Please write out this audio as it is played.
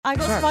I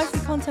got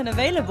spicy content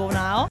available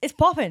now. It's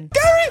popping.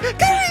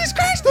 Gary's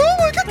crashed! Oh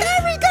my god,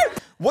 Gary!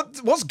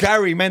 What's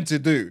Gary meant to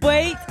do?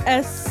 Wait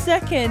a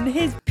second.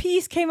 His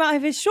piece came out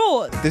of his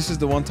shorts. This is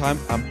the one time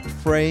I'm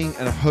praying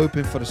and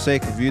hoping for the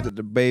sake of you that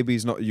the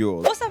baby's not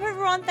yours. What's up,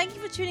 everyone? Thank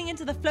you for tuning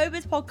into the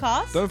Flowbiz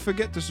podcast. Don't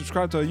forget to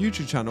subscribe to our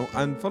YouTube channel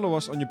and follow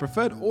us on your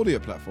preferred audio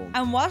platform.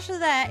 And whilst you're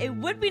there, it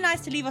would be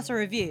nice to leave us a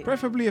review.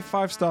 Preferably a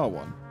 5-star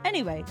one.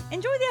 Anyway,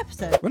 enjoy the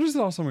episode. When was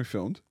the last time we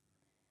filmed?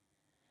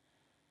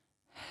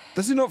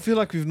 Does it not feel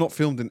like we've not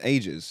filmed in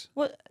ages?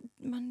 What?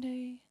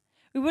 Monday?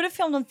 We would have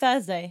filmed on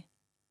Thursday.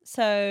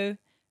 So,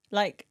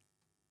 like,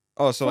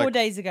 4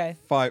 days ago.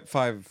 4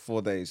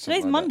 days.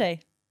 Today's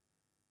Monday.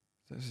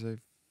 Thursday,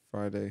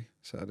 Friday,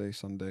 Saturday,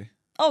 Sunday.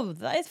 Oh,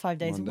 that is 5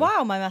 days. Monday.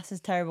 Wow, my maths is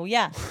terrible.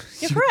 Yeah,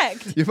 you're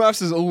correct. Your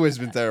maths has always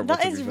been terrible.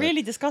 That is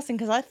really disgusting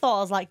because I thought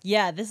I was like,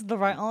 yeah, this is the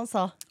right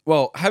answer.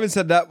 Well, having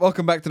said that,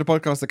 welcome back to the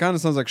podcast that kind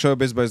of sounds like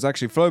showbiz, but it's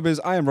actually Flowbiz.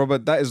 I am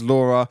Robert. That is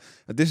Laura.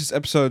 This is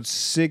episode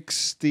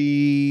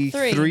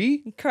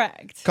 63.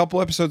 Correct.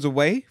 Couple episodes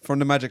away from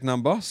the magic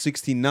number,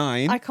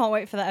 69. I can't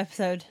wait for that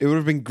episode. It would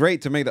have been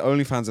great to make the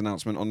OnlyFans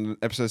announcement on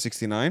episode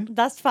 69.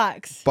 That's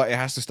facts. But it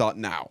has to start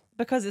now.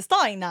 Because it's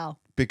starting now.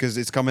 Because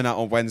it's coming out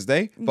on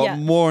Wednesday. But Yeah.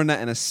 more on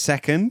that in a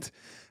second.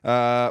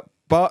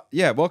 But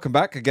yeah, welcome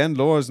back again.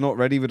 Laura's not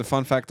ready with the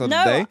fun fact of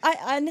the day.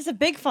 And it's a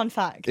big fun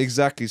fact.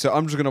 Exactly. So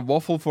I'm just going to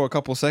waffle for a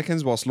couple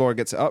seconds whilst Laura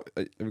gets it up.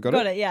 Have we got it?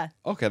 Got it, yeah.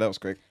 Okay, that was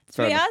quick. Sweet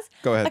Fair enough. as?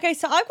 Go ahead. Okay,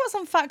 so I've got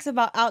some facts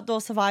about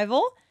outdoor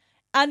survival.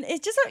 And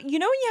it's just, you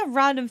know, when you have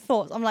random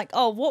thoughts, I'm like,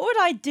 oh, what would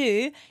I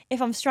do if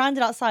I'm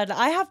stranded outside? Like,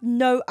 I have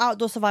no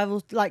outdoor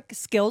survival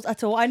skills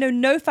at all. I know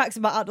no facts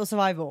about outdoor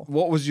survival.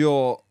 What was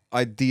your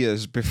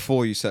ideas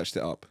before you searched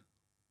it up?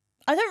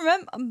 I don't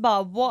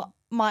remember what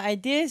my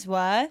ideas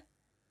were.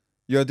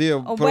 Your idea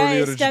Or probably where would it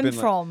have just stemmed been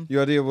from.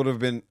 Your idea would have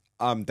been,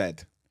 I'm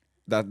dead.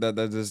 That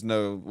there's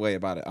no way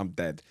about it. I'm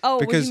dead. Oh,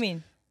 because, what do you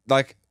mean?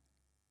 Like,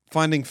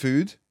 finding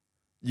food,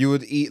 you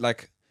would eat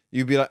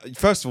you'd be like,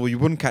 first of all, you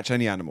wouldn't catch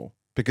any animal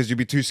because you'd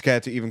be too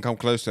scared to even come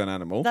close to an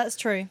animal. That's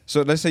true.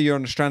 So let's say you're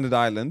on a stranded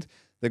island.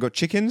 They've got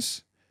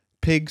chickens,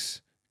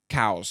 pigs,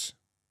 cows.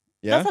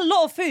 Yeah? That's a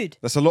lot of food.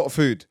 That's a lot of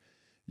food.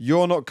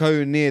 You're not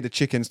going near the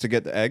chickens to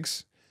get the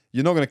eggs.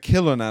 You're not going to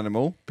kill an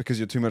animal because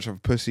you're too much of a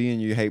pussy and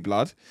you hate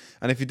blood.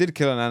 And if you did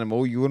kill an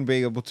animal, you wouldn't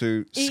be able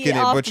to skin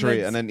it, butcher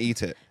it, and then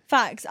eat it.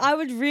 Facts. I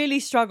would really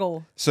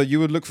struggle. So you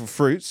would look for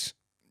fruits.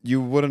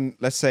 You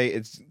wouldn't, let's say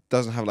it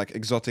doesn't have like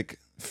exotic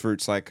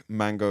fruits like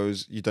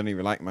mangoes. You don't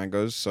even like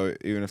mangoes. So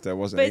even if there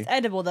wasn't But any. it's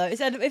edible, though.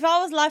 If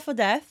I was life or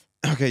death.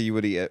 Okay, you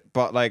would eat it.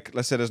 But like,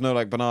 let's say there's no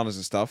like bananas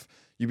and stuff.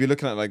 You'd be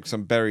looking at like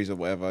some berries or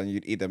whatever, and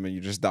you'd eat them and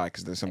you just die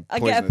because there's some I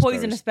poisonous get a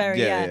poisonous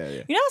berries. berry,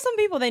 yeah. You know how some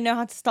people, they know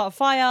how to start a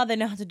fire, they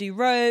know how to do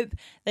rope,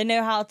 they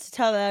know how to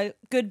tell a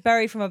good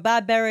berry from a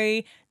bad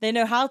berry, they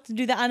know how to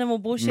do the animal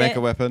bullshit. Make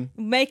a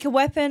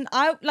weapon.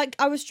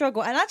 I would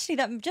struggle. And actually,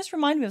 that just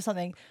reminded me of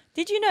something.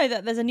 Did you know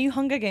that there's a new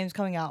Hunger Games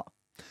coming out?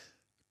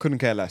 Couldn't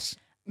care less.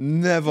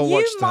 Never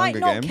watched the Hunger Games.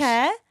 You might not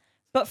care,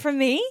 but for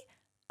me,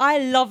 I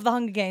love the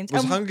Hunger Games.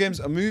 Was Hunger Games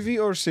a movie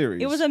or a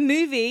series? It was a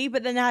movie,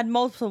 but then they had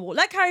multiple,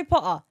 like Harry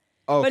Potter.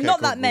 Okay, but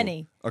not cool, that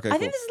many. Okay, I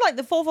think this is like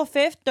the 4th or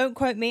 5th. Don't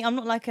quote me. I'm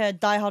not like a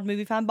diehard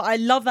movie fan, but I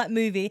love that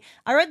movie.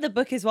 I read the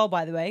book as well,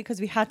 by the way,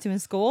 because we had to in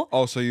school.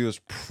 Oh, so you was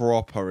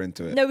proper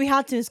into it? No, we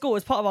had to in school. It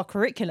was part of our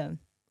curriculum.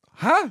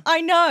 Huh?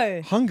 I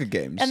know. Hunger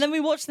Games? And then we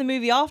watched the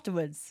movie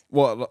afterwards.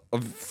 What,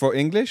 for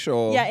English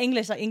or? Yeah,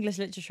 English, like English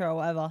literature or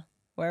whatever,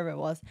 wherever it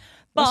was.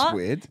 But That's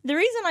weird. The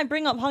reason I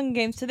bring up Hunger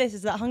Games to this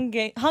is that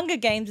Hunger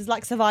Games is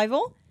like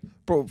survival.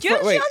 Bro, Do you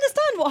actually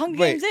understand what Hunger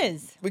Games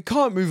is? We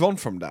can't move on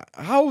from that.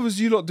 How was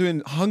you lot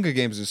doing Hunger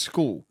Games in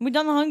school? We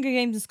done the Hunger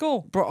Games in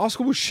school. Bro, our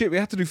school was shit. We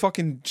had to do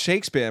fucking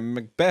Shakespeare and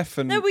Macbeth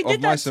and No, we did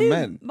Of that Mice too. and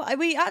Men. But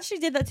we actually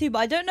did that too, but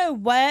I don't know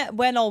where,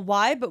 when, or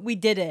why, but we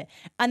did it.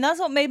 And that's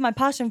what made my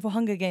passion for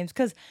Hunger Games.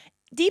 Because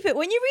when you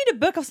read a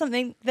book of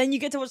something, then you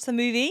get to watch the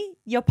movie,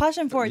 your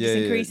passion for it just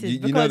increases.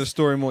 You know the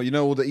story more. You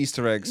know all the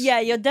Easter eggs. Yeah,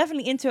 you're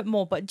definitely into it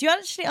more. But do you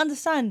actually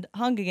understand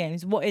Hunger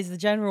Games? What is the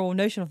general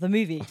notion of the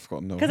movie? I've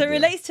got no idea. Because it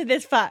relates to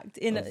this fact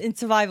in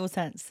survival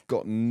sense.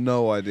 Got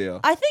no idea.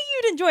 I think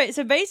you'd enjoy it.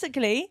 So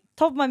basically,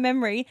 top of my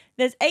memory,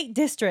 there's 8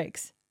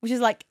 districts, which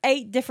is like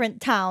 8 different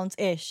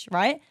towns-ish,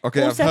 right?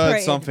 Okay, All I've heard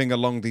separated. something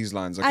along these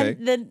lines, okay?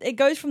 And then it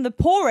goes from the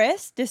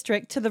poorest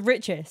district to the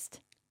richest.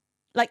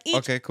 Like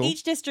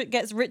each district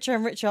gets richer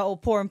and richer, or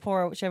poor and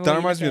poorer, whichever. That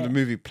reminds me of the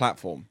movie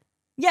Platform.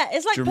 Yeah,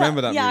 it's like. Do you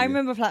remember that Yeah, movie? I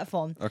remember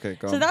Platform. Okay,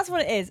 go on. So that's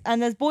what it is,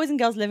 and there's boys and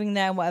girls living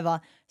there and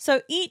whatever.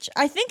 So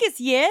I think it's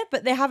year,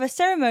 but they have a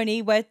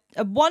ceremony where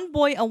one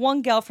boy and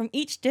one girl from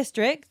each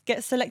district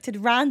get selected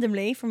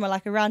randomly from a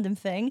random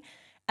thing,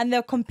 and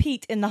they'll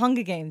compete in the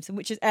Hunger Games,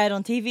 which is aired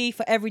on TV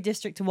for every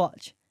district to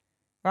watch.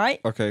 Right?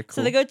 Okay, cool.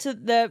 So they go to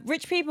the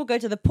rich people, go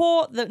to the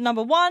poor, the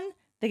number 1.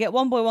 They get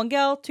 1 boy, 1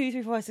 girl, 2,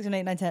 3, 4, 5, 6, 7,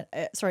 8, 9, 10.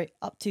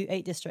 Up to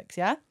 8 districts,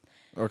 yeah?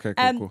 Okay,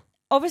 cool.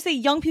 Obviously,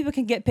 young people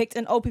can get picked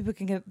and old people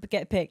can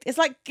get picked. It's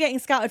like getting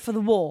scouted for the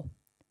war.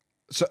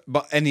 So,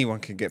 but anyone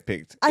can get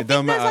picked. I It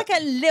don't think there's matter.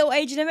 like a little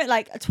age limit,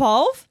 like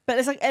 12, but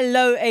it's like a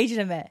low age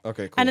limit.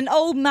 Okay, cool. And an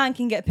old man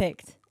can get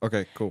picked.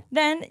 Okay, cool.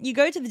 Then you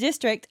go to the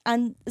district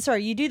and,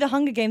 you do the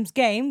Hunger Games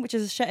game, which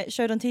is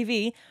showed on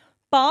TV,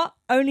 but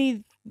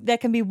only there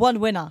can be one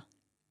winner.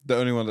 The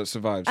only one that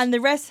survives. And the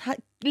rest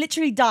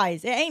literally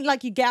dies. It ain't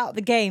like you get out of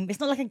the game. It's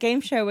not like a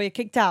game show where you're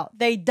kicked out.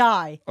 They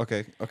die.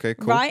 Okay, cool.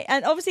 Right?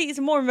 And obviously it's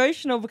more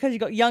emotional because you've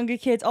got younger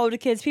kids, older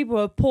kids, people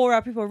who are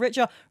poorer, people who are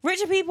richer.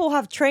 Richer people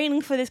have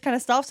training for this kind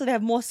of stuff, so they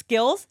have more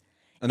skills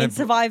in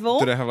survival.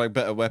 Do they have like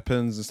better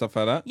weapons and stuff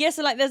like that? Yeah,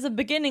 so like there's a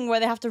beginning where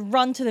they have to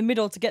run to the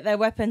middle to get their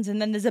weapons,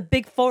 and then there's a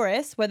big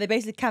forest where they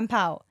basically camp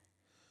out.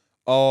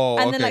 Oh,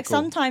 And okay, then like cool.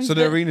 sometimes So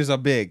the arenas are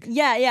big.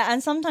 Yeah,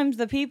 and sometimes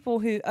the people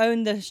who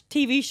own the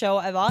TV show or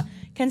whatever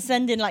can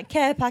send in like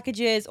care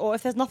packages, or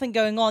if there's nothing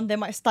going on, they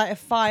might start a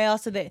fire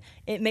so that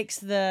it makes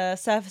the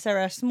surface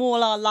area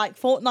smaller, like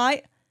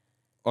Fortnite.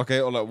 Okay,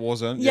 or like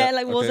Warzone. Yeah,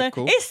 like Warzone. Okay,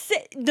 cool.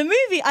 The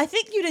movie, I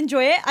think you'd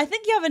enjoy it. I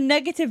think you have a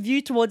negative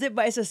view towards it,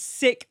 but it's a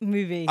sick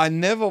movie. I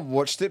never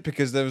watched it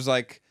because there was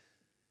like,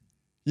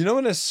 you know,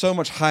 when there's so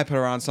much hype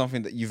around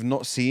something that you've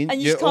not seen, and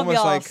you you're just can't be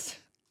almost arsed. like,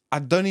 I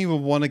don't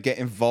even want to get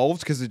involved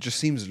because it just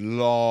seems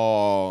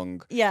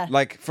long. Yeah.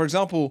 Like, for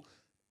example,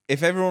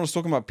 if everyone was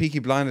talking about Peaky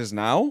Blinders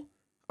now,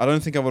 I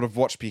don't think I would have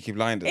watched Peaky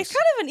Blinders. It's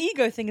kind of an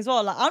ego thing as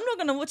well. Like, I'm not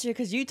going to watch it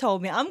because you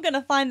told me. I'm going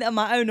to find it on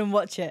my own and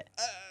watch it.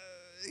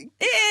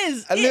 It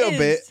is. a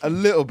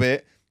little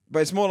bit, but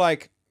it's more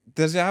like,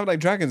 does it have like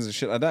dragons and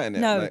shit like that in it?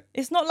 No, Like,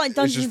 it's not like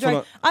Dungeons and just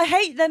full Dragons. I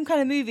hate them kind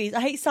of movies.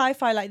 I hate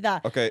sci-fi like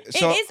that. okay,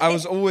 so I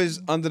was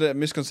always under the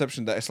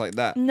misconception that it's like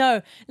that.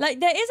 No, like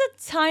there is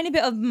a tiny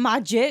bit of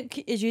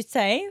magic, as you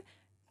say,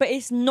 but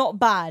it's not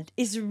bad.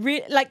 It's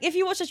real. Like if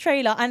you watch a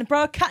trailer and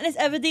bro, Katniss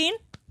Everdeen.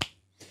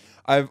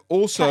 I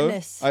also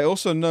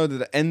Katniss. know that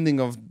the ending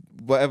of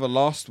whatever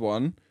last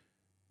one,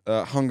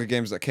 Hunger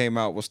Games that came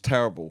out was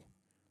terrible.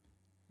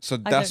 So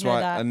that's know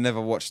why that. I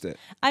never watched it.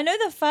 I know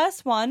the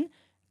first one. Oh,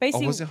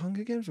 Basically, was it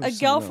Hunger Games? Or a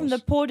girl from the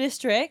poor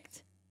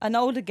district, an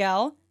older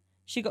girl,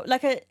 she got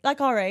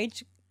like our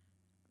age,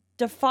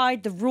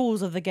 defied the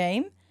rules of the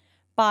game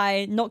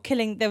by not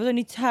killing. There was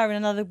only her and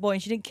another boy,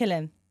 and she didn't kill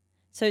him.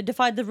 So it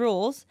defied the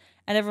rules,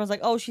 and everyone's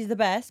like, "Oh, she's the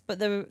best." But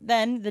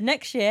then the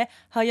next year,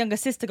 her younger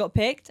sister got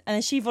picked, and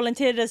then she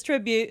volunteered as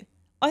tribute.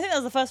 I think that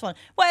was the first one.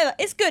 Whatever,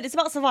 it's good. It's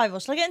about survival.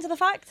 Shall I get into the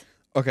fact?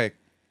 Okay.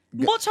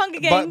 Watch Hunger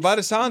Games. By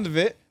the sound of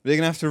it, you're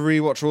gonna have to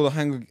rewatch all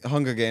the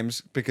Hunger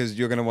Games because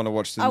you're gonna want to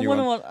watch the new one.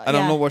 And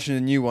I'm not watching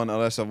the new one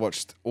unless I've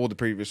watched all the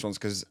previous ones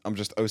because I'm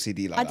just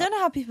OCD like that. I don't know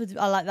how people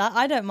are like that.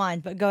 I don't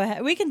mind, but go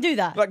ahead. We can do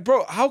that. Like,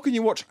 bro, how can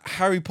you watch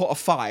Harry Potter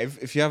 5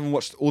 if you haven't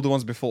watched all the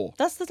ones before?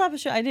 That's the type of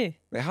shit I do.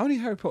 Wait, how many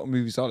Harry Potter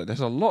movies are there?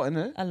 There's a lot in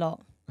it. A lot.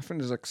 I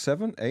think there's like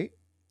 7, 8.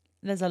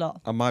 There's a lot.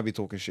 I might be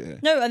talking shit here.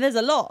 No, and there's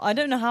a lot. I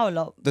don't know how a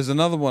lot. There's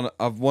another one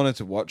I've wanted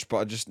to watch, but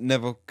I just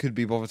never could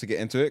be bothered to get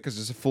into it because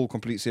it's a full,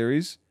 complete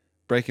series.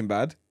 Breaking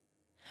Bad.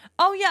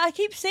 Oh yeah, I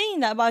keep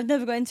seeing that, but I've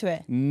never got into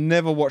it.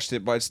 Never watched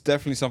it, but it's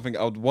definitely something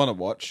I would want to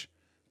watch.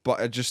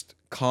 But I just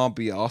can't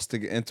be asked to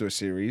get into a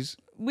series.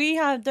 We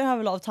don't have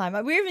a lot of time.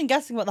 We're even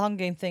guessing about the Hunger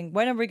Game thing.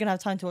 When are we gonna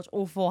have time to watch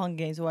all 4 Hunger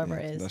Games or whatever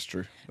it is? That's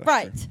true.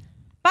 Right.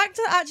 Back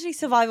to actually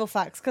survival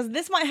facts, because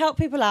this might help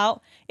people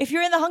out. If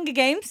you're in the Hunger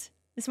Games,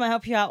 this might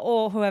help you out,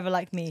 or whoever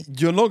like me.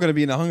 You're not going to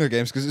be in the Hunger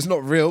Games because it's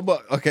not real,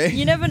 but okay.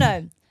 You never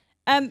know.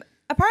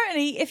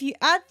 Apparently, if you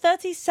add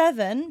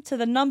 37 to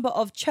the number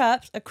of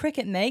chirps a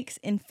cricket makes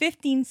in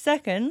 15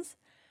 seconds,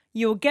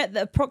 you'll get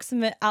the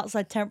approximate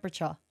outside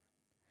temperature.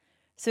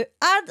 So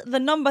add the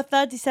number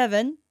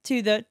 37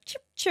 to the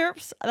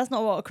chirps. That's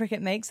not what a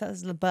cricket makes,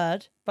 that's the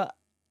bird. But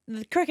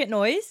the cricket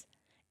noise.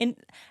 In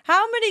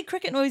how many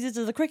cricket noises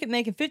does a cricket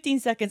make in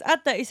 15 seconds?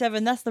 Add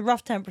 37, that's the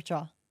rough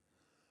temperature.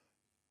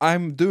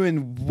 I'm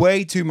doing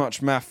way too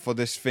much math for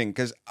this thing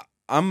because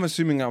I'm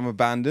assuming I'm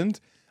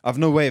abandoned. I've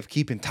no way of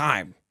keeping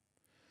time.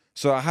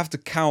 So I have to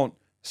count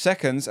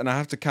seconds and I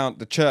have to count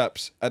the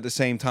chirps at the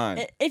same time.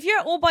 If you're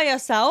all by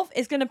yourself,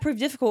 it's going to prove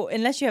difficult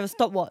unless you have a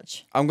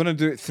stopwatch. I'm going to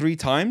do it 3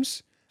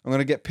 times. I'm going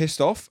to get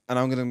pissed off and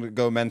I'm going to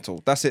go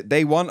mental. That's it.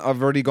 Day 1,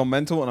 I've already gone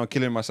mental and I'm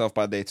killing myself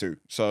by day 2.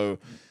 So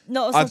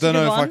I don't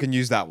know if I can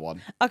use that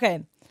one.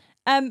 Okay.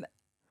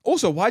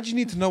 Also, why do you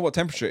need to know what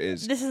temperature it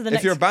is? This is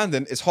if you're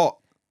abandoned, it's hot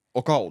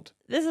or cold.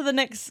 This is the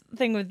next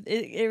thing with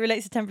it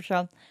relates to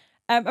temperature.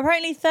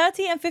 Apparently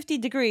 30 and 50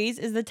 degrees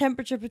is the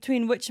temperature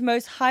between which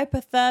most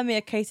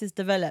hypothermia cases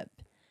develop.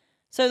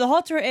 So the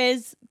hotter it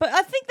is, but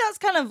I think that's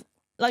kind of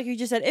like you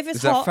just said, if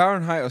it's hot. Is that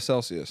Fahrenheit or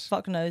Celsius?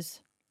 Fuck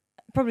knows.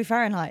 Probably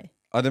Fahrenheit.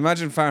 I'd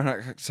imagine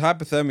Fahrenheit, 'cause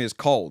hypothermia is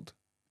cold.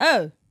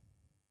 Oh.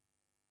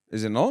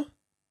 Is it not?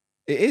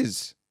 It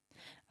is.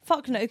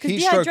 Fuck no. Heat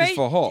stroke is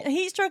for hot.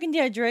 Heat stroke and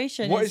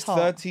dehydration What is hot.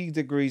 30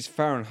 degrees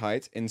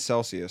Fahrenheit in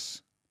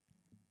Celsius?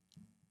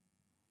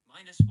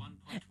 Minus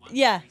 1.1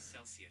 Yeah. degrees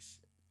Celsius.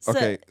 So,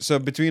 Okay, so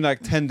between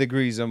like 10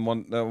 degrees and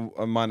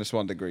minus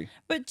 1 degree.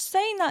 But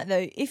saying that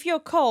though, if you're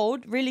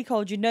cold, really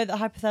cold, you know that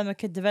hypothermia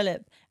could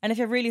develop, and if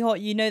you're really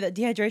hot, you know that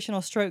dehydration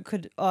or stroke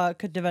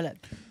could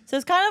develop. So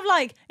it's kind of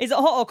like, is it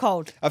hot or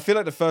cold? I feel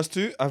like the first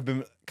two have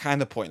been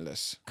kind of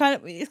pointless.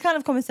 It's kind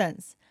of common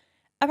sense.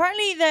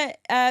 Apparently,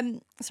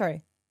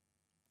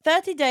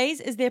 30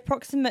 days is the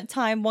approximate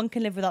time one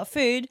can live without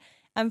food,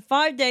 and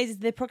 5 days is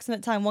the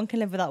approximate time one can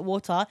live without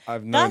water.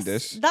 I've known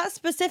this. That's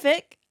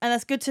specific, and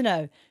that's good to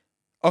know.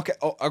 Okay,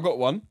 I got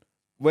one.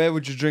 Where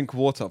would you drink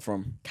water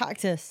from?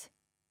 Cactus.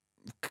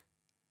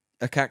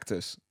 A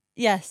cactus.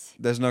 Yes.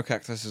 There's no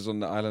cactuses on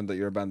the island that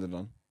you're abandoned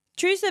on.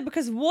 True, so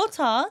because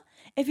water,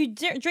 if you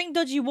drink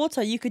dodgy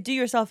water, you could do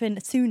yourself in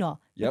sooner.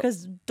 Yep.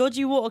 Because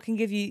dodgy water can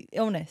give you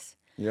illness.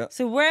 Yeah.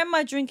 So where am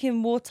I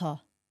drinking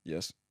water?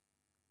 Yes.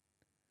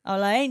 Oh,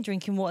 well, I ain't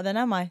drinking water then,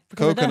 am I?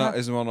 Because Coconut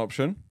is one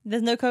option.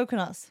 There's no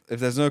coconuts.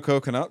 If there's no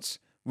coconuts,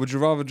 would you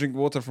rather drink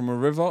water from a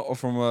river or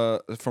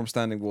from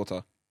standing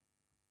water?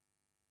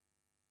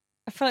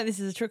 I feel like this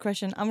is a trick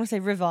question. I'm going to say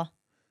river.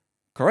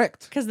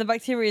 Correct. Because the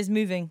bacteria is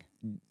moving.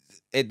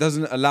 It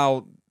doesn't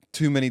allow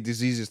too many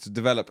diseases to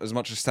develop as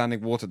much as standing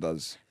water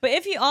does. But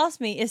if you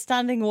ask me, is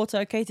standing water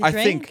okay to drink?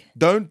 I think,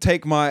 don't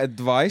take my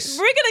advice.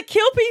 We're going to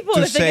kill people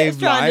to if they get save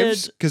stranded.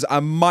 lives, because I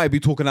might be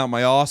talking out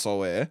my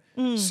arsehole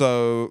here.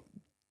 So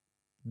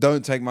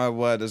don't take my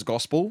word as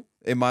gospel.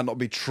 It might not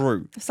be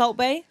true. Salt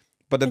Bay?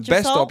 But the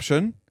best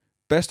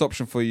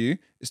option for you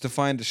is to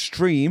find a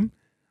stream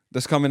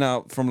that's coming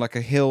out from like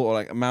a hill or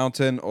like a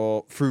mountain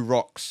or through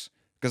rocks,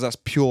 because that's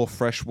pure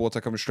fresh water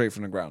coming straight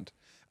from the ground.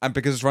 And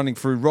because it's running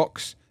through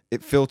rocks,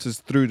 it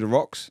filters through the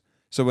rocks.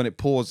 So when it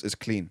pours, it's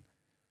clean.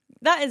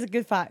 That is a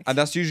good fact. And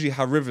that's usually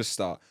how rivers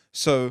start.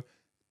 So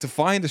to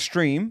find a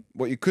stream,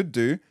 what you could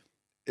do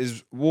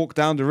is walk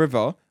down the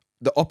river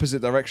the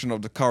opposite direction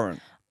of the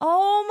current.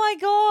 Oh my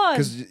God.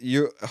 Because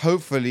you're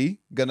hopefully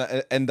going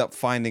to end up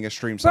finding a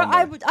stream Bro,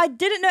 somewhere. I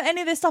didn't know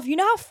any of this stuff. You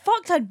know how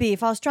fucked I'd be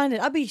if I was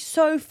stranded? I'd be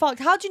so fucked.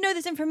 How do you know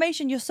this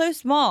information? You're so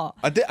smart.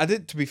 I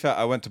did, to be fair,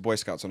 I went to Boy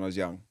Scouts when I was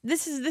young.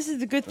 This is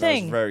the good When I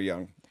thing. was very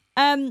young.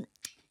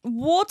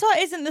 Water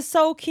isn't the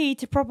sole key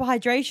to proper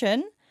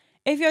hydration.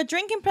 If you're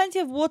drinking plenty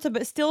of water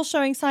but still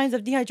showing signs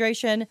of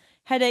dehydration,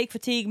 headache,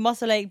 fatigue,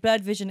 muscle ache,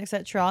 blurred vision,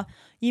 etc.,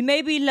 you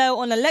may be low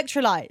on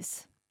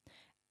electrolytes.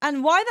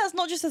 And why that's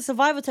not just a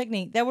survival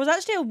technique. There was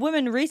actually a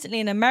woman recently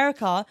in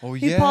America who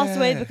passed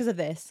away because of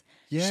this.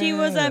 Yeah. She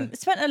was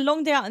spent a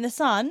long day out in the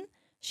sun.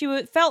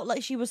 She felt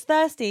like she was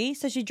thirsty,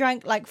 so she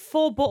drank like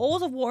 4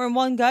 bottles of water in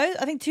one go.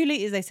 I think 2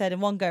 liters, they said, in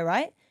one go,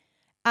 right?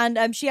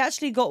 And she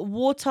actually got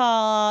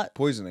water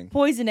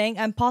poisoning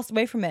and passed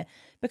away from it,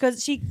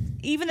 because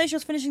even though she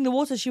was finishing the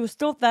water, she was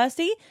still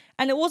thirsty,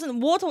 and it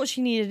wasn't water what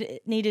she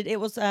needed. It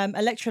was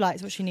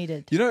electrolytes what she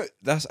needed. You know,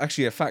 that's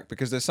actually a fact,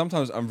 because there's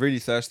sometimes I'm really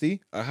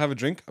thirsty. I have a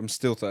drink. I'm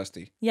still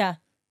thirsty. Yeah.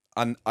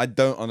 And I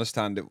don't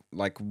understand it.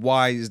 Like,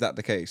 why is that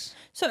the case?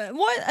 So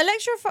what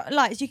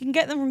electrolytes, you can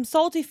get them from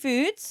salty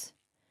foods,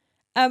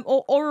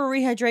 or oral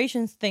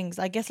rehydration things.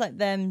 I guess like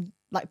them,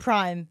 like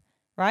Prime,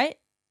 right?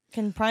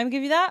 Can Prime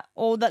give you that?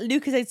 Or that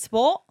Lucozade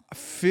Sport? I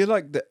feel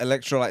like the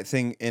electrolyte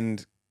thing in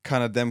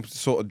kind of them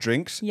sort of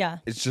drinks,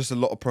 it's just a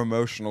lot of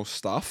promotional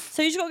stuff.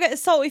 So you just got to get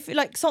salt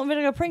and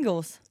vinegar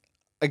Pringles.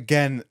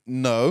 Again,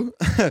 no.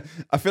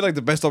 I feel like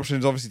the best option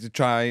is obviously to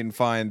try and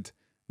find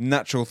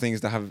natural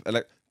things that have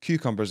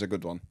cucumber's a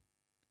good one.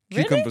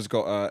 Really? Cucumber's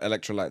got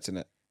electrolytes in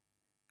it.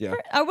 Yeah.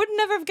 I would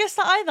never have guessed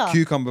that either.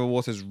 Cucumber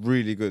water is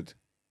really good.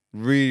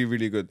 Really,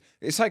 really good.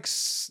 It's like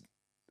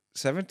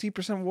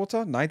 70%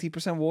 water,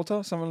 90%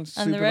 water, something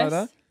stupid like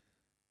that.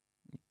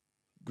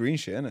 Green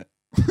shit, innit?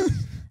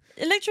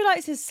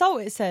 Electrolytes is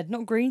salt, it said,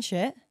 not green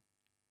shit.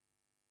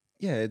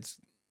 Yeah, it's...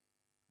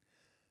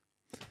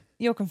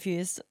 You're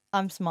confused.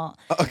 I'm smart.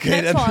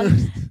 Okay, Next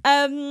one.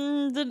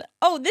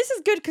 This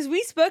is good, because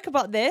we spoke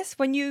about this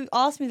when you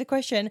asked me the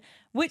question,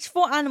 which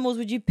 4 animals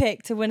would you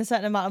pick to win a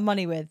certain amount of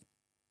money with?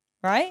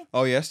 Right?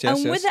 Oh, yes.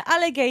 And with the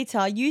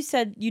alligator, you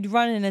said you'd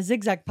run in a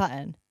zigzag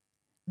pattern.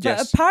 But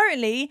Yes.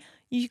 apparently,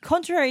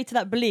 contrary to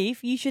that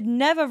belief, you should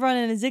never run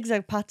in a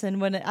zigzag pattern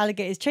when an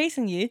alligator is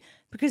chasing you,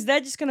 because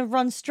they're just going to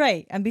run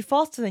straight and be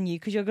faster than you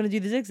because you're going to do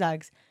the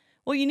zigzags.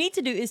 What you need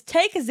to do is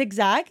take a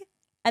zigzag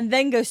and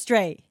then go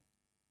straight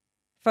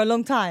for a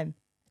long time.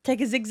 Take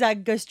a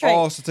zigzag, go straight.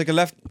 Oh, so take a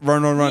left,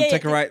 run. Yeah,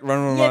 take a right,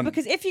 run. Yeah,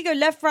 because if you go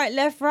left,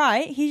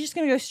 right, he's just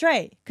going to go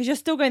straight because you're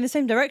still going the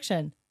same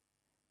direction.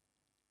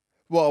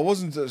 Well, I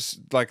wasn't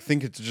just like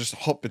thinking to just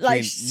hop between.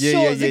 Like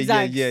short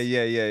zigzags.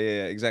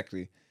 Yeah,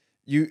 exactly.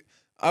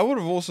 I would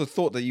have also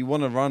thought that you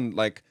want to run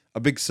like a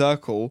big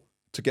circle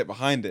to get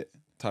behind it,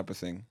 type of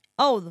thing.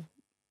 Oh,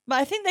 but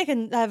I think they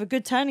can have a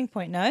good turning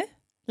point, no?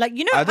 Like,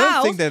 you know, I don't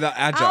owls, think they're that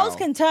agile. Owls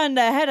can turn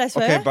their head, I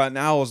swear. Okay, but an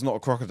owl's not a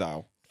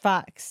crocodile.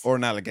 Facts. Or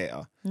an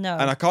alligator. No.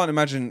 And I can't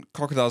imagine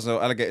crocodiles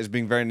or alligators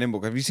being very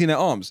nimble. Have you seen their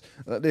arms?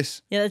 Like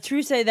this. Yeah, the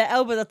true say their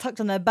elbows are tucked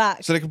on their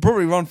back. So they can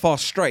probably run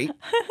fast straight,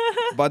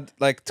 but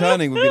like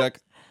turning would be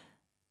like...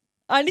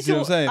 I need See what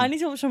I'm saying? I need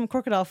to watch some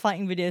crocodile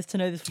fighting videos to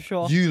know this for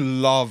sure. You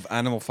love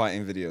animal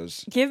fighting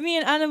videos. Give me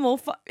an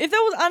animal. If there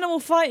was animal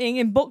fighting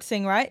in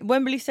boxing, right?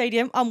 Wembley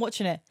Stadium, I'm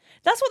watching it.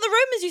 That's what the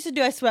Romans used to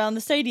do, I swear, on the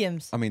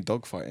stadiums. I mean,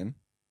 dog fighting.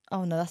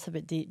 Oh, no, that's a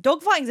bit deep.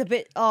 Dog fighting's a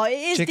bit... Oh, it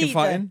is Chicken deep,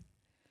 fighting.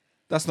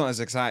 That's not as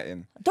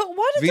exciting.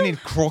 Why does We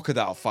need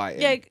crocodile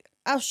fighting. Yeah,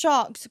 our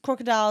sharks,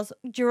 crocodiles,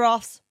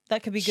 giraffes.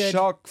 That could be good.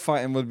 Shark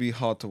fighting would be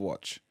hard to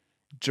watch.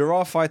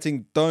 Giraffe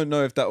fighting, don't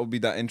know if that would be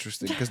that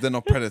interesting because they're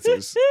not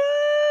predators.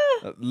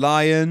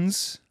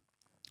 Lions.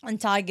 And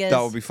tigers.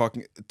 That would be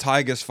fucking...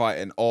 Tigers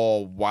fighting.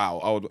 Oh,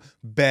 wow.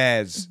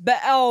 Bears.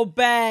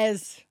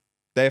 Bears.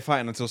 They're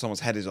fighting until someone's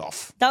head is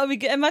off. That would be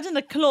good. Imagine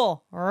the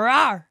claw.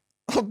 Rawr.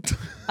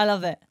 I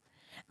love it.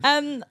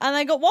 And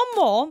I got one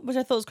more, which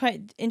I thought was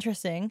quite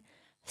interesting.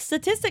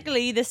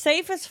 Statistically, the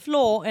safest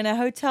floor in a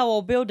hotel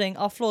or building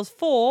are floors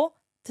 4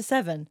 to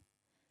 7.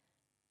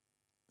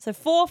 So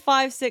 4,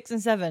 5, 6,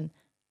 and 7.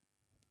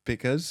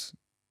 Because?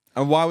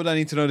 And why would I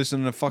need to know this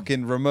in a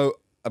fucking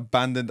remote,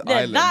 abandoned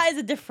island? That is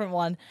a different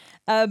one.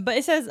 But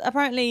it says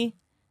apparently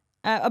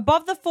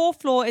above the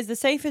 4th floor is the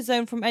safest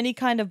zone from any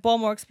kind of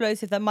bomb or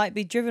explosive that might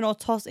be driven or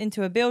tossed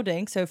into a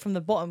building. So from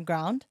the bottom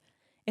ground.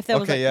 If there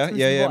was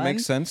yeah,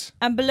 makes sense.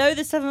 And below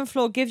the 7th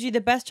floor gives you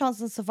the best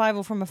chance of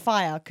survival from a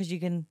fire because you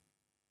can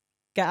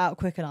get out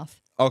quick enough.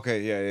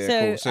 Okay, yeah,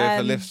 cool. So if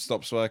the lift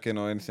stops working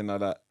or anything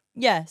like that.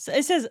 Yeah, so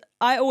it says,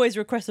 I always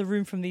request a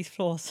room from these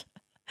floors.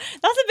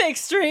 That's a bit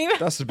extreme.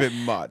 That's a bit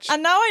much.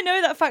 And now I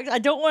know that fact. I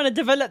don't want to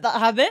develop that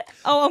habit.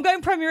 Oh, I'm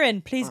going Premier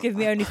Inn. Please give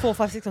me only 4,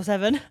 5, 6, or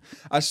 7.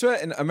 I swear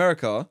in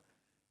America,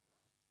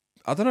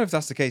 I don't know if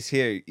that's the case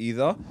here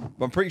either,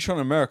 but I'm pretty sure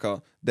in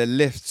America, their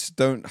lifts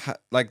don't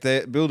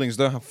their buildings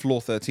don't have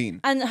floor 13.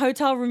 And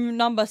hotel room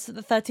number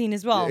 13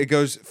 as well. It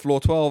goes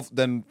floor 12,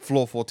 then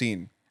floor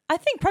 14. I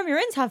think Premier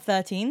Inns have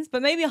 13s,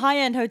 but maybe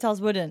high-end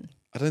hotels wouldn't.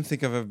 I don't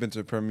think I've ever been to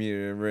a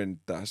Premier Inn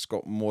that has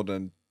got more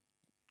than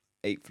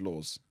 8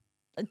 floors.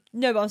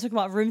 No, but I'm talking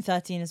about room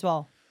 13 as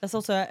well. That's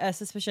also a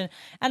suspicion.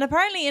 And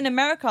apparently in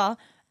America,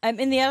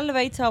 in the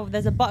elevator,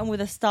 there's a button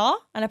with a star.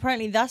 And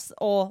apparently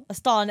or a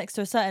star next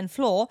to a certain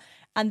floor.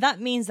 And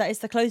that means that it's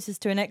the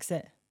closest to an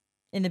exit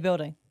in the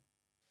building.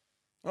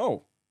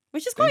 Oh.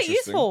 Which is quite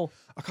useful.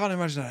 I can't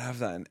imagine I'd have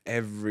that in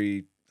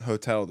every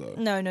hotel, though.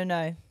 No.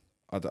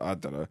 I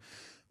don't know.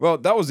 Well,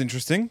 that was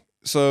interesting.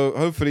 So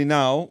hopefully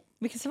now...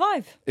 we can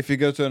survive. If you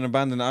go to an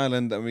abandoned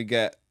island and we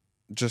get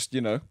just,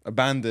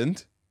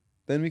 abandoned,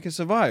 then we can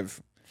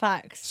survive.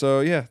 Facts. So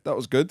yeah, that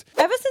was good.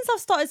 Ever since I've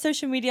started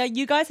social media,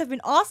 you guys have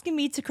been asking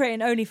me to create an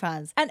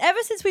OnlyFans. And ever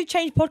since we've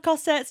changed podcast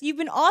sets, you've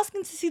been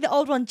asking to see the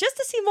old one just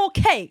to see more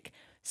cake.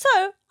 So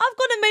I've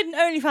gone and made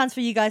an OnlyFans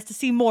for you guys to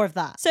see more of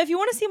that. So if you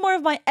want to see more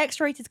of my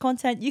X-rated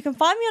content, you can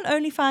find me on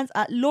OnlyFans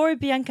at Laura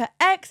Bianca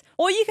X,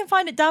 or you can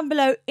find it down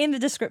below in the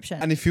description.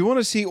 And if you want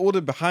to see all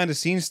the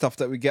behind-the-scenes stuff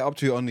that we get up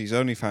to on these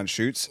OnlyFans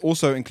shoots,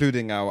 also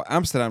including our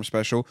Amsterdam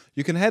special,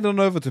 you can head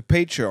on over to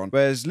Patreon,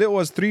 where as little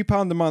as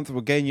 £3 a month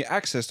will gain you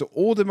access to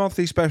all the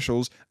monthly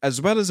specials,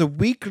 as well as a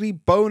weekly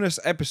bonus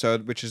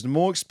episode, which is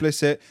more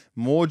explicit,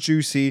 more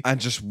juicy, and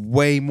just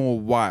way more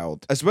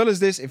wild. As well as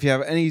this, if you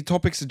have any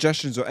topic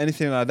suggestions or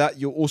anything like that,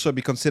 you'll also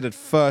be considered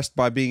first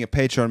by being a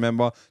Patreon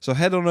member. So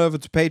head on over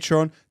to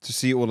Patreon to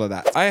see all of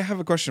that. I have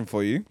a question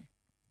for you.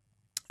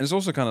 It's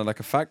also kind of like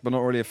a fact, but not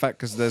really a fact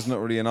because there's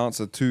not really an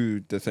answer to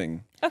the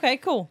thing. Okay,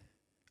 cool.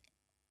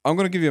 I'm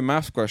going to give you a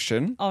maths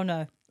question. Oh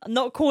no,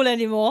 not cool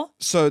anymore.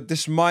 So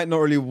this might not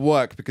really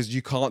work because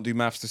you can't do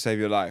maths to save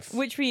your life.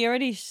 Which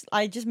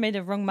I just made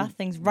a wrong math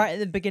things right at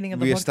the beginning of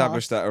the podcast. We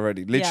established that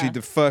already. Literally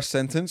the first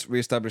sentence, we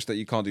established that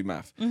you can't do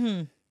math.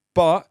 Mm-hmm.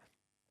 But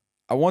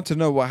I want to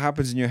know what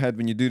happens in your head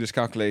when you do this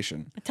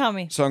calculation. Tell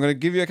me. So I'm going to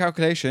give you a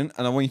calculation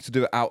and I want you to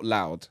do it out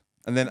loud.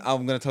 And then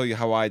I'm going to tell you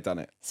how I done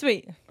it.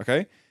 Sweet.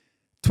 Okay?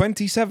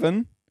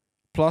 27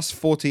 plus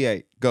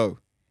 48. Go.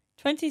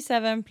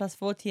 27 plus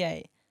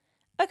 48.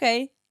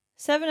 Okay.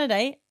 7 and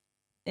 8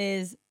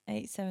 is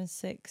 8, 7,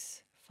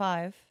 6,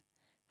 5.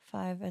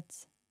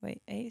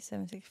 8,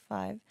 7, 6,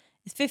 5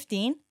 is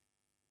 15.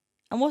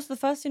 And what's the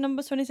first two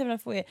numbers? 27 and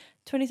 48.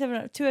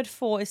 27, 2 and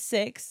 4 is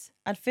 6.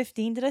 Add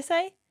 15, did I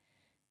say?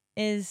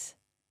 Is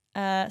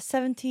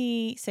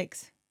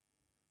 76.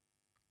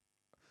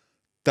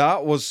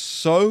 That was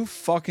so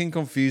fucking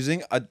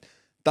confusing.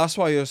 That's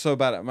why you're so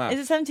bad at math.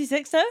 Is it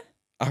 76 though?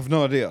 I have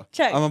no idea.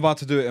 Check. I'm about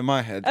to do it in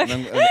my head. Okay.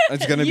 And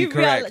it's going to be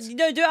correct.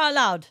 No, do it out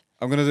loud.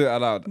 I'm going to do it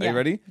out loud. Are you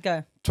ready?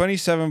 Go.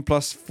 27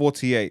 plus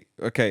 48.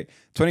 Okay.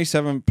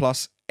 27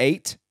 plus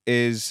 8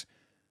 is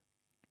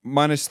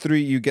minus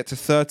 3. You get to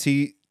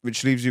 30,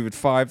 which leaves you with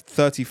 5.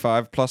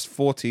 35 plus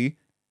 40,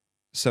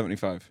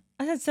 75.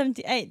 I said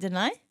 78, didn't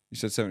I? You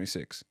said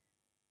 76.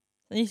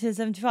 And you said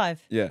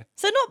 75. Yeah.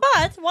 So not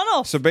bad. One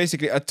off. So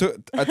basically, I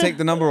take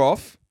the number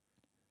off,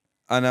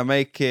 and I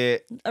make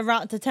it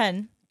around to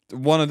 10.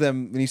 One of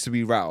them needs to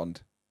be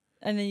round.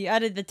 And then you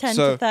added the 10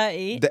 to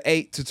 30. The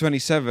 8 to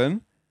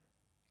 27.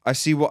 I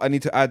see what I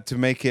need to add to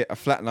make it a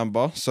flat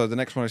number. So the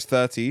next one is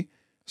 30.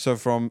 So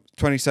from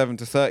 27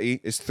 to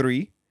 30 is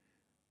 3.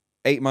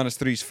 8 minus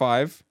 3 is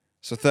 5.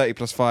 So 30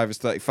 plus 5 is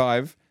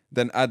 35.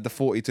 Then add the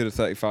 40 to the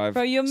 35.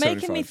 Bro, you're making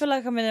 75. me feel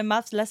like I'm in a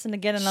maths lesson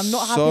again and I'm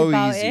not happy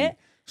about it.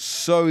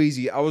 So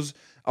easy. I was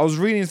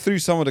reading through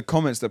some of the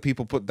comments that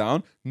people put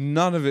down.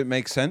 None of it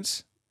makes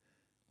sense.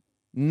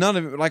 None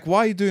of it. Like, why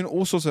are you doing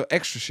all sorts of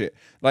extra shit?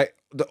 Like,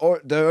 the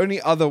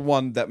only other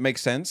one that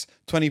makes sense,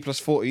 20 plus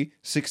 40,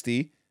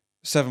 60,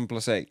 7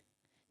 plus 8.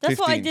 That's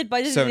 15, what I did, but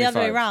I did it the other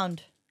way 75.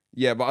 around.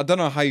 Yeah, but I don't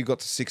know how you got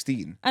to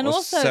 16. And or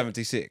also,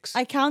 76.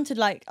 I counted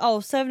like,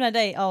 7 and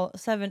 8,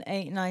 7,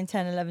 8, 9,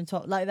 10, 11,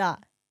 12, like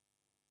that.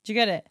 Do you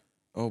get it?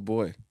 Oh,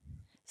 boy.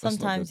 That's not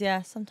Sometimes, good.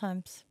 yeah,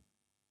 sometimes.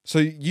 So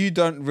you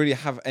don't really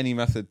have any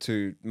method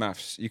to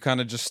maths. You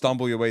kind of just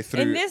stumble your way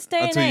through In this day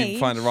and until you age-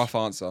 find a rough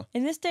answer.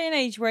 In this day and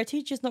age where a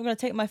teacher's not going to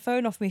take my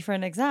phone off me for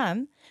an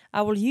exam,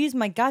 I will use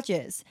my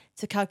gadgets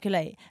to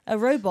calculate. A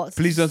robot.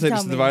 Please don't to take tell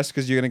this me. device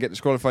because you're going to get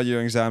disqualified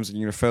your exams and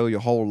you're going to fail your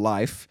whole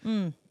life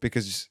Mm.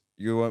 because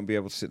you won't be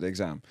able to sit the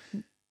exam.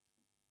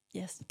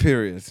 Yes.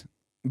 Period.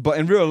 But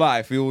in real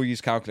life, we all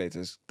use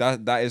calculators.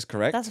 That is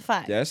correct. That's a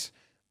fact. Yes.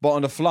 But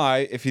on the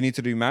fly, if you need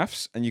to do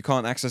maths and you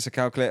can't access a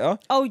calculator,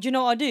 Oh, do you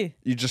know what I'll do?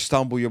 you just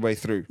stumble your way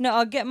through. No,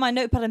 I'll get my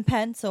notepad and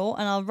pencil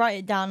and I'll write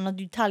it down and I'll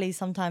do tallies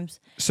sometimes.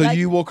 So Like-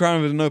 you walk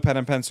around with a notepad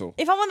and pencil.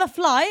 If I'm on the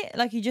fly,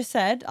 like you just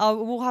said, I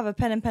will have a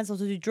pen and pencil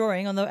to do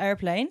drawing on the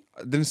airplane.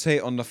 I didn't say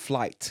on the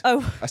flight.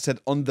 Oh, I said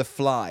on the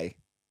fly,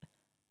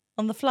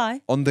 on the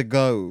fly? on the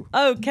go,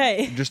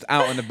 Okay. just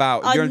out and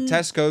about. You're in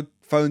Tesco,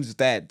 phone's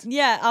dead.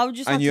 Yeah, I'll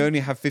just And have you to- only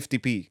have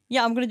 50p.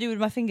 Yeah, I'm going to do it with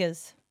my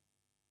fingers.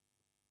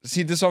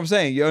 See, this is what I'm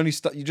saying. You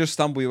you just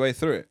stumble your way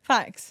through it.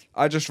 Facts.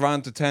 I just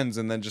ran to tens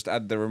and then just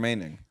add the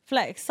remaining.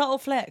 Flex. Subtle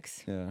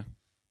flex. Yeah.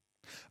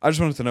 I just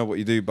wanted to know what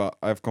you do, but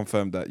I've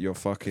confirmed that you're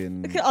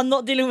fucking... I'm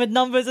not dealing with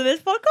numbers in this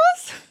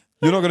podcast.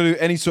 You're not going to do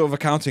any sort of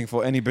accounting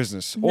for any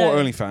business or No.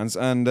 OnlyFans.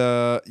 And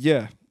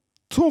yeah,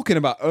 talking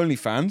about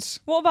OnlyFans,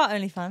 What about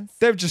OnlyFans?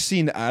 they've just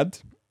seen the ad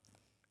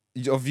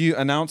of you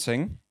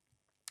announcing...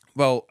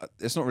 Well,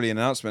 it's not really an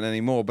announcement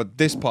anymore, but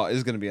this part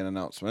is going to be an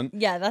announcement.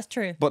 Yeah, that's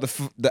true. But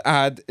the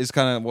ad is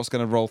kind of what's going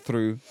to roll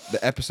through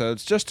the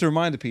episodes, just to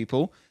remind the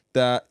people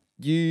that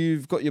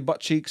you've got your butt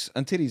cheeks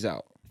and titties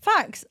out.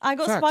 Facts. I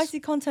got Facts.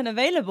 spicy content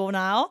available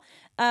now.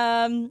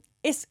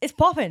 It's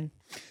popping.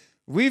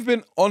 We've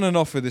been on and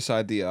off with this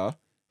idea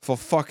for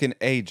fucking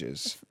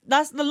ages.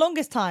 That's the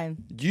longest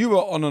time. You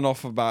were on and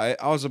off about it.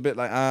 I was a bit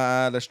like,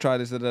 let's try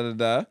this, da da da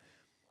da.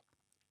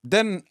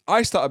 Then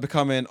I started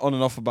becoming on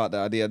and off about the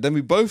idea. Then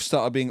we both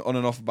started being on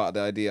and off about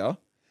the idea.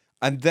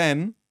 And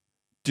then,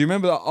 do you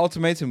remember that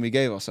ultimatum we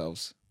gave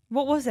ourselves?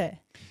 What was it?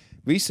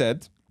 We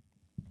said,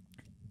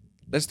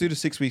 let's do the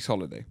 6 weeks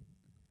holiday.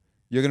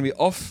 You're going to be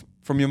off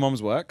from your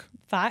mum's work.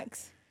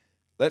 Facts.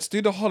 Let's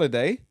do the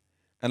holiday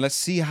and let's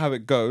see how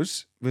it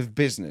goes with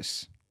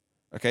business.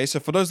 Okay, so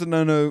for those that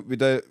don't know,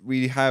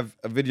 we have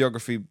a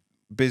videography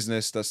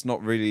business that's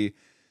not really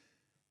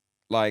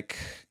like...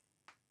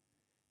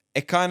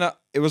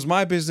 It was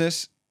my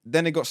business.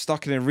 Then it got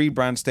stuck in a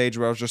rebrand stage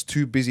where I was just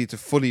too busy to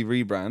fully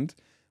rebrand.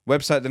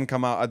 Website didn't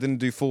come out. I didn't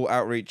do full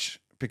outreach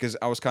because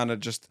I was kind of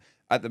just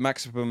at the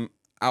maximum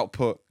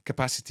output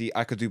capacity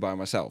I could do by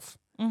myself.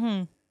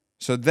 Mm-hmm.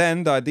 So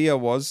then the idea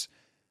was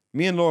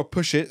me and Laura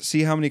push it,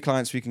 see how many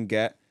clients we can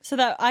get. So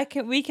that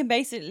we can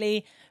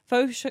basically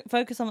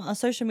focus on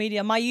social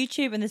media, my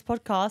YouTube and this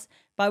podcast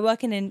by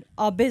working in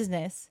our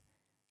business.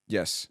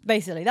 Yes.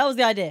 Basically, that was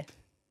the idea.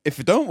 If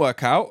it don't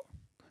work out,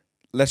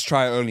 let's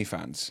try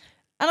OnlyFans.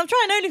 And I'm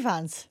trying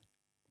OnlyFans.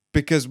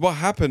 Because what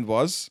happened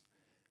was,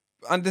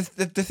 and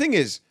the thing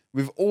is,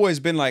 we've always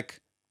been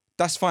like,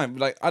 that's fine.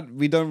 Like,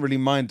 we don't really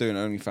mind doing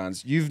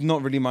OnlyFans. You've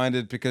not really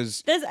minded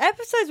because... There's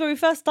episodes where we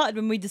first started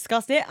when we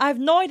discussed it. I have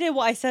no idea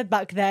what I said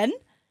back then.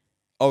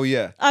 Oh,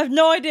 yeah. I have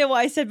no idea what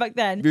I said back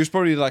then. We was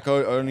probably like,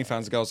 oh,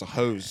 OnlyFans girls are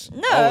hoes.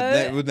 No. Oh,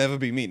 it would never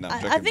be me. No, I'm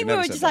I joking. think we were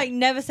never just said like,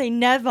 never say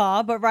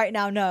never, but right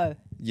now, no.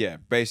 Yeah,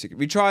 basically.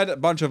 We tried a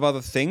bunch of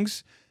other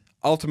things.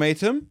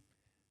 Ultimatum.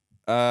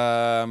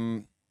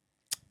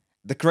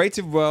 The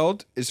creative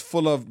world is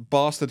full of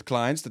bastard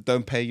clients that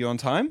don't pay you on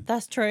time.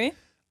 That's true.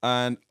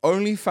 And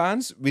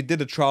OnlyFans, we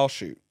did a trial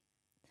shoot.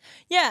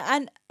 Yeah,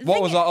 and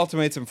What was our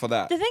ultimatum for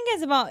that? the thing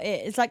is about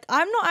it is like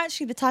I'm not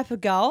actually the type of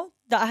girl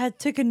that I had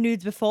taken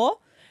nudes before.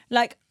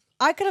 Like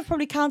I could have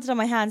probably counted on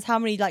my hands how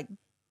many like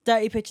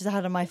dirty pictures I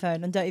had on my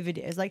phone and dirty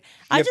videos. Like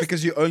Yeah,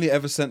 because you only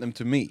ever sent them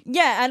to me.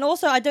 Yeah, and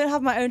also I don't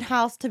have my own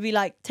house to be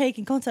like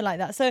taking content like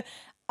that. So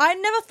I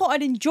never thought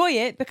I'd enjoy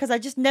it because I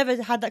just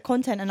never had that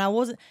content and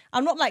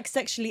I'm not like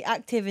sexually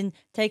active in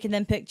taking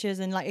them pictures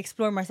and like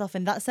exploring myself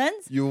in that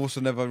sense. You also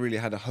never really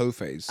had a hoe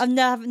phase. I've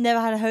never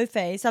had a hoe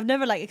phase. I've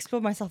never like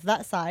explored myself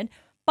that side.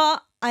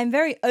 But I'm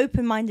very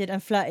open-minded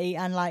and flirty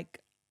and like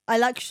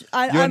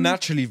You're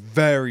naturally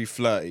very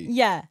flirty.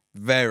 Yeah.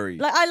 Very.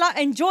 Like I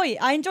enjoy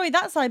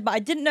that side, but I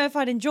didn't know if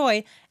I'd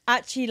enjoy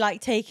actually like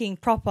taking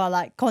proper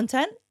like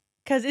content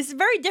because it's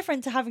very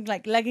different to having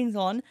like leggings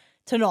on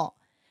to not.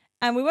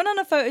 And we went on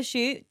a photo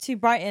shoot to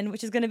Brighton,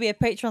 which is going to be a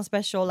Patreon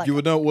special. Like you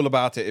would know all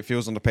about it if it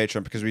was on the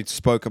Patreon because we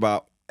spoke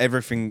about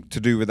everything to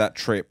do with that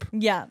trip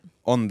yeah,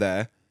 on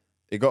there.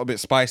 It got a bit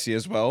spicy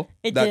as well.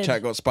 It that did.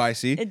 chat got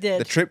spicy. It did.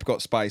 The trip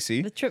got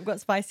spicy. the trip got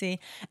spicy,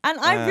 and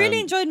I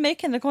really enjoyed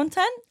making the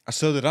content.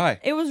 So did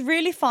I. It was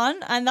really fun,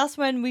 and that's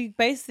when we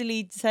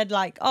basically said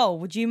like, "Oh,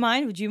 would you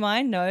mind? Would you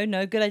mind? No,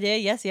 no, good idea.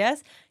 Yes,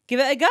 yes. Give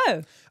it a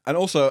go." And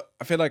also,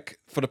 I feel like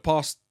for the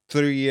past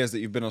 3 years that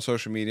you've been on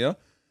social media,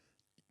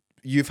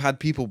 you've had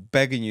people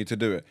begging you to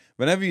do it.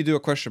 Whenever you do a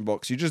question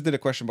box, you just did a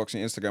question box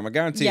on Instagram. I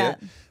guarantee it.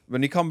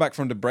 When you come back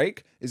from the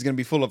break, it's going to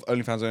be full of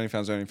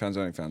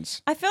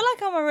OnlyFans. I feel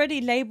like I'm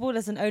already labeled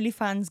as an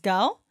OnlyFans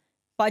girl,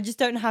 but I just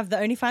don't have the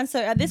OnlyFans.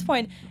 So at this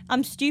point,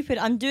 I'm stupid.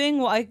 I'm doing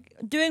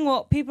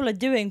what people are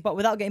doing, but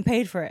without getting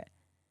paid for it.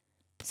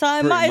 So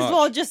I might as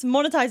well just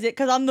monetize it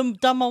because I'm the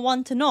dumber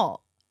one to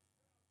not.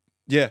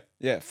 Yeah,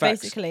 facts.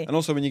 Basically. And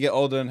also when you get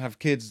older and have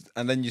kids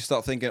and then you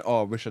start thinking,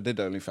 oh, I wish I did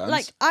OnlyFans.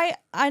 Like,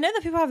 I know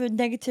that people have a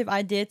negative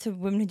idea to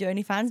women who do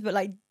OnlyFans, but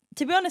like,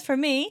 to be honest, for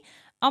me,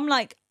 I'm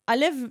like, I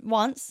live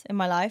once in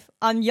my life.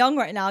 I'm young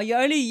right now.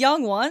 You're only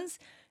young once.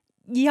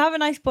 You have a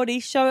nice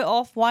body, show it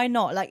off. Why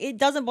not? Like, it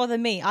doesn't bother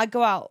me. I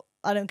go out.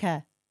 I don't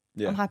care.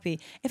 Yeah. I'm happy.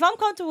 If I'm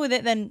comfortable with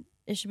it, then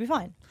it should be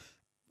fine.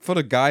 For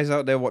the guys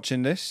out there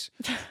watching this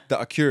that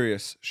are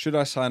curious, should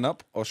I sign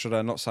up or should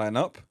I not sign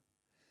up?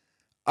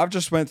 I've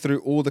just went through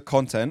all the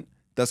content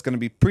that's going to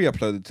be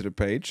pre-uploaded to the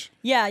page.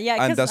 Yeah,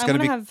 and that's going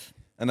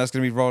to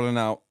be rolling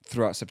out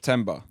throughout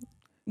September.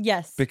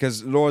 Yes.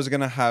 Because Laura's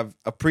going to have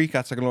a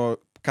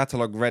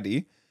pre-catalog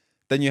ready.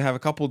 Then you have a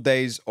couple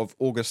days of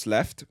August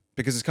left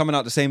because it's coming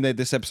out the same day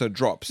this episode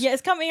drops. Yeah,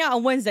 it's coming out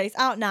on Wednesday. It's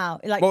out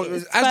now. Like, well,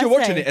 as you're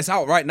watching it, it's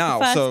out right now.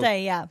 First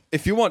day, yeah.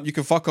 If you want, you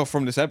can fuck off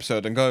from this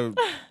episode and go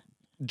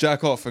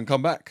jack off and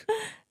come back.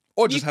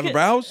 Or just have a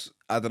browse.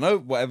 I don't know,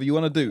 whatever you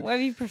want to do.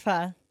 Whatever you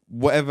prefer.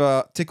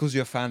 Whatever tickles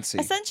your fancy.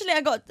 Essentially, I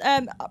got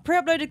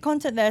pre-uploaded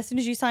content there as soon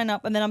as you sign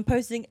up, and then I'm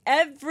posting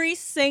every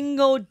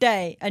single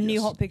day a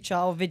new hot picture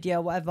or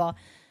video, whatever.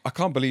 I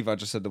can't believe I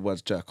just said the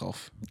words jerk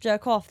off.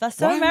 Jerk off. That's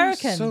so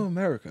American. Am I so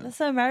American. That's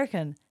so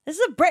American. This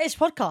is a British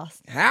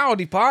podcast.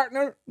 Howdy,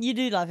 partner. You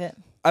do love it.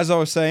 As I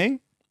was saying,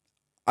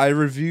 I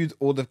reviewed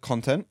all the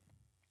content,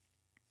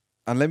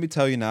 and let me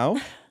tell you now,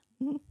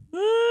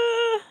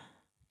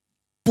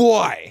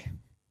 boy,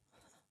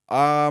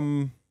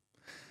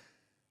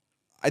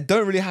 I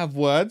don't really have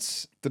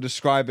words to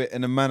describe it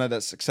in a manner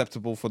that's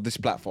acceptable for this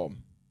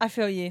platform. I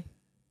feel you.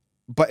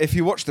 But if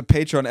you watched the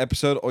Patreon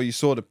episode or you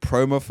saw the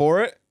promo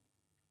for it,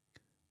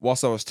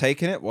 whilst I was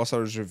taking it, whilst I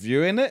was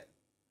reviewing it,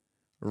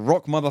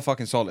 rock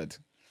motherfucking solid.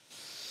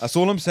 That's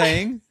all I'm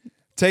saying.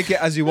 Take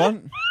it as you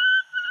want.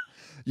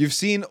 You've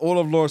seen all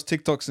of Laura's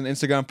TikToks and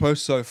Instagram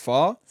posts so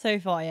far. So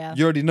far, yeah.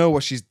 You already know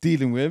what she's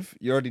dealing with.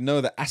 You already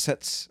know the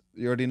assets.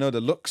 You already know the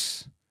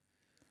looks.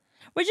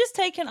 We're just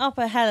taking up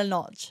a hella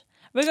notch.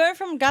 We're going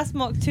from gas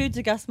Mach 2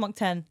 to gas Mach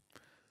 10.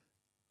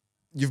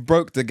 You've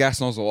broke the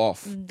gas nozzle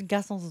off. The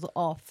gas nozzle's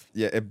off.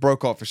 Yeah, it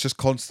broke off. It's just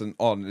constant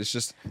on. It's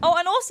just... Oh,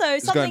 and also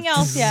something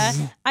else, yeah.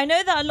 I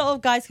know that a lot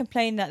of guys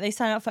complain that they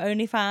sign up for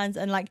OnlyFans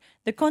and like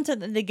the content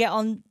that they get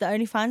on the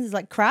OnlyFans is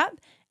like crap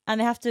and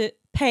they have to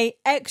pay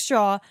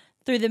extra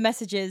through the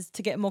messages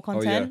to get more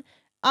content.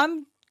 Oh,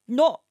 yeah.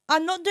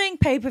 I'm not doing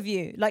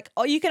pay-per-view. Like,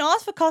 you can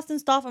ask for custom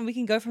stuff and we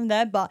can go from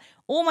there, but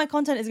all my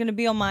content is going to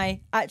be on my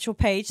actual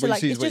page. So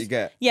like, it's just, what you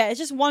get. Yeah, it's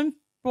just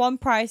one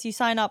price. You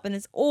sign up and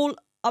it's all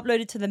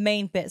uploaded to the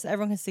main bit so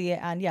everyone can see it.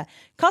 And yeah,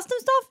 custom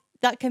stuff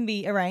that can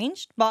be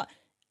arranged, but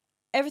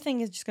everything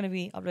is just going to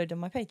be uploaded on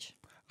my page.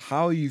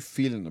 How are you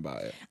feeling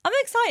about it? I'm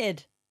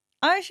excited.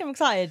 I'm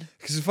excited.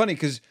 Because it's funny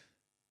because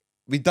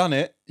we done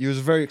it. You was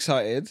very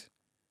excited.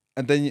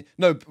 And then,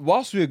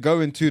 whilst we were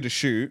going to the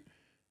shoot,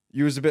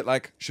 you was a bit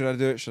like, should I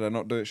do it? Should I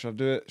not do it? Should I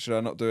do it? Should I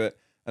not do it?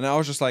 And I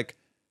was just like,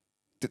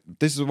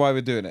 this is why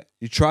we're doing it.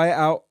 You try it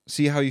out,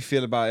 see how you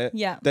feel about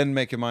it, then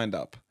make your mind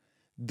up.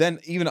 Then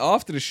even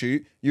after the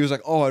shoot, you was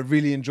like, oh, I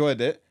really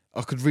enjoyed it.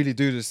 I could really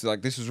do this.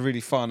 Like, this was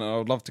really fun and I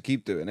would love to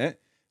keep doing it.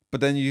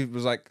 But then you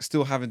was like,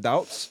 still having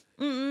doubts.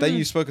 Then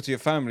you spoke to your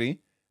family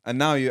and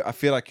now I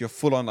feel like you're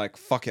full on like,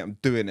 fuck it, I'm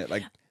doing it.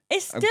 Like,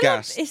 it's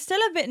still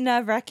a bit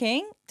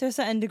nerve-wracking to a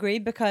certain degree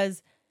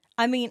because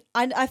I mean,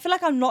 I feel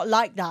like I'm not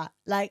like that.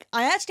 Like,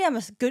 I actually am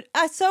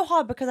it's so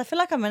hard because I feel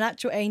like I'm an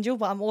actual angel,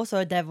 but I'm also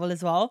a devil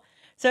as well.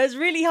 So it's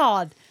really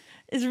hard.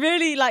 It's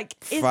really like,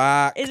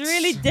 it's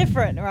really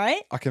different,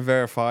 right? I can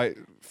verify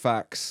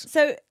facts.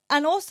 So,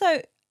 and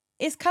also,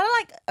 it's kind of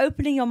like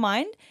opening your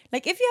mind.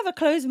 Like, if you have a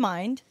closed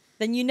mind,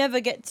 then you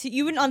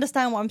wouldn't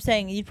understand what I'm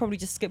saying and you'd probably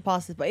just skip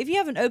past it. But if you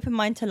have an open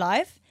mind to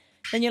life,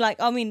 then you're like,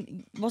 I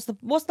mean, what's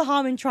the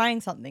harm in trying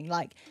something?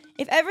 Like,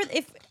 if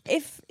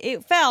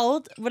it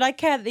failed, would I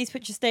care that these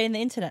pictures stay in the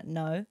internet?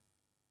 No.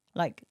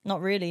 Like,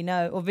 not really,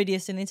 no. Or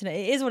videos in the internet.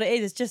 It is what it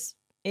is. It's just,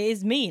 it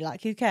is me.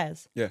 Like, who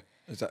cares? Yeah,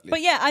 exactly.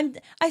 But yeah,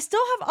 I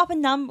still have up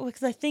and down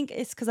because I think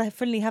it's because I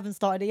finally haven't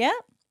started it yet.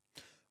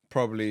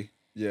 Probably,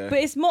 yeah. But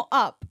it's more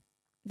up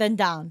than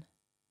down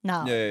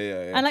now.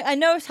 Yeah. And like, I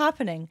know it's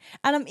happening.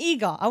 And I'm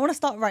eager. I want to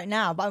start right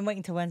now, but I'm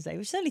waiting till Wednesday,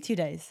 which is only 2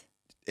 days.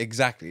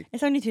 Exactly.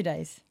 It's only 2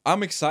 days.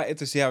 I'm excited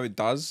to see how it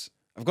does.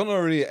 I've got no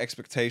really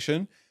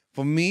expectation.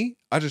 For me,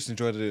 I just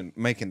enjoyed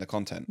making the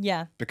content.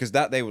 Yeah. Because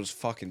that day was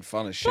fucking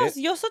fun as shit. Plus,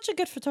 you're such a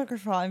good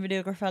photographer and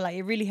videographer. Like,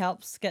 it really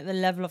helps get the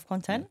level of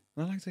content.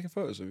 Yeah. I like taking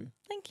photos of you.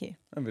 Thank you.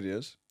 And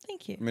videos.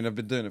 Thank you. I mean, I've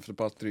been doing it for the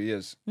past 3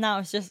 years. Now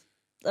it's just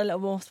a little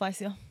more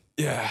spicier.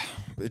 Yeah.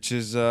 Which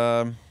is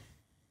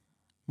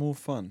more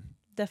fun.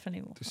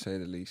 Definitely more. To say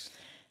the least.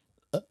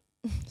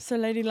 So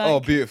ladylike. Oh,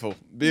 beautiful.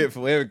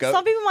 Beautiful. Here we go.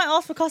 Some people might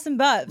ask for custom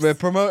burps. We're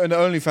promoting the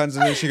OnlyFans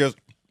and then she goes,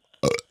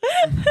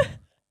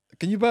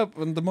 can you burp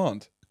on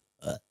demand?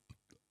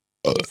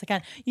 Yes, I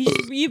can.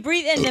 You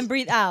breathe in, then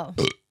breathe out.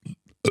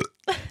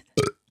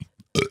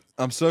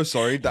 I'm so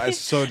sorry. That is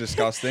so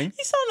disgusting.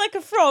 You sound like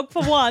a frog,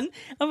 for one.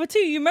 And for two,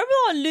 you remember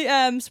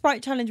our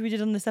Sprite challenge we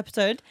did on this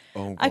episode?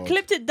 Oh, God. I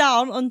clipped it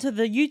down onto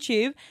the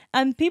YouTube,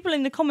 and people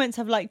in the comments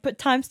have like put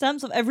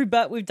timestamps of every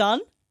burp we've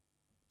done.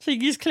 So you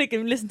just click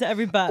and listen to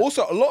every burp.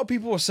 Also, a lot of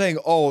people were saying,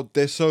 oh,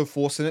 they're so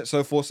forcing it.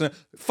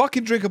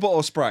 Fucking drink a bottle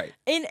of Sprite.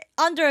 In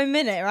under a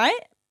minute, right?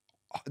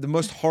 The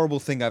most horrible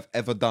thing I've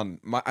ever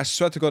done. I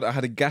swear to God, I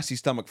had a gassy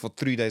stomach for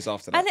 3 days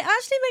after that. And it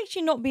actually makes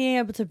you not being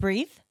able to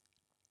breathe.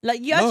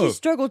 Like, you actually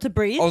struggle to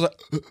breathe. I was like...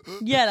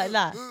 Yeah, like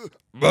that.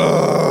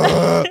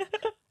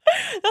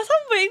 That's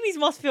how babies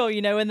must feel,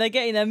 you know, when they're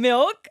getting their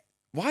milk.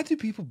 Why do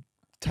people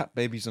tap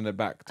babies on their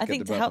back I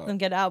think to help them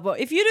get it out. But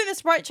if you do the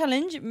Sprite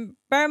challenge,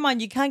 bear in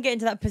mind, you can get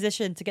into that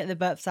position to get the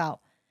burps out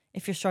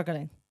if you're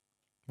struggling.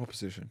 What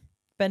position?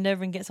 Bend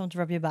over and get someone to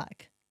rub your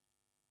back.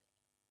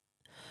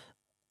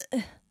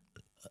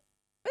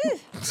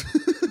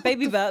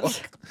 Baby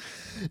burps.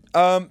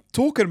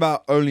 Talking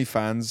about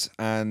OnlyFans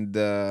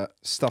and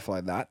stuff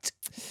like that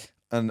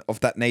and of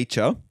that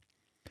nature,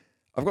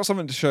 I've got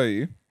something to show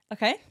you.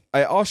 Okay.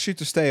 I asked you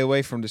to stay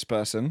away from this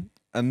person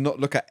and not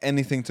look at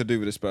anything to do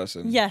with this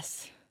person.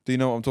 Yes. Do you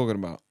know what I'm talking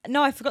about?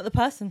 No, I forgot the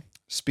person.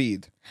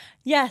 Speed.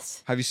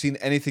 Yes. Have you seen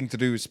anything to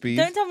do with Speed?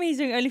 Don't tell me he's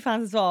doing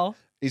OnlyFans as well.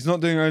 He's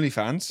not doing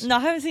OnlyFans. No, I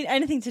haven't seen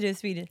anything to do with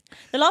Speed.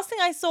 The last thing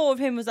I saw of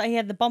him was that he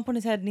had the bump on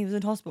his head and he was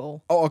in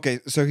hospital. Oh, okay.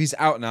 So he's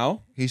out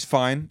now. He's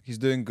fine. He's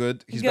doing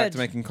good. He's back to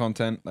making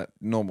content like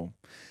normal.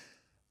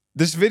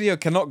 This video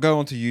cannot go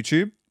onto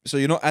YouTube, so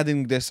you're not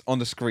adding this on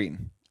the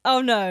screen.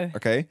 Oh, no.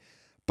 Okay?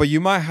 But you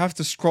might have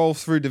to scroll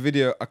through the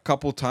video a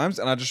couple times,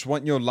 and I just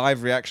want your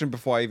live reaction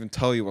before I even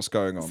tell you what's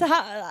going on. So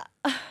how...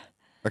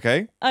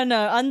 Okay? I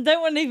know. I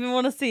don't even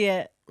want to see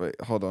it. Wait,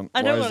 hold on.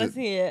 I don't want to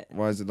see it.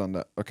 Why is it done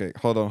that? Okay,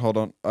 hold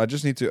on. I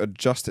just need to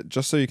adjust it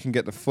just so you can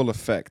get the full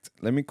effect.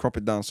 Let me crop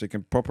it down so you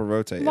can proper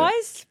rotate Why it.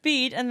 is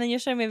Speed and then you're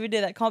showing me a video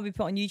that can't be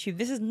put on YouTube?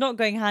 This is not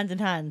going hand in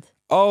hand.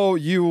 Oh,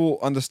 you will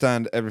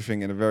understand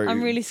everything in a very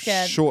I'm really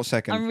scared. Short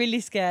second. I'm really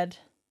scared.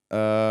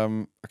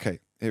 Okay,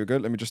 here we go.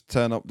 Let me just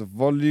turn up the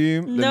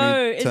volume.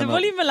 No, is the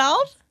volume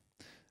allowed?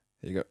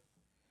 Here you go.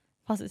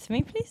 Pass it to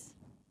me, please.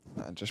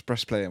 Just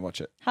press play and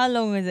watch it. How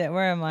long is it?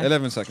 Where am I?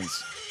 11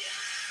 seconds.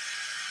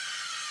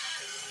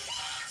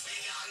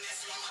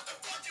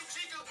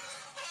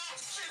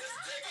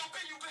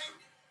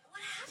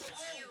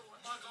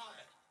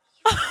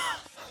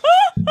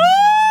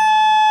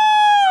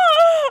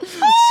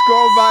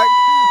 Scroll back.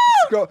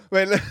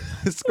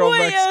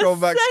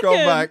 Scroll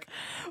back.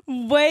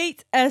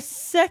 Wait a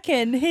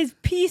second. His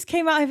piece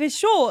came out of his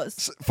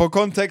shorts. For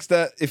context,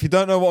 that if you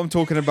don't know what I'm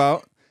talking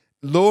about,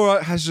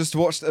 Laura has just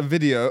watched a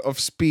video of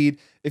Speed.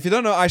 If you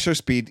don't know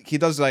Speed, he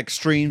does like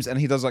streams and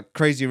he does like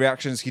crazy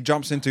reactions. He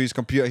jumps into his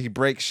computer, he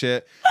breaks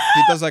shit.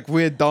 He does like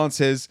weird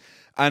dances.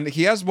 And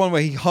he has one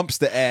where he humps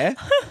the air.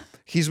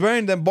 He's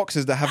wearing them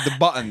boxes that have the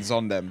buttons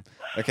on them.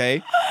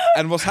 Okay?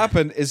 And what's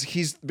happened is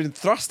he's been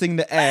thrusting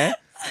the air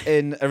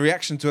in a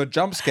reaction to a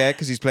jump scare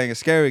because he's playing a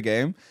scary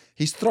game.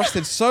 He's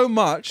thrusted so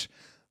much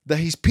that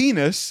his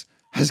penis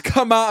has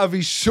come out of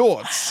his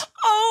shorts.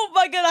 Oh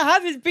my God, I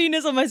have his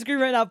penis on my screen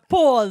right now.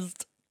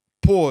 Paused.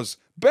 Pause.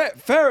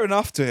 But fair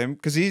enough to him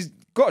because he's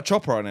got a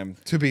chopper on him,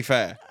 to be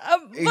fair.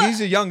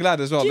 He's a young lad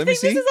as well. Do you Let me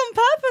think see. this is on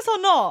purpose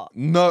or not?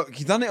 No,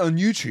 he done it on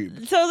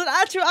YouTube. So it was an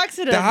actual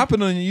accident. That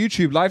happened on a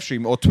YouTube live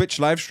stream or Twitch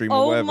live stream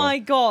or whatever. Oh my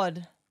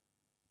God.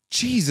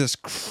 Jesus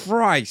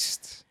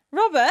Christ.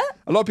 Robert?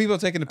 A lot of people are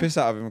taking the piss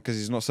out of him because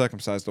he's not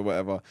circumcised or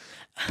whatever.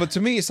 But to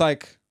me, it's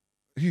like,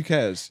 who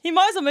cares? He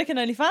might as well make an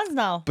OnlyFans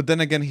now. But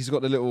then again, he's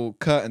got the little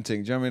curtain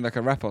thing. Do you know what I mean? Like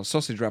a wrapper,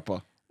 sausage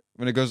wrapper.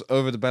 When it goes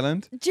over the bell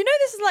end. Do you know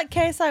this is like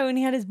KSI when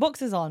he had his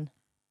boxers on?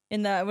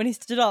 When he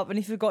stood up and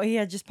he forgot he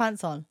had just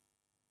pants on.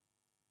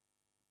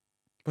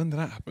 When did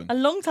that happen? A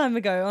long time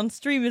ago on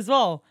stream as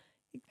well.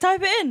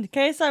 Type it in.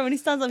 KSI when he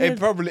stands up. It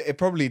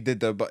probably did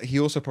though, but he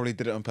also probably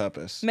did it on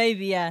purpose.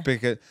 Maybe, yeah.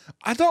 Because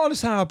I don't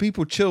understand how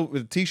people chill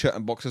with a t-shirt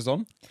and boxers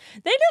on.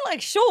 They look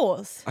like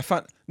shorts. I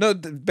find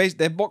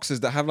they're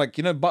boxers that have like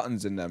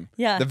buttons in them.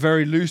 Yeah. They're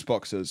very loose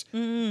boxers.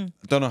 I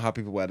don't know how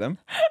people wear them.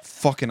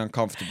 Fucking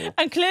uncomfortable.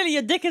 And clearly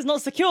your dick is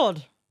not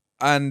secured.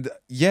 And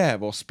yeah,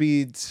 well,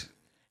 Speed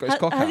got his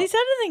cock out. Has he said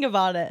anything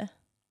about it?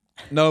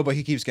 No, but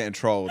he keeps getting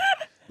trolled.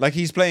 Like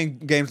he's playing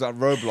games like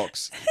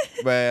Roblox,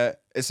 where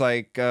it's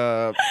like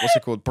what's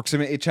it called,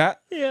 proximity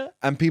chat. Yeah.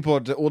 And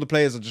all the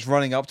players are just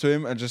running up to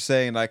him and just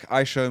saying like,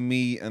 "I show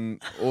me"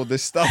 and all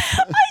this stuff.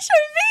 I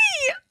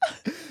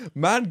show me.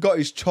 Man got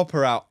his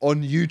chopper out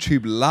on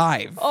YouTube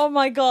live. Oh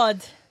my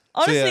God.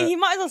 Honestly, So, yeah. he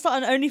might as well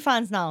start an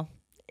OnlyFans now.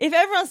 If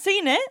everyone's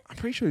seen it, I'm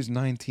pretty sure he's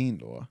 19,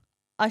 Laura.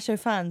 I show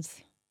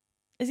fans.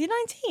 Is he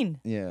 19?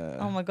 Yeah.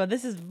 Oh my God,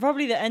 this is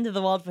probably the end of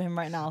the world for him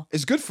right now.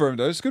 It's good for him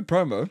though. It's good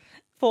promo.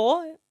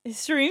 For His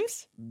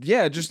streams?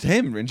 Yeah, just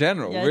him in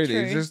general, Yeah, really.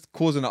 true. It's just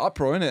causing an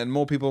uproar, innit? And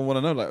more people want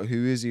to know, like,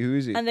 who is he? Who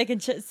is he? And they can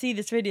see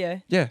this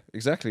video. Yeah,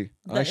 exactly.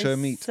 I show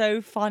meat.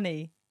 So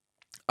funny.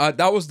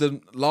 That was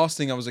the last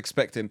thing I was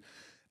expecting.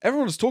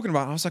 Everyone was talking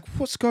about it. I was like,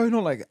 what's going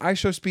on? Like, I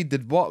Show Speed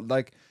did what?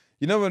 Like,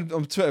 you know, when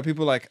on Twitter,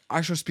 people are like,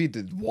 I Show Speed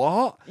did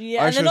what?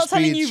 Yeah, I and they're Show not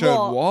telling Speed you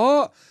showed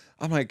what?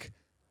 I'm like,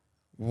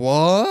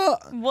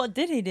 what? What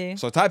did he do?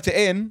 So I typed it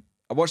in.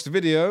 I watched the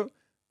video.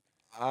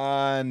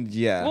 And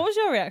yeah. What was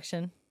your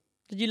reaction?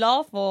 Did you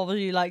laugh or were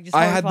you like just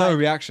I had no horrified?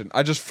 reaction.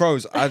 I just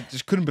froze. I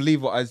just couldn't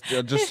believe what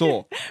I just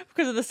saw.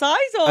 Because of the size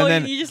or And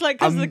then you just like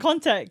because of the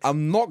context?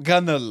 I'm not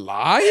gonna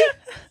lie.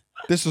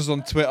 This was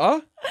on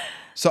Twitter.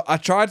 So I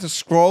tried to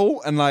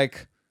scroll and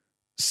like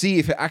see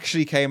if it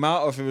actually came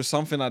out or if it was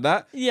something like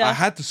that. Yeah. I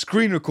had to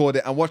screen record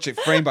it and watch it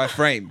frame by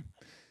frame.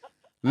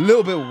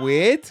 Little bit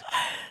weird.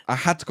 I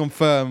had to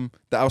confirm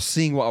that I was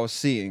seeing what I was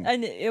seeing.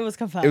 And it was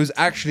confirmed. It was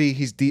actually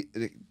his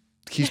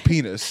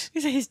penis.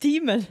 He's his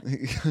demon.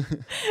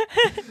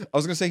 I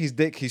was gonna say his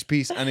dick, his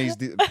piece, and his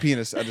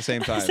penis at the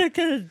same time. He's like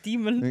a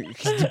demon.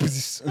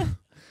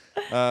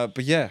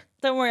 But yeah,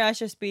 Don't worry, I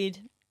Show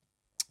Speed.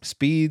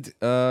 Speed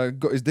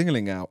got his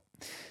dingling out.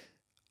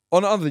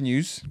 On other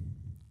news,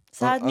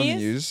 Sad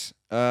news?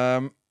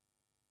 Other news,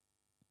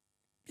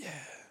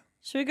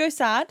 Should we go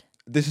sad?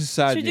 this is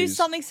sad Should we do news.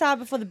 something sad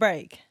before the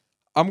break?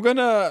 I'm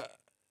gonna.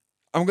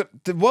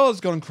 The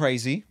world's gone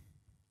crazy,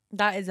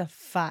 That is a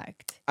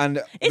fact. and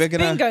It's we're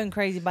gonna been going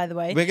crazy, by the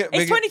way. we're It's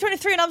go-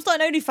 2023 and I'm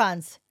starting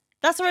OnlyFans.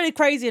 That's already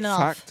crazy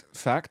enough.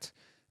 fact.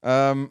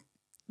 The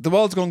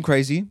world's gone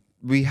crazy.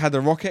 We had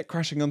a rocket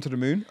crashing onto the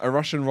moon, a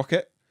Russian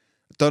rocket.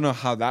 Don't know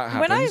how that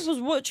happens. When I was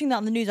watching that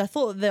on the news, I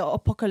thought the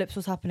apocalypse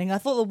was happening. I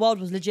thought the world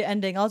was legit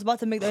ending. I was about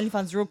to make the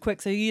OnlyFans real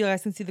quick so you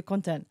guys can see the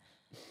content.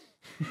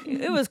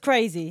 It was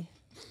crazy.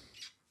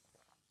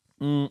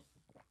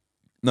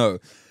 No,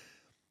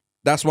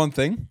 that's one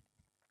thing.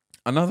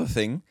 Another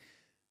thing,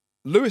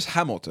 Lewis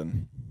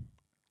Hamilton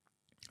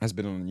has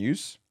been on the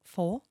news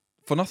For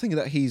nothing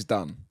that he's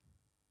done,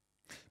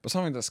 but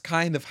something that's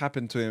kind of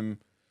happened to him.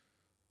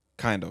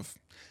 Kind of.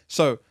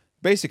 So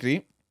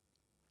basically,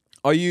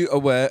 are you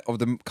aware of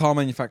the car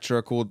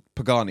manufacturer called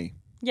Pagani?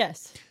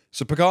 Yes.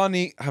 So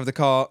Pagani have the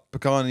car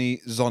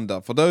Pagani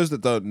Zonda. For those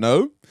that don't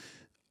know,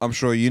 I'm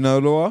sure you know,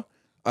 Laura.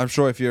 I'm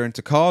sure if you're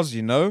into cars,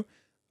 you know.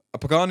 A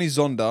Pagani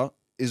Zonda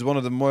is one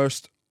of the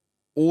most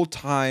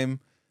all-time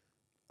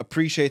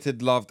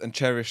appreciated, loved, and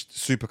cherished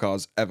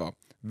supercars ever.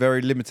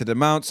 Very limited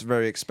amounts,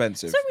 very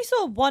expensive. So we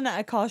saw one at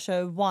a car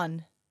show, one.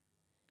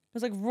 It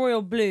was like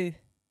royal blue.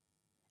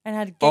 And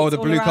had gates Oh, the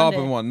all blue around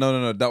carbon it. one.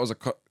 No. That was a...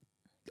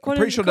 I'm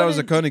pretty sure that was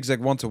a Koenigsegg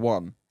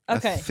 1-to-1.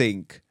 Okay. I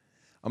think.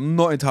 I'm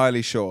not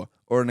entirely sure.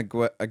 Or an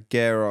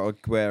Agera.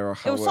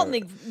 It was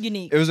something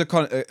unique. It was a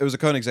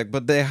Koenigsegg,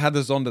 but they had a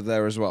Zonda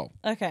there as well.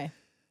 Okay.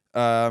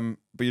 But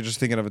you're just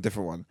thinking of a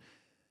different one.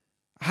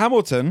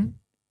 Hamilton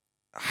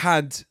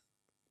had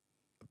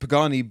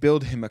Pagani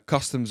build him a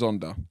custom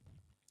Zonda.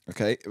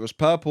 Okay, it was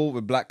purple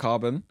with black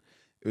carbon.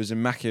 It was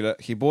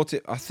immaculate. He bought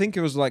it, I think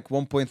it was like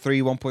 1.3,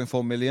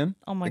 1.4 million.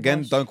 Oh my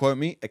Again, gosh. don't quote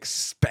me.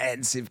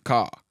 Expensive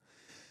car.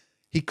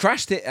 He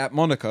crashed it at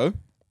Monaco.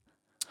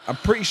 I'm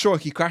pretty sure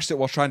he crashed it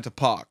while trying to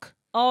park.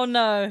 Oh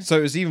no. So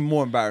it was even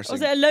more embarrassing.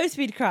 Was it a low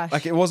speed crash?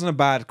 Like, it wasn't a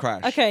bad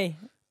crash. Okay.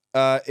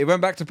 It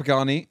went back to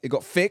Pagani. It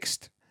got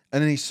fixed.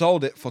 And then he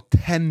sold it for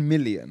 10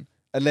 million.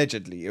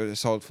 Allegedly, it was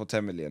sold for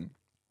 10 million.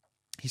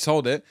 He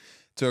sold it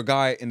to a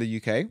guy in the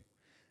UK.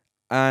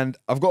 And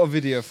I've got a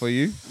video for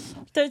you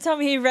Don't tell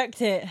me he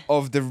wrecked it.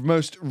 of the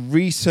most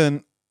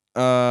recent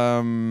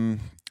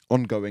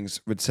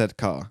ongoings with said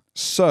car.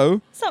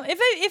 So, So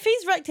if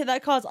he's wrecked it,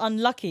 that car's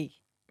unlucky.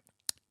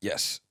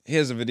 yes,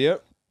 here's a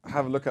video.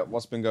 Have a look at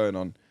what's been going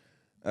on.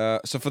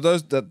 So for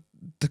those that...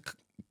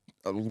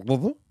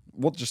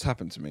 what just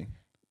happened to me?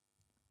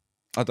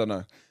 I don't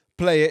know.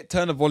 Play it,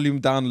 turn the volume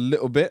down a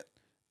little bit.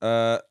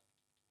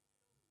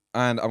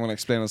 And I'm going to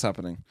explain what's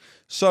happening.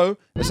 So,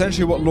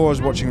 essentially what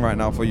Laura's watching right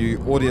now for you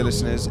audio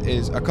listeners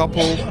is a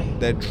couple,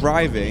 they're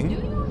driving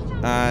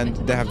and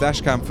they have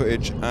dash cam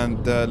footage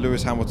and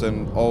Lewis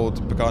Hamilton,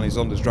 old Pagani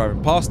Zonda's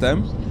driving past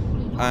them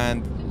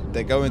and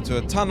they go into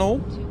a tunnel.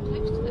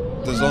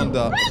 The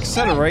Zonda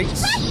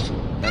accelerates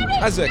and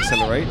as it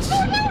accelerates,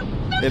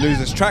 it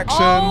loses traction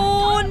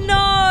Oh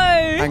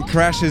no! and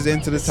crashes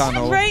into the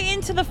tunnel Straight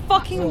into the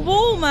fucking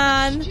wall,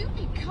 man.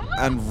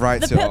 and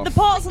writes it off. The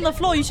parts on the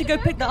floor, you should go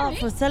pick that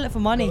up and sell it for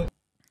money.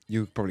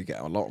 You probably get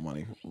a lot of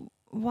money.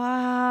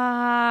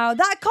 Wow.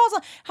 That car's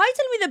on. How are you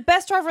telling me the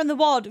best driver in the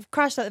world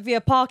crashed that via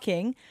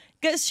parking,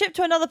 gets shipped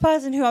to another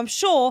person who I'm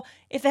sure,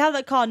 if they have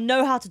that car,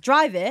 know how to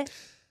drive it,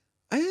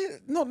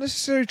 Not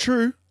necessarily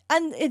true.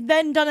 and it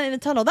then done it in a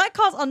tunnel? That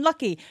car's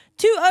unlucky.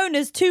 2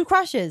 owners, 2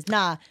 crashes.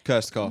 Nah.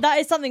 Cursed car. That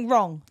is something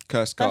wrong.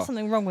 Cursed car. That's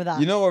something wrong with that.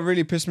 You know what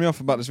really pissed me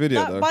off about this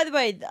video, though? By the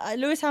way,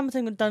 Lewis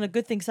Hamilton done a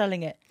good thing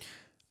selling it.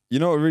 You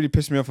know what really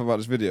pissed me off about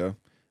this video?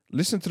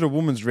 Listen to the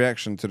woman's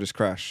reaction to this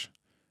crash.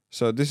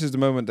 So this is the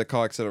moment the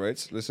car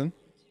accelerates. Listen.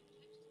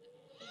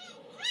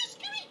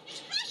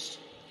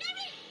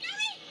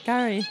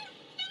 Gary.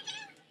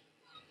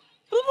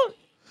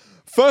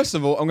 First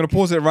of all, I'm going to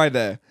pause it right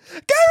there.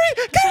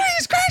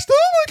 Gary's crashed.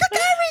 Oh my God,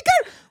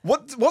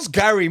 Gary. What's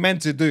Gary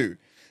meant to do?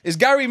 Is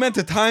Gary meant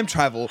to time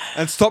travel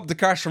and stop the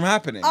crash from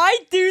happening? I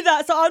do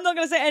that, so I'm not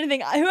going to say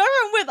anything. Whoever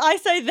I'm with, I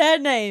say their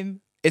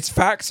name. It's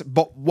facts,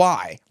 but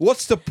why?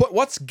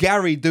 What's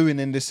Gary doing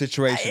in this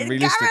situation,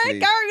 realistically?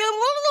 Gary.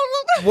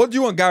 What do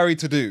you want Gary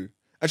to do?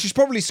 And she's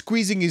probably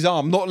squeezing his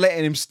arm, not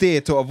letting him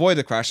steer to avoid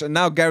a crash. And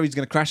now Gary's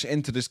going to crash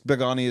into this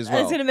Begani as well.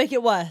 It's going to make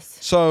it worse.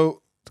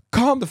 So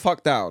calm the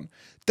fuck down.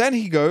 Then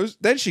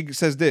she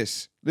says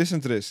this.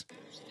 Listen to this.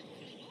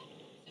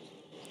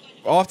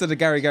 After the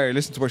Gary,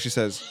 listen to what she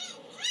says.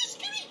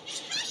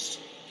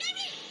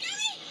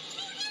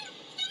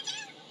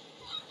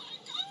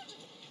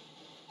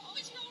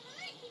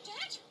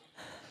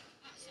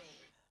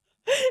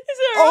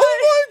 Oh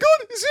my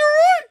God, is he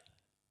alright?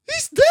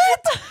 He's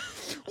dead.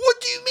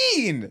 What do you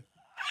mean?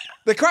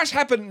 The crash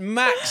happened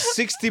max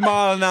 60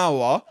 mile an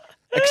hour.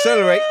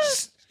 Accelerate,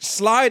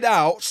 slide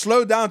out,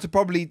 slow down to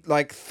probably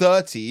like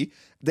 30.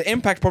 The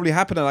impact probably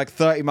happened at like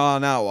 30 mile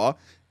an hour.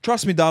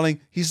 Trust me,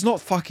 darling, he's not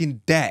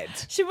fucking dead.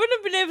 She wouldn't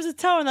have been able to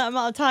tell in that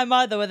amount of time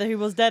either whether he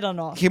was dead or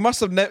not. She must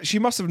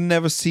have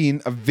never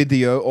seen a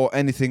video or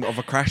anything of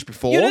a crash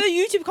before. You know the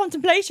YouTube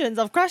contemplations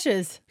of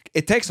crashes.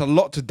 It takes a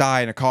lot to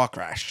die in a car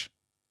crash.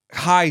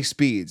 High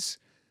speeds.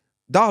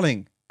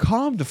 Darling,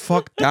 calm the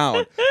fuck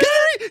down.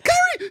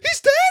 Gary,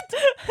 he's dead.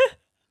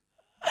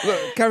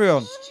 Look, carry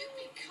on.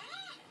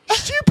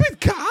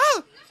 Stupid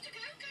car.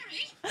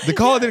 The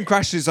car didn't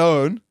crash its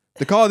own.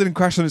 The car didn't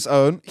crash on its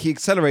own. He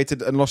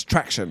accelerated and lost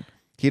traction.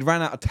 He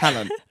ran out of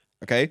talent.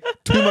 Okay?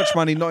 Too much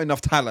money, not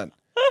enough talent.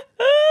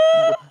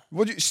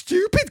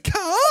 Stupid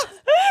car?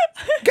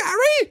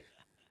 Gary?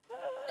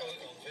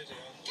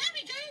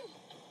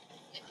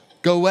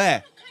 Go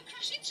where?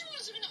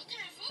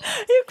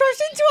 You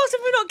crashed into us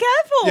if we're not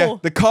careful. Yeah,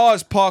 the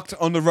car's parked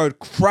on the road,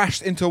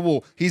 crashed into a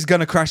wall. He's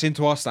gonna crash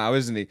into us now,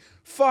 isn't he?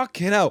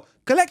 Fucking hell.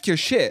 Collect your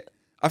shit.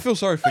 I feel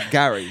sorry for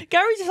Gary.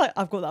 Gary's just like,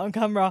 I've got that on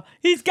camera.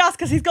 He's gassed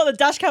because he's got the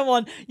dash cam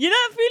on. You know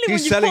that feeling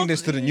He's selling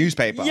this to the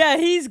newspaper. Yeah,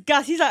 he's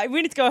gassed. He's like,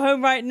 we need to go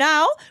home right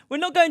now. We're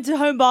not going to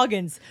Home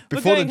Bargains.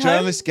 Before the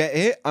journalists get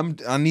here,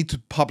 I need to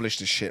publish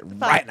this shit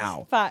right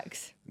now.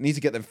 Facts. Need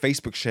to get them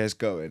Facebook shares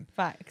going.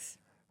 Facts.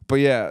 But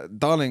yeah,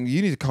 darling,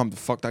 you need to calm the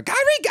fuck down. Gary!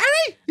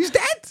 He's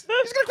dead!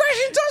 He's gonna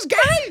crash into us,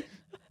 Gary!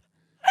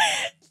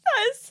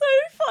 That is so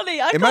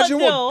funny. I can't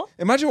deal.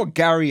 Imagine what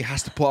Gary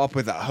has to put up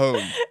with at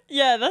home.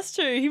 Yeah, that's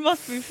true. He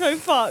must be so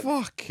fucked.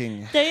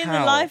 Fucking Day in the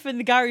life in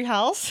the Gary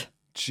house.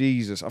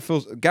 Jesus. I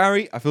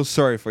feel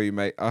sorry for you,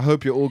 mate. I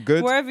hope you're all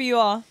good. Wherever you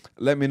are.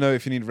 Let me know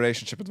if you need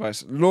relationship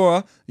advice.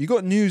 Laura, you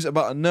got news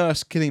about a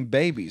nurse killing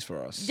babies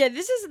for us. Yeah,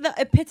 this is the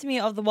epitome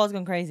of the world's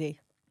gone crazy.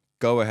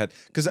 Go ahead.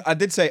 Because I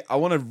did say I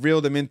want to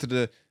reel them into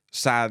the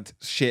sad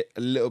shit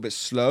a little bit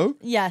slow.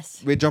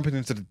 Yes. We're jumping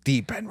into the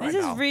deep end right now.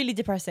 This is really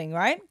depressing,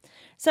 right?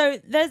 So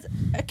there's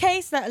a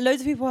case that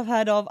loads of people have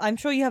heard of. I'm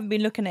sure you haven't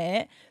been looking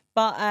at it,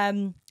 but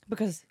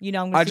because you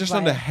know I'm going to. I just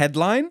on the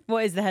headline.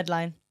 What is the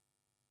headline?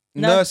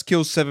 Nurse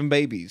kills 7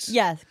 babies.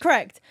 Yes,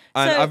 correct.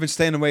 And I've been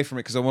staying away from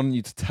it because I wanted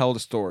you to tell the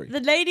story. The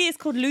lady is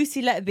called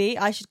Lucy Letby.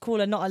 I should call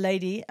her not a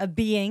lady, a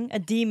being, a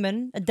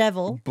demon, a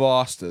devil,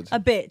 bastard, a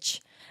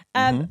bitch.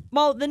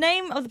 Well, the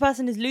name of the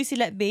person is Lucy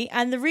Letby,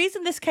 and the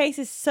reason this case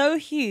is so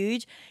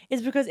huge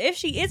is because if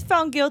she is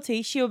found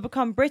guilty, she will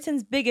become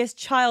Britain's biggest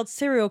child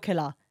serial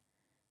killer.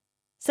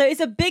 So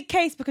it's a big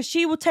case because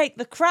she will take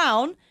the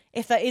crown,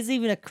 if there is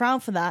even a crown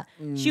for that.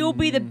 She will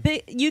be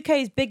the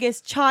UK's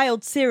biggest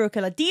child serial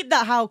killer. Deep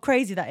that how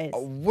crazy that is. I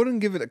wouldn't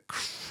give it a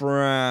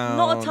crown.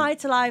 Not a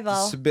title either.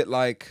 It's a bit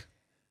like...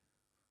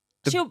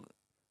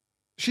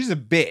 She's a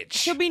bitch.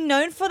 She'll be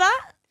known for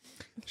that.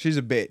 She's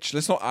a bitch.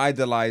 Let's not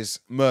idolize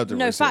murderers.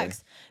 No,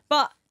 facts.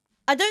 But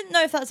I don't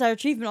know if that's her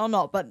achievement or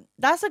not, but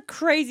that's a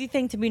crazy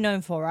thing to be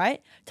known for,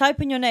 right? Type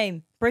in your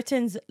name,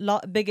 Britain's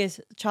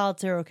biggest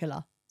child serial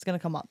killer. It's going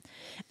to come up.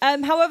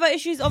 However, if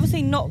she's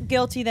obviously not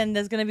guilty, then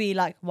there's going to be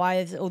like, why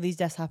has all these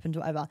deaths happened,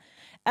 whatever.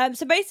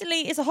 So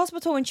basically, it's a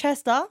hospital in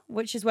Chester,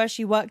 which is where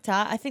she worked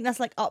at. I think that's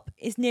like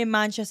it's near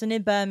Manchester, near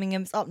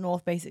Birmingham. It's up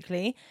north,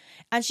 basically.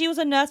 And she was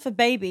a nurse for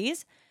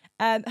babies.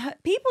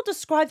 People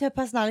described her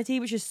personality,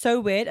 which is so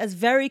weird, as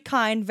very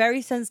kind,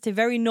 very sensitive,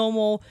 very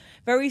normal,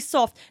 very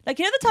soft. Like,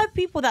 you know the type of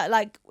people that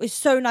like is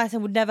so nice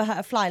and would never hurt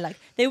a fly. Like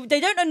they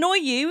don't annoy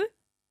you,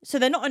 so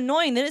they're not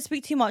annoying. They don't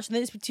speak too much and they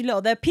don't speak too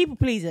little. They're people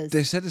pleasers.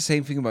 They said the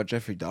same thing about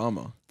Jeffrey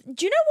Dahmer.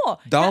 Do you know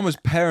what? Dahmer's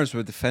parents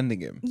were defending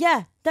him.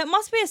 Yeah, that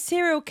must be a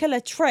serial killer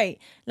trait.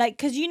 Like,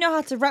 because you know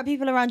how to wrap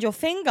people around your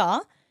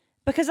finger.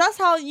 Because that's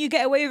how you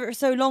get away with it for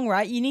so long,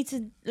 right? You need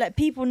to let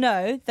people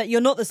know that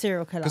you're not the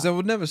serial killer. Because they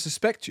would never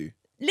suspect you.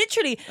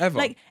 Literally. Ever.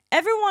 Like,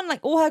 everyone, like,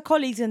 all her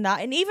colleagues in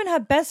that, and even her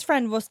best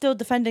friend was still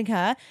defending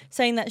her,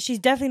 saying that she's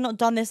definitely not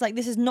done this. Like,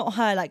 this is not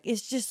her. Like,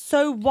 it's just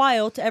so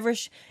wild to ever...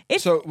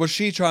 So, was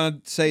she trying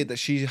to say that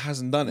she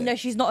hasn't done it? No,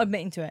 she's not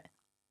admitting to it.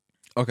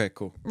 Okay,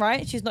 cool.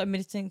 Right? She's not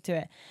admitting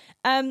to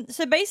it.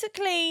 So,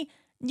 basically,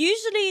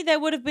 usually there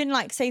would have been,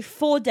 like, say,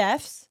 4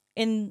 deaths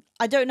in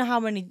I don't know how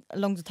many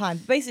along the time.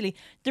 Basically,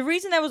 the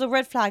reason there was a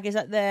red flag is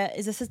that there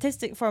is a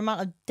statistic for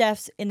amount of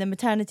deaths in the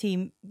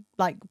maternity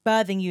like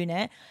birthing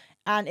unit,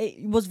 and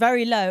it was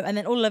very low, and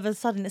then all of a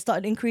sudden it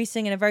started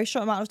increasing in a very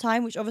short amount of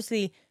time, which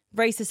obviously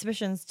raised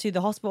suspicions to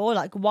the hospital,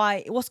 like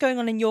what's going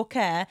on in your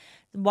care?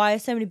 Why are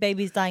so many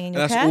babies dying in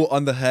your care? That's all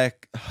under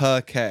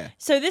her care.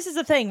 So this is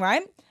the thing,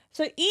 right?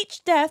 So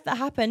each death that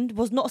happened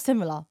was not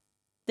similar.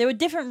 There were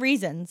different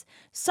reasons.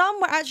 Some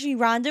were actually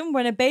random.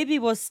 When a baby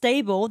was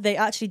stable, they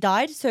actually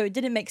died. So it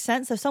didn't make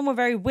sense. So some were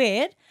very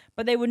weird,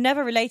 but they were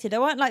never related. They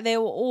weren't like they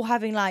were all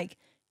having like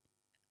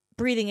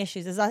breathing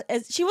issues.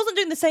 As she wasn't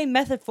doing the same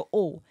method for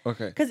all.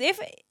 Okay. Because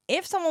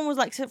if someone was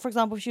like, for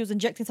example, if she was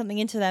injecting something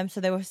into them so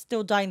they were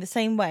still dying the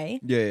same way,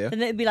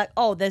 then it'd be like,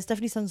 oh, there's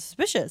definitely something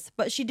suspicious.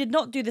 But she did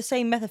not do the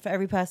same method for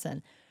every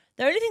person.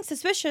 The only thing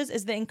suspicious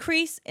is the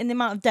increase in the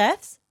amount of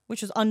deaths,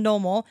 which was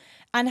unnormal,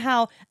 and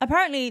how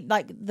apparently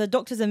like the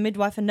doctors and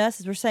midwife and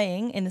nurses were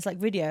saying in this like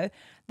video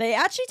that it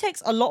actually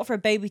takes a lot for a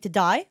baby to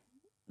die.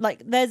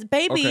 Like there's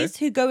babies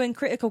who go in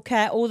critical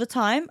care all the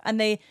time and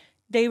they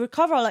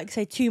recover like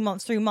say 2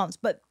 months, 3 months,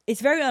 but it's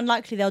very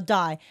unlikely they'll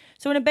die.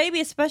 So when a baby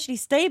is especially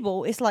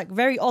stable, it's like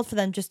very odd for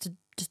them just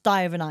to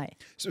die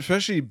overnight. So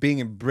especially being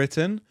in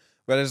Britain,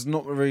 where there's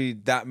not really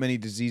that many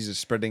diseases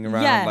spreading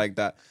around like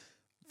that,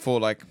 for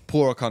like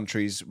poorer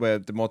countries where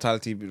the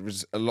mortality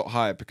was a lot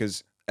higher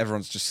because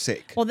everyone's just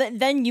sick. Well,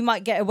 then you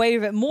might get away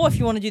with it more if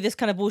you want to do this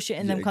kind of bullshit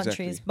in them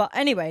countries. Exactly. But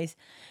anyways,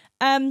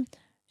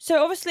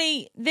 so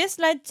obviously this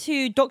led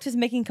to doctors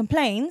making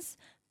complaints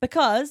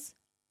because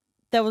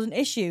there was an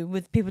issue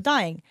with people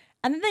dying.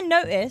 And then they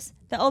noticed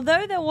that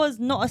although there was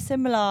not a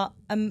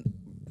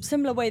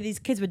similar way these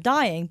kids were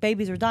dying,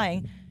 babies were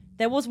dying,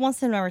 there was one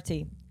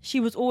similarity. She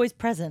was always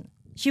present.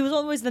 She was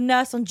always the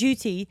nurse on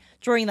duty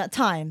during that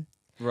time.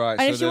 Right.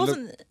 And so if she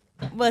wasn't...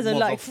 There's a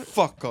like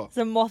There's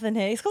a moth in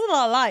here. It's because of a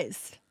lot of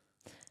lights.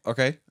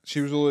 Okay. She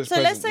was always so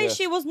present, let's say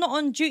she was not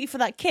on duty for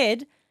that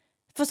kid.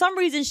 For some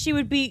reason, she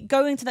would be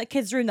going to that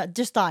kid's room that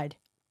just died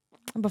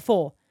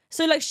before.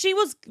 So like she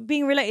was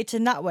being related to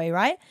in that way,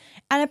 right?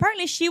 And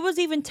apparently she was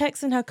even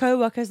texting her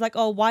co-workers like,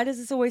 oh, why does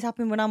this always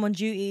happen when I'm on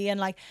duty and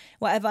like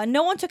whatever. And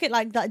no one took it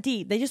like that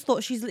deep. They just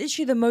thought she's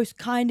literally the most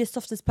kindest,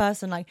 softest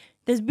person. Like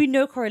there's been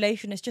no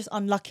correlation. It's just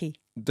unlucky.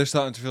 They're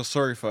starting to feel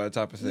sorry for her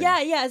type of thing.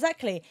 Yeah,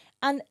 exactly.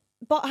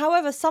 But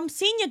however, some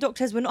senior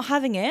doctors were not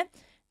having it.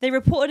 They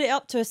reported it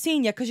up to a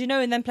senior because, you know,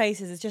 in them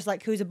places, it's just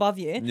like who's above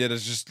you. Yeah,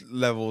 there's just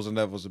levels and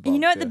levels above. And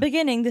you know, at the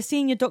beginning, the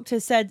senior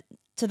doctors said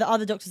to the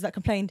other doctors that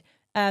complained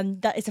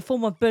that it's a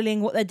form of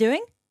bullying what they're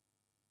doing.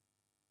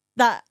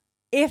 That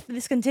if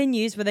this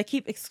continues where they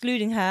keep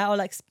excluding her or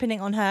like spinning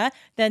on her,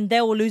 then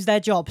they will lose their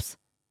jobs.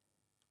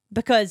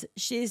 Because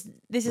this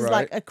is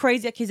like a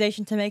crazy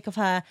accusation to make of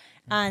her.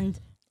 And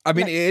I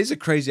mean, it is a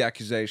crazy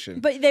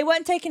accusation. But they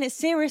weren't taking it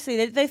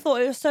seriously. They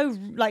thought it was so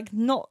like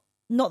not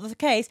the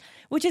case,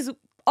 which is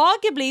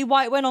arguably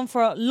why it went on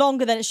for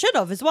longer than it should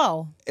have as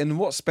well. In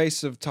what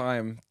space of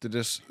time did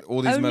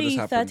all these murders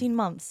happen? Only 13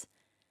 months.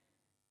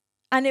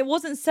 And it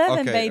wasn't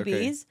 7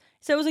 babies. Okay.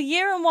 So it was a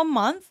year and 1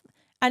 month,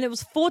 and it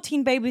was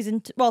 13 babies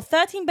in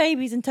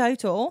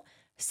total.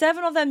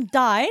 7 of them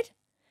died.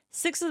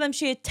 6 of them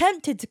she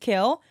attempted to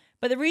kill.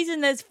 But the reason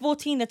there's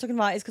 14 they're talking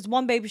about is because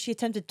one baby she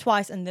attempted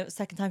twice, and the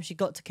second time she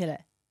got to kill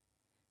it.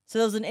 So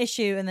there was an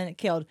issue, and then it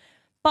killed.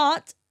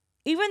 But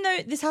even though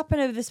this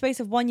happened over the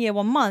space of 1 year,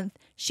 1 month,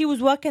 she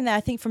was working there,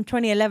 I think, from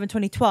 2011,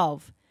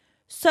 2012.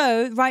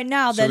 So right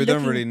now they're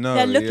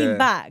looking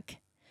back.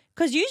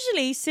 Because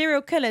usually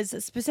serial killers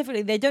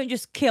specifically, they don't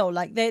just kill.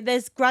 Like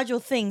there's gradual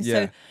things.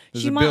 Yeah, so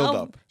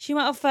she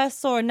might have first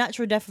saw a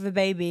natural death of a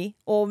baby,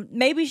 or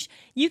maybe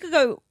you could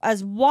go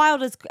as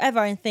wild as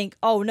ever and think,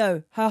 oh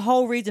no, her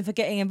whole reason for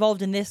getting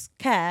involved in this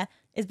care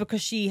is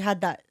because she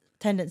had that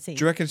tendency.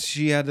 Do you reckon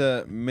she had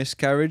a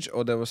miscarriage,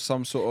 or there was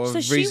some sort of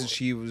reason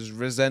she was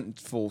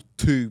resentful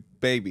to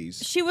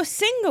babies? She was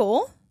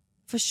single,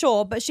 for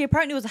sure, but she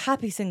apparently was a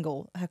happy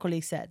single, her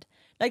colleague said.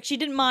 Like, she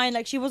didn't mind.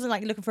 Like, she wasn't,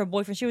 like, looking for a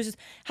boyfriend. She was just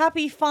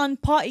happy, fun,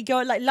 party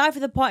girl. Like, life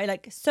of the party.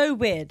 Like, so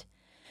weird.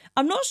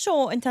 I'm not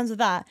sure in terms of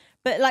that.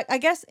 But, like, I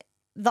guess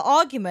the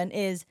argument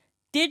is,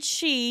 did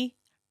she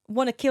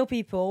want to kill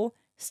people,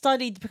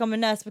 study to become a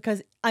nurse?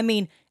 Because, I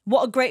mean,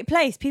 what a great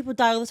place. People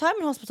die all the time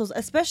in hospitals,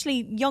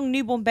 especially young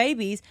newborn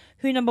babies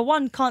who, number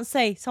one, can't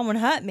say someone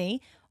hurt me.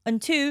 And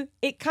two,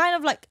 it kind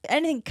of, like,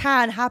 anything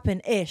can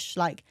happen-ish.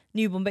 Like,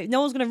 newborn baby.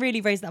 No one's going to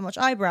really raise that much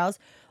eyebrows.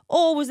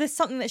 Or was this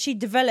something that she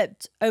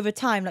developed over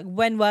time, like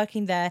when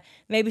working there?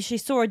 Maybe she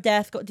saw a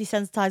death, got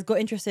desensitized, got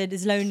interested,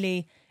 is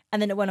lonely,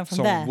 and then it went on from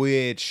there. Some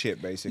weird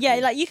shit, basically.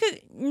 Yeah, like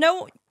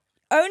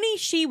only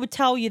she would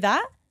tell you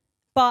that,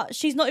 but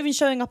she's not even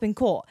showing up in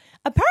court.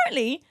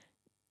 Apparently,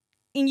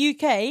 in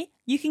UK,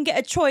 you can get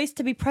a choice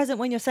to be present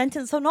when you're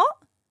sentenced or not.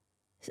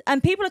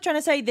 And people are trying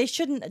to say they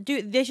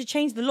should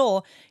change the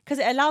law because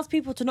it allows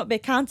people to not be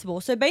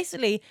accountable. So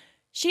basically,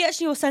 she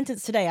actually was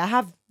sentenced today. I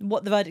have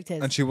what the verdict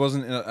is. And she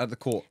wasn't at the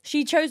court.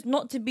 She chose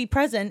not to be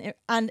present.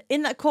 And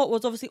in that court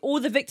was obviously all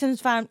the victims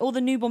found, all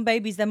the newborn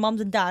babies, their mums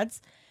and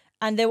dads.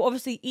 And they will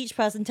obviously, each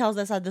person tells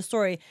their side of the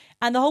story.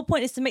 And the whole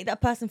point is to make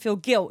that person feel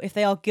guilt if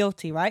they are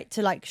guilty, right?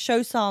 To like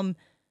show some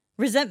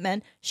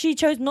resentment. She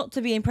chose not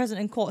to be present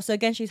in court. So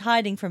again, she's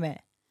hiding from it.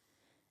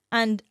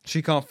 And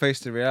she can't face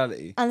the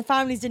reality. And the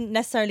families didn't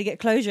necessarily get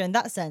closure in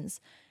that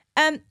sense.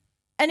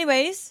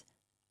 Anyways,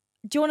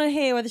 do you want to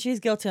hear whether she's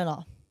guilty or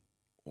not?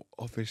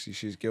 Obviously,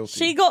 she's guilty.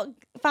 She got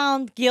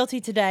found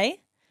guilty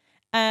today.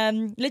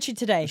 Literally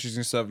today. She's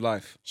gonna serve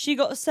life. She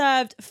got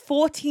served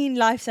 14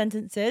 life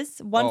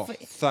sentences.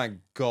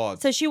 Thank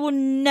God. So she will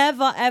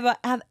never ever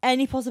have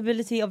any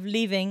possibility of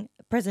leaving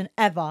prison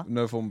ever.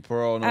 No form of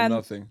parole, no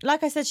nothing.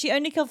 Like I said, she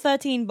only killed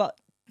 13, but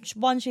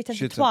one she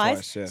attempted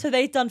twice. Yeah. So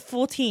they've done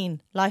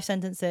 14 life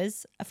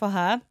sentences for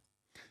her.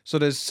 So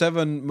there's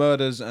 7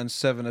 murders and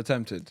 7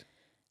 attempted.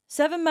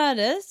 7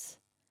 murders.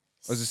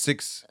 Or is it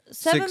 6?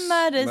 7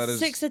 murders,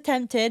 6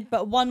 attempted,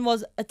 but one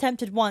was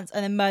attempted once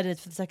and then murdered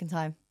for the second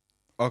time.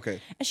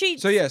 Okay. And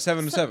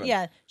 7 and 7.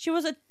 Yeah, she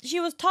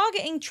was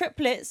targeting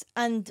triplets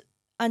and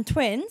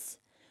twins,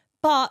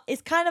 but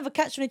it's kind of a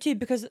catch-22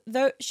 because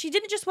though she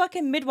didn't just work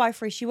in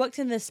midwifery, she worked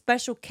in the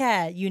special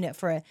care unit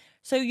for it.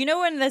 So you know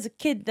when there's a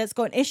kid that's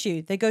got an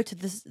issue, they go to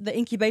the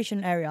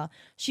incubation area.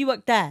 She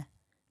worked there,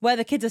 where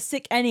the kids are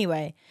sick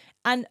anyway.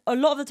 And a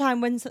lot of the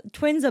time when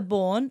twins are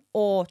born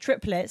or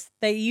triplets,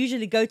 they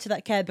usually go to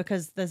that care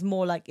because there's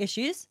more like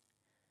issues.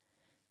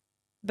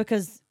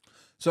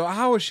 So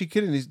how was she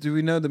killing these? Do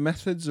we know the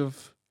methods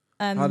of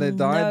how they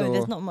died? No,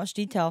 there's not much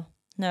detail.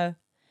 No.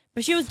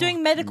 But she was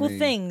doing medical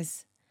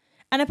things.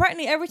 And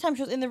apparently every time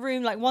she was in the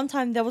room, like one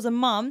time there was a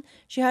mum,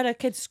 she heard her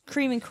kid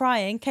screaming,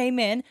 crying, came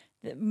in,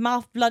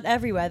 mouth blood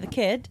everywhere, the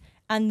kid.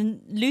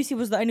 And Lucy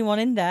was the only one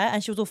in there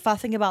and she was all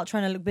faffing about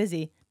trying to look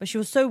busy. But she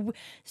was so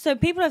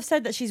people have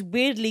said that she's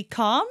weirdly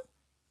calm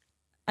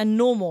and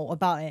normal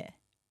about it.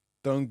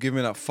 Don't give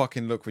me that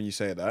fucking look when you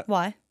say that.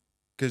 Why?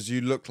 Because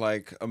you look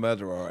like a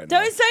murderer right now.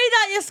 Don't say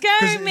that, you're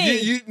scaring me.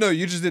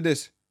 You just did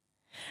this.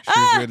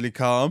 She's weirdly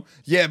calm.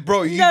 Yeah,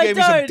 bro, you gave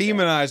me some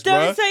demon eyes, bro.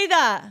 Don't say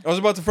that. I was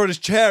about to throw this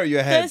chair at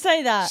your head. Don't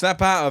say that.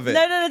 Snap out of it.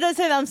 No, don't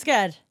say that. I'm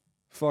scared.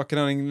 Fucking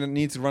hell, I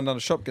need to run down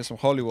the shop, get some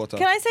holy water.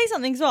 Can I say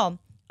something as well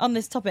on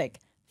this topic?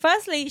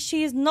 Firstly,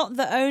 she is not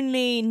the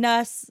only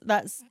nurse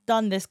that's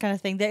done this kind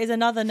of thing. There is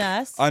another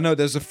nurse. I know,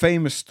 there's a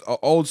famous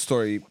old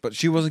story, but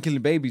she wasn't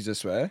killing babies, I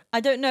swear. I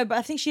don't know, but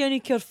I think she only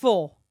killed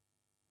 4.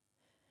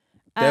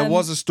 There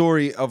was a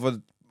story of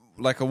a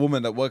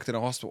woman that worked in a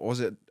hospital. Or was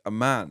it a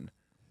man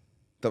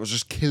that was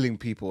just killing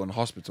people in a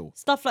hospital?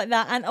 Stuff like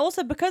that. And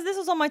also, because this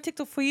was on my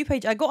TikTok For You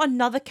page, I got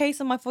another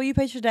case on my For You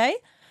page today.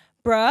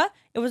 Bruh,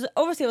 it was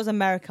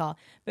America.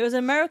 But it was an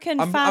American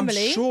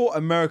family. I'm sure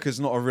America's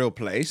not a real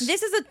place.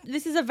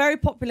 This is a very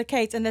popular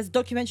case, and there's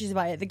documentaries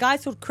about it. The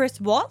guy's called Chris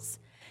Watts,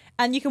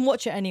 and you can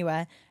watch it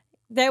anywhere.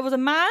 There was a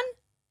man,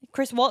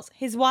 Chris Watts,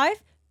 his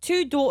wife,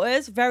 2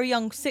 daughters, very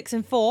young, 6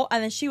 and 4,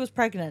 and then she was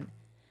pregnant.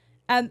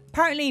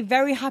 Apparently,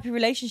 very happy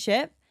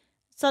relationship.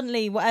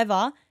 Suddenly,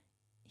 whatever,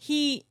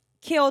 he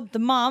killed the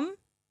mum,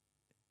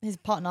 his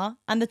partner,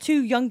 and the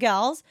 2 young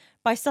girls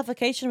by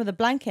suffocation with a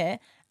blanket.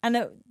 And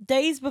the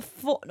day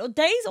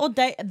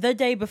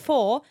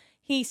before,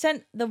 he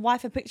sent the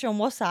wife a picture on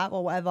WhatsApp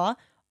or whatever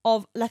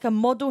of like a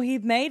model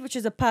he'd made, which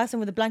is a person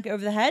with a blanket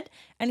over the head.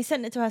 And he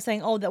sent it to her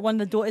saying, oh, that one of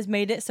the daughters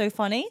made it so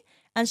funny.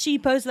 And she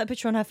posted that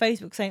picture on her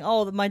Facebook saying,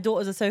 oh, that my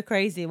daughters are so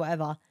crazy,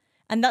 whatever.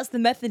 And that's the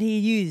method he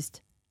used.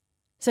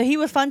 So he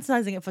was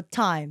fantasizing it for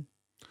time.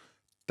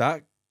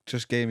 That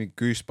just gave me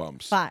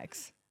goosebumps.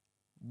 Facts.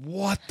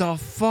 What the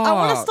fuck? I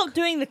want to stop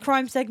doing the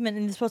crime segment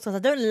in this podcast. I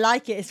don't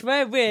like it. It's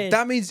very weird.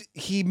 That means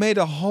he made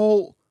a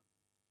whole,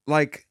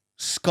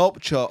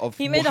 sculpture of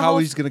how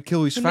he's going to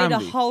kill his family. He made a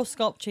whole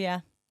sculpture, yeah.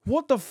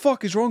 What the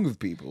fuck is wrong with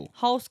people?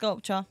 Whole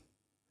sculpture.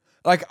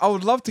 I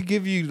would love to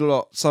give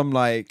you some,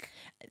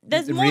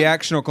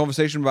 reaction or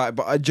conversation about it,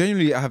 but I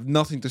genuinely have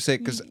nothing to say,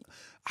 because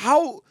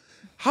how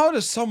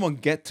does someone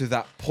get to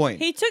that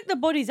point? He took the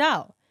bodies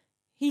out.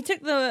 He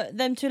took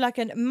them to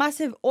a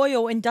massive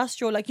oil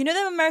industrial,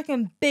 them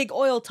American big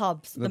oil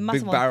tubs, the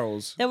massive big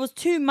barrels. There was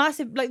 2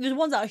 massive, there's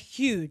ones that are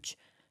huge.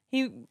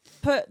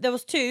 There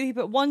was 2. He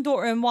put one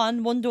daughter in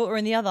one daughter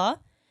in the other,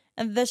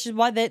 and that's just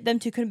why them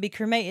 2 couldn't be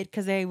cremated,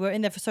 because they were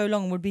in there for so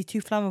long and would be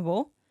too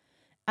flammable.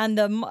 And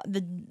the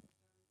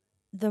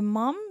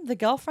mum, the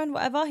girlfriend,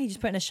 whatever, he just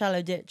put in a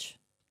shallow ditch,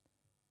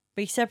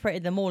 but he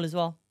separated them all as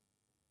well.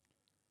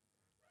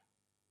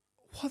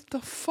 What the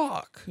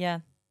fuck? Yeah.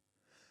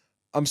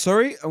 I'm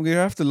sorry, I'm going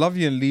to have to love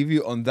you and leave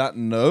you on that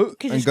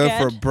note and go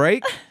for a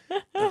break.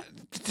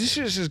 This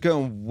shit's just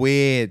going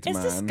weird, man.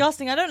 It's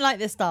disgusting. I don't like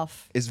this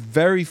stuff. It's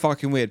very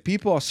fucking weird.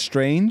 People are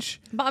strange.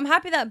 But I'm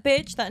happy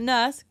that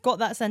nurse, got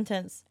that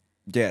sentence.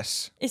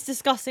 Yes. It's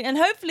disgusting. And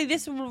hopefully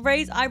this will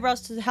raise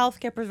eyebrows to the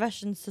healthcare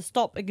professions to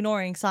stop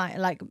ignoring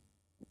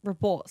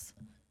reports.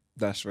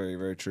 That's very,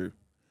 very true.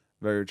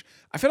 Very true.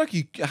 I feel like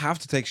you have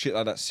to take shit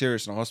like that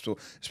serious in a hospital,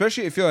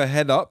 especially if you're a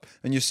head up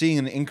and you're seeing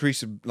an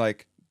increase of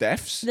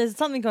deaths. There's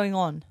something going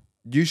on.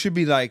 You should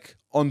be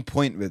on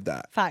point with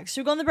that. Facts.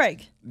 Should we go on the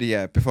break?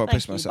 Yeah, before I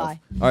piss you, myself. bye.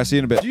 All right, see you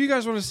in a bit. Do you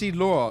guys want to see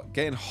Laura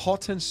getting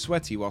hot and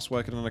sweaty whilst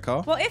working on the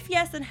car? Well, if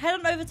yes, then head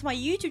on over to my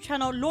YouTube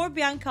channel, Laura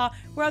Bianca,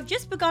 where I've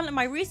just begun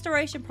my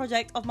restoration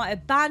project of my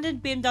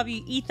abandoned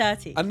BMW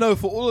E30. And no,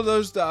 for all of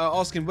those that are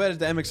asking where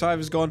the MX-5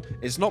 has gone,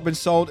 it's not been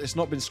sold, it's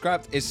not been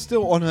scrapped, it's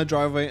still on her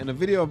driveway, and a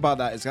video about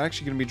that is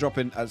actually going to be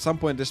dropping at some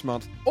point this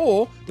month,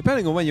 or,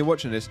 depending on when you're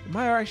watching this, it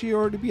might actually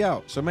already be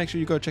out, so make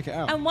sure you go check it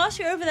out. And whilst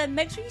you're over there,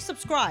 make sure you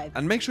subscribe.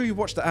 And make sure you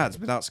watch the ads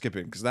without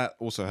skipping, because that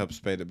also helps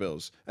pay the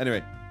bills.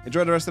 Anyway,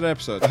 enjoy the rest of the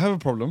episode. I have a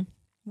problem.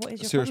 What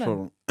is your serious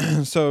problem.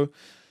 So,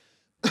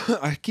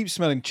 I keep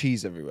smelling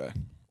cheese everywhere.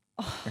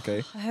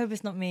 Okay? I hope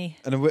it's not me.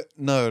 And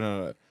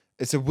no.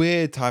 It's a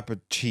weird type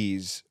of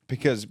cheese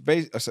because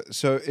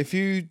so if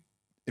you're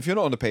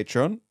not on the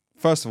Patreon,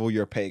 first of all,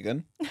 you're a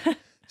pagan.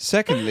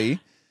 Secondly,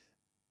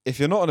 if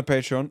you're not on the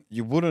Patreon,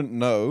 you wouldn't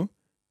know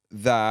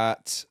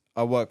that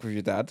I work with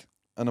your dad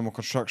and I'm on a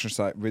construction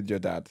site with your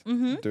dad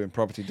doing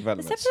property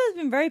developments. This episode has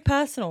been very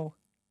personal.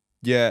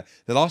 Yeah,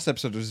 the last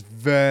episode was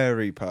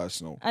very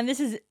personal. And this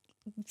is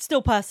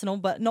still personal,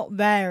 but not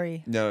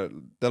very. No,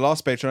 the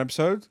last Patreon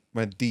episode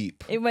went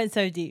deep. It went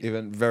so deep. It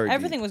went very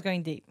Everything deep. was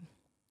going deep.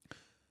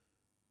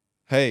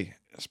 Hey,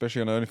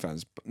 especially on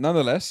OnlyFans. But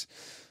nonetheless,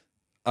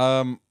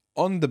 on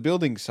the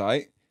building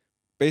site,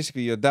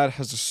 basically your dad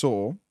has a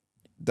saw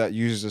that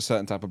uses a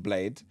certain type of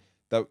blade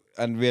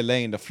and we're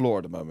laying the floor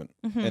at the moment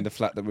in the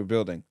flat that we're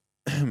building.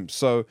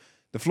 So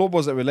the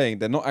floorboards that we're laying,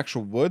 they're not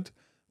actual wood.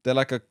 They're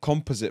like a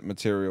composite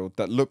material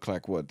that look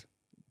like wood,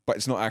 but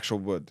it's not actual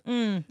wood.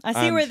 I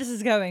see where this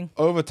is going.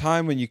 Over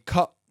time, when you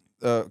cut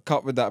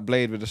with that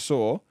blade with a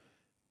saw,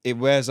 it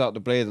wears out the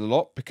blade a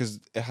lot because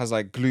it has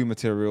like glue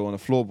material on the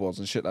floorboards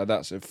and shit like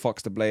that. So it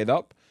fucks the blade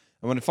up.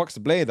 And when it fucks the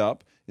blade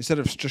up, instead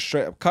of just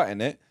straight up cutting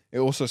it, it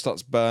also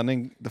starts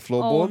burning the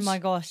floorboards. Oh my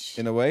gosh.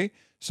 In a way.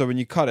 So when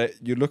you cut it,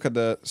 you look at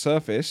the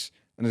surface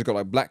and it's got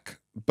like black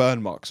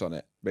burn marks on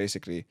it,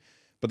 basically.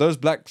 But those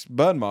black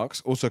burn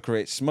marks also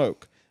create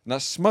smoke. And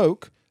that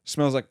smoke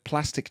smells like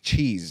plastic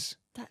cheese.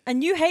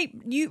 And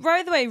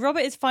by the way,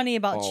 Robert is funny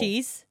about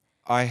cheese.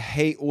 I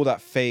hate all that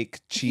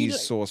fake cheese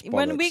sauce bollocks.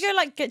 When we go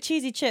like get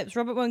cheesy chips,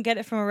 Robert won't get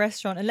it from a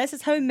restaurant unless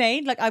it's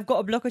homemade. Like I've got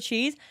a block of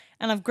cheese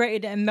and I've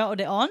grated it and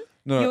melted it on.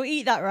 No. You'll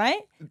eat that,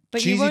 right? But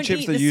cheesy you won't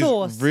chips eat that the use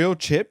sauce. real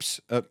chips,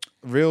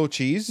 real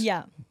cheese.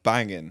 Yeah.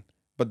 Banging.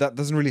 But that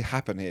doesn't really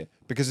happen here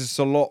because it's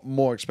a lot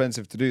more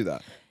expensive to do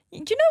that. Do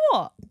you know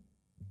what?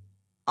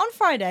 On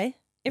Friday,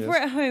 if Yes. we're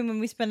at home and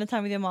we spend the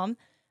time with your mum,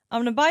 I'm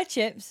gonna buy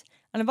chips,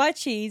 I'm gonna buy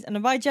cheese, and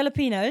I'm gonna buy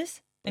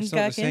jalapenos and It's gherkins.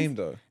 not the same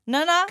though.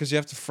 No. Because you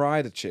have to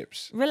fry the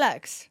chips.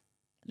 Relax.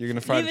 You're going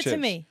to fry Leave the it chips. to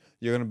me.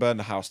 You're going to burn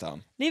the house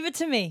down. Leave it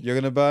to me. You're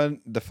going to burn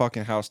the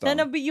fucking house down.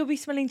 No, but you'll be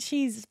smelling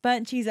cheese,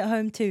 burnt cheese at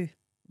home too.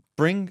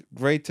 Bring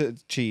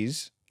grated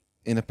cheese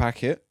in a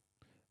packet.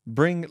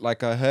 Bring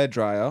like a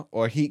hairdryer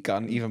or a heat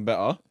gun, even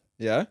better.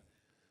 Yeah.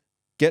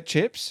 Get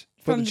chips.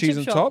 Put From the the cheese chip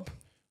on shop. top.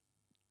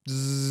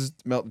 Zzz,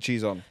 melt the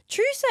cheese on.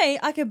 True say,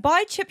 I could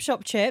buy chip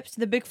shop chips,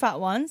 the big fat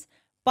ones,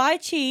 buy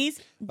cheese.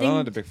 I don't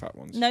like the big fat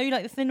ones. No, you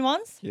like the thin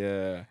ones?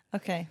 Yeah.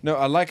 Okay. No,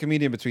 I like a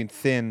medium between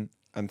thin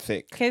and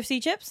thick.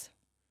 KFC chips?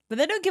 But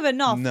they don't give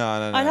enough. No.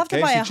 I'd have to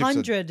KFC buy chips are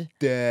 100.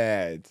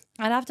 Dead.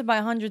 I'd have to buy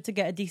 100 to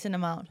get a decent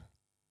amount.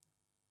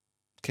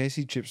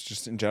 KFC chips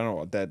just in general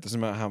are dead. Doesn't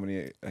matter how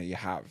many you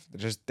have. They're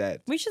just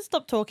dead. We should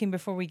stop talking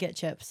before we get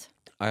chips.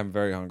 I am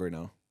very hungry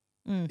now.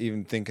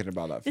 Even thinking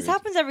about that This food.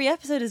 happens every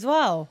episode as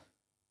well.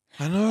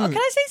 I know. Oh, can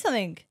I say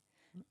something?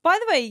 By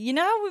the way, you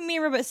know how me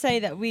and Robert say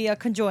that we are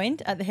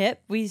conjoined at the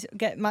hip? We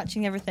get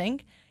matching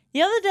everything.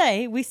 The other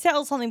day, we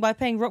settled something by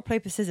playing rock,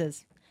 paper,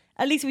 scissors.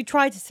 At least we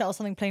tried to settle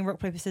something playing rock,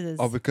 paper, scissors.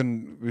 Oh, we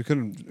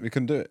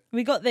couldn't do it.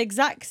 We got the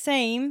exact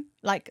same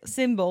like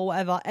symbol,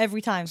 whatever,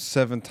 every time.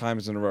 7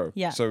 times in a row.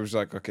 Yeah. So it was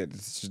like, okay,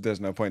 there's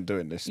no point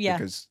doing this Yeah.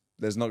 because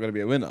there's not going to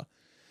be a winner.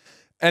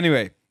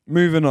 Anyway,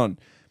 moving on.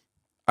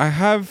 I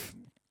have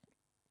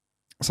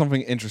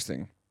something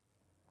interesting.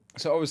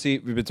 So obviously,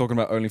 we've been talking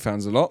about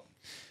OnlyFans a lot.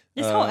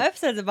 This whole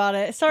episode's about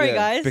it. Sorry, Yeah,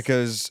 guys.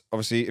 Because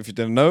obviously, if you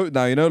didn't know,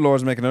 now you know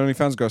Laura's making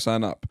OnlyFans, go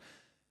sign up.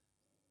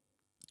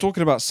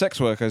 Talking about sex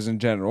workers in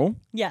general,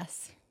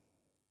 Yes.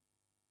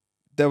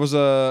 there was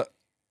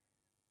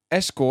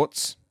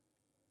escorts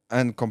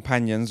and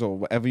companions, or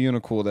whatever you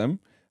want to call them,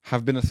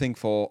 have been a thing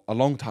for a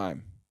long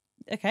time.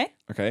 Okay.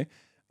 Okay? And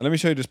let me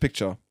show you this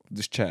picture of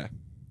this chair.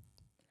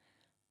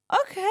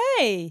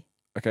 Okay.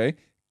 Okay?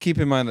 Keep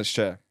in mind this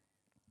chair.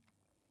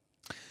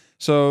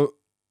 So,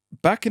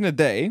 back in the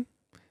day,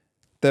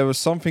 there was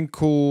something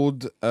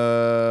called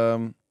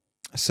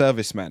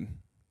servicemen.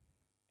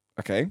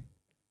 Okay?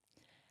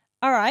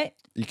 All right.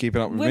 You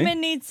keeping up with me?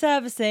 Women need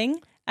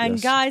servicing and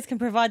Yes. guys can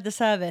provide the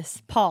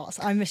service parts,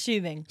 I'm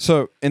assuming.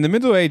 So, in the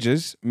Middle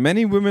Ages,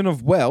 many women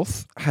of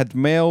wealth had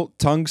male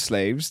tongue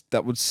slaves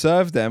that would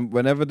serve them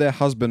whenever their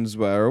husbands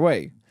were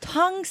away.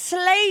 Tongue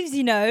slaves,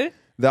 you know.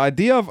 The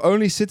idea of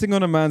only sitting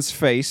on a man's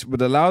face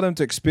would allow them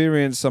to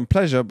experience some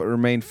pleasure but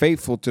remain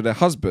faithful to their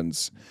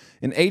husbands.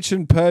 In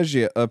ancient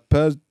Persia?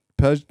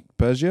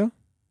 Persia.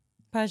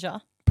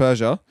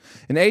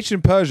 In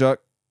ancient Persia,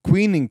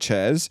 queening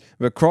chairs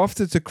were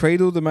crafted to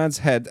cradle the man's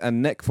head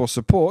and neck for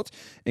support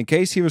in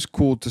case he was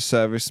called to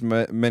service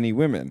many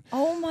women.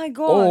 Oh my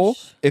gosh. Or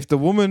if the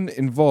woman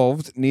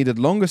involved needed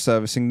longer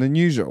servicing than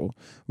usual,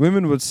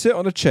 women would sit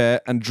on a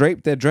chair and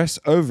drape their dress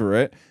over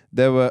it.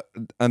 There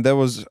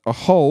was a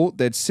hole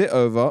they'd sit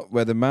over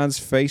where the man's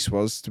face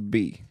was to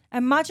be.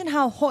 Imagine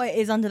how hot it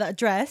is under that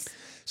dress.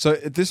 So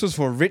this was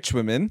for rich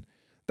women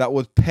that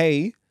would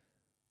pay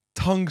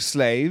tongue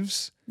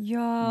slaves,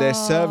 their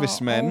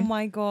servicemen, oh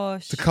my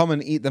gosh, to come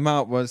and eat them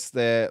out once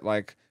they're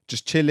like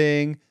just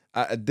chilling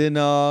at a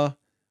dinner,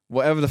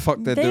 whatever the fuck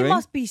they're doing. They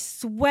must be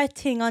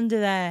sweating under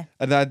there.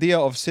 And the idea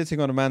of sitting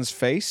on a man's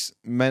face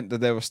meant that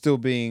they were still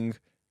being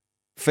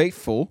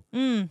faithful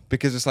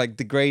because it's like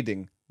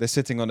degrading. They're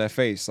sitting on their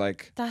face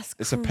like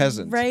it's a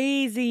peasant.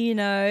 Crazy, you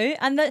know.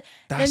 And them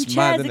chairs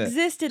mad,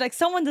 existed. Like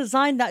someone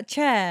designed that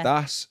chair.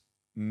 That's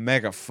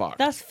mega fucked.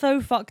 That's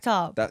so fucked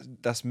up.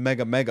 That's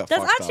mega fucked up.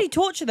 That's actually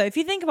torture though. If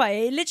you think about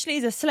it, it literally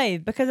is a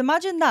slave. Because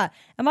imagine that.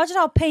 Imagine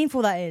how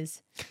painful that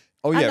is.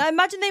 Oh yeah.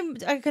 And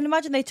I can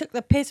imagine they took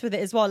the piss with it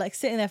as well, like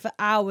sitting there for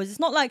hours. It's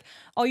not like,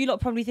 oh, you're not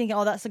probably thinking,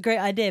 oh, that's a great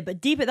idea,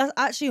 but deep it, that's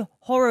actually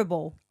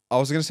horrible. I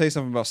was gonna say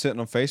something about sitting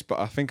on face, but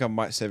I think I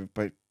might save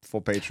it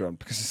for Patreon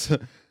because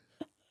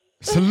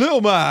it's a little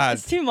mad.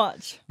 It's too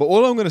much. But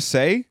all I'm gonna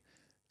say,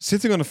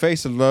 sitting on a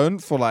face alone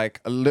for like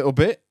a little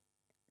bit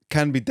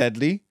can be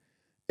deadly.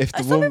 If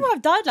the some people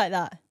have died like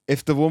that.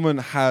 If the woman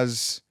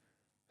has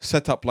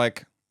set up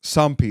like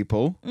some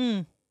people,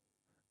 you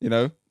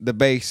know, the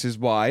base is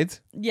wide.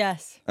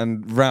 Yes.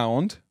 And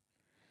round.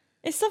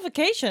 It's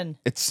suffocation.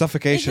 It's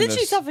suffocation. It's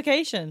literally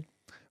suffocation.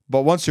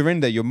 But once you're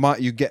in there,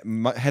 you get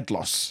head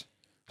loss.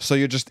 So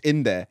you're just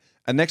in there.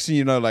 And next thing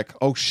you know, like,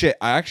 oh shit,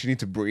 I actually need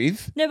to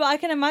breathe. No, but I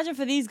can imagine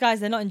for these guys,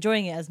 they're not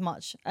enjoying it as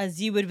much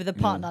as you would with a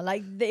partner.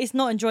 Like, it's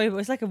not enjoyable.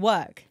 It's like a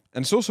work.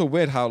 And it's also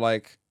weird how,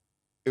 like,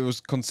 it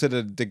was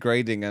considered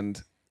degrading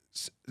and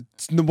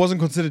it wasn't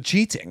considered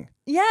cheating.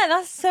 Yeah,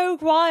 that's so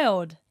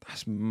wild.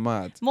 That's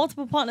mad.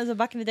 Multiple partners are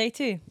back in the day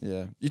too.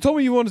 Yeah. You told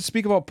me you wanted to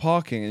speak about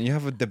parking and you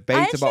have a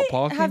debate about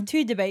parking. I have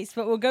two debates,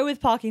 but we'll go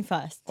with parking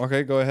first.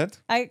 Okay, go ahead.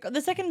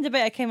 The second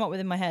debate I came up with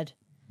in my head.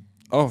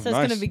 Oh, so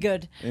nice. it's going to be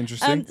good.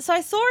 Interesting. So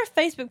I saw a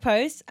Facebook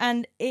post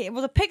and it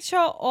was a picture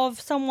of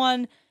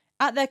someone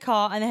at their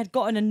car and they had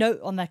gotten a note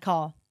on their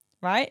car,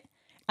 right?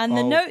 And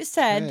the note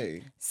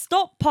said,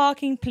 "Stop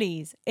parking,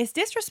 please. It's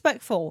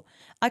disrespectful.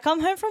 I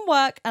come home from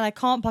work and I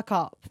can't park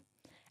up."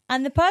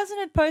 And the person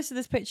who had posted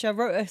this picture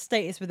wrote a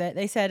status with it.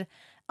 They said,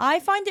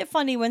 "I find it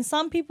funny when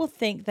some people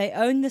think they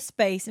own the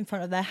space in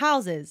front of their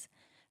houses.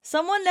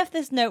 Someone left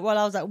this note while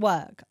I was at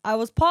work. I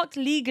was parked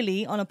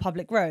legally on a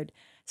public road."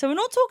 So we're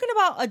not talking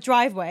about a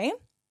driveway,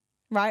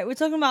 right? We're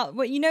talking about,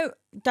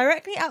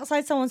 directly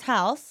outside someone's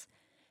house.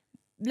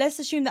 Let's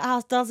assume that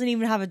house doesn't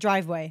even have a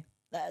driveway.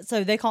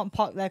 So they can't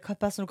park their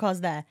personal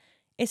cars there.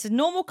 It's a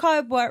normal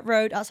car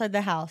road outside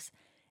their house.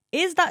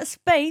 Is that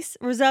space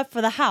reserved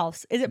for the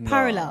house? Is it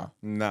parallel?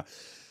 No.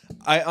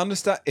 I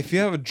understand if you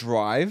have a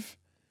drive,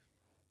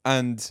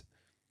 and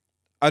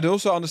I'd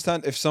also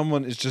understand if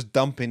someone is just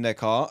dumping their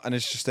car and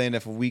it's just staying there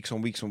for weeks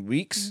on weeks on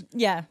weeks.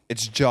 Yeah.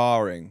 It's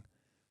jarring.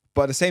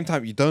 But at the same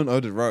time, you don't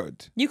own the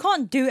road. You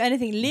can't do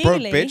anything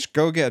legally. Bro, bitch,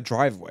 go get a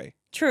driveway.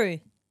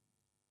 True.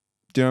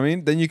 Do you know what I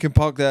mean? Then you can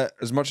park there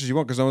as much as you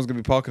want because no one's going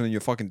to be parking on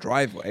your fucking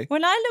driveway.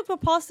 When I look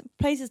for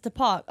places to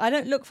park, I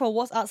don't look for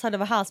what's outside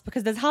of a house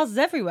because there's houses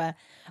everywhere.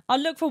 I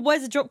look for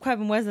where's the drop curb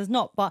and where's there's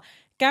not. But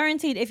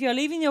guaranteed, if you're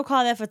leaving your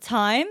car there for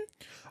time...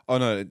 Oh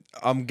no,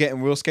 I'm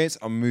getting wheel skates,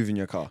 I'm moving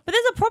your car. But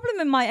there's a problem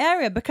in my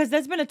area because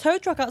there's been a tow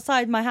truck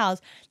outside my house.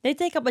 They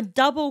take up a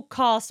double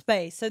car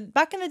space. So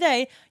back in the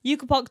day, you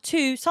could park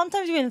 2,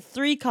 sometimes even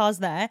 3 cars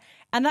there.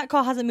 And that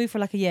car hasn't moved for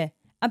like a year.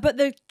 But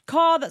the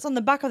car that's on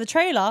the back of the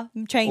trailer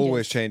changes.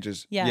 Always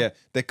changes. Yeah.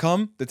 They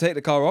come, they take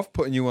the car off,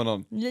 put a new one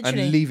on.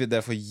 Literally. And leave it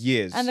there for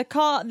years. And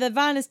the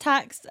van is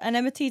taxed and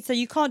MOT'd, so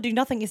you can't do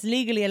nothing. It's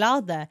legally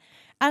allowed there.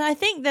 And I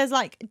think there's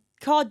like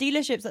car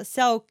dealerships that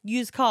sell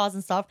used cars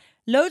and stuff.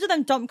 Loads of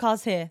them dump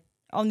cars here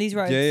on these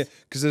roads. Yeah.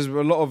 Because there's a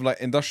lot of like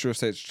industrial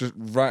estates just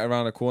right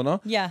around the corner.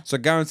 Yeah. So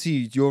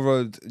guaranteed your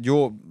road,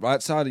 your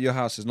right side of your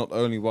house is not the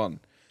only one.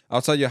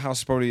 Outside your house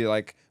is probably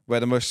like where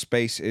the most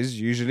space is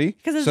usually.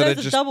 Because there's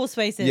loads of double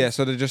spaces. Yeah,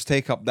 so they just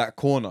take up that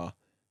corner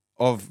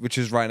which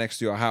is right next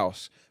to your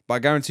house. But I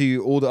guarantee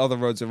you all the other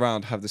roads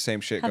around have the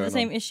same shit going on. Have the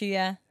same issue,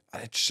 yeah.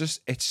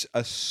 It's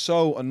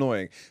so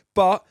annoying.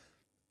 But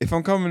if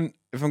I'm going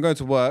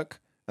to work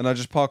and I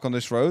just park on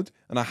this road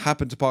and I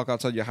happen to park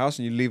outside your house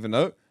and you leave a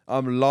note,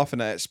 I'm laughing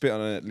at it, spit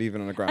on it,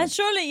 leaving it on the ground. And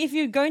surely if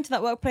you're going to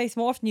that workplace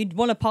more often, you'd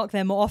want to park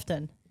there more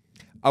often.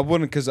 I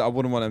wouldn't, because I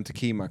wouldn't want them to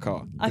key my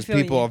car. Because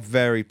people are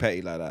very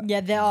petty like that.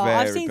 Yeah, they are.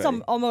 I've seen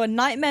some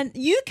nightmare.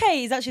 UK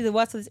is actually the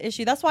worst of this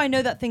issue. That's why I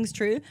know that thing's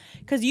true.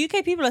 Because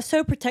UK people are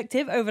so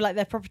protective over like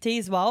their property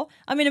as well.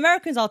 I mean,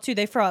 Americans are too.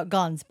 They throw out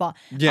guns, but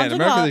yeah, in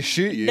America they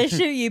shoot you. They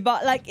shoot you.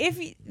 But like,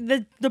 if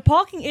the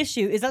parking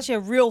issue is actually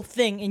a real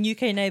thing in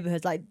UK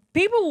neighborhoods, like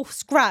people will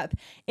scrap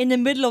in the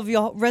middle of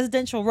your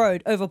residential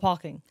road over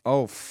parking.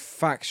 Oh,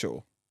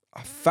 factual.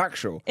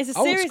 Factual. It's a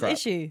serious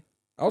issue.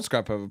 I'll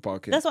scrap over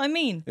parking. That's what I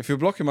mean. If you're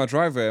blocking my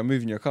driveway, I'm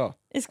moving your car.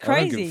 It's crazy.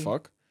 I don't give a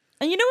fuck.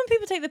 And you know when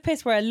people take the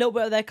piss where a little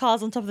bit of their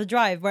car's on top of the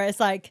drive, where it's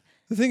like...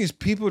 The thing is,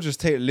 people just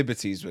take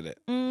liberties with it.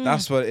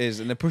 That's what it is,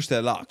 and they push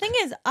their luck. The thing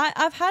is,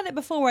 I've had it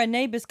before where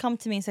neighbours come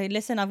to me and say,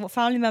 listen, I've got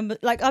family members...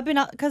 Like, I've been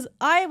out... Because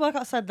I work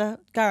outside the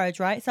garage,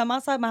 right? So I'm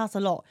outside my house a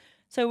lot.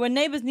 So when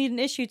neighbours need an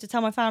issue to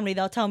tell my family,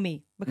 they'll tell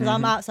me because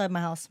I'm outside my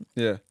house.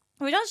 Yeah.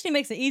 Which actually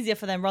makes it easier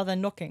for them rather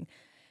than knocking.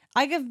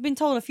 I've been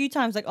told a few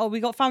times, like, oh, we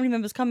got family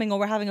members coming or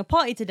we're having a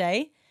party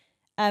today.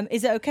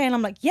 Is it okay? And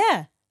I'm like,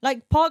 yeah.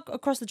 Like, park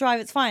across the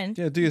drive, it's fine.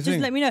 Yeah, do your thing.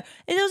 Just let me know.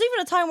 And there was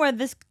even a time where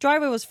this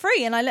driveway was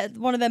free and I let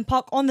one of them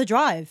park on the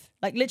drive.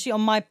 Like, literally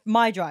on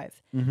my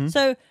drive.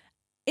 So,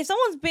 if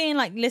someone's being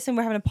like, listen,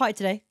 we're having a party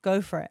today,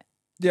 go for it.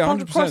 Yeah,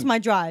 Park 100%. across my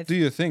drive. Do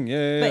your thing,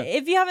 yeah. But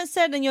if you haven't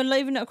said and you're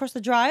leaving it across the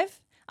drive...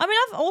 I mean,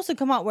 I've also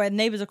come out where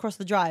neighbours across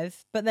the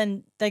drive, but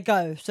then they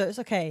go, so it's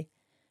okay.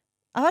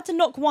 I had to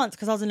knock once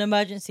because I was in an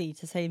emergency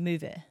to say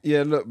move it.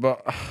 Yeah, look,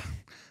 but...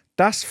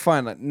 That's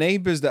fine. Like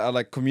neighbors that are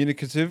like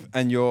communicative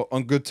and you're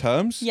on good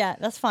terms. Yeah,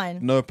 that's fine.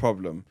 No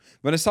problem.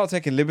 When they start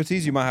taking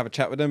liberties, you might have a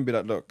chat with them and be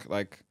like, look,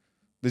 like,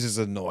 this is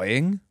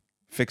annoying.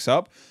 Fix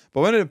up.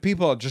 But when the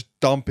people are just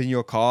dumping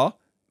your car,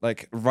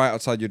 like right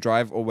outside your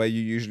drive or where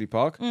you usually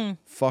park,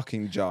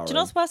 fucking jarring. Do you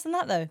know what's worse than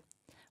that though?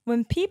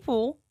 When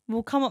people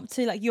will come up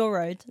to like your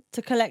road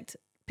to collect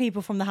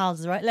people from the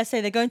houses, right? Let's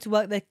say they're going to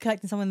work, they're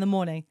collecting someone in the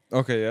morning.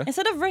 Okay, yeah.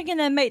 Instead of ringing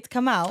their mate to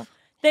come out,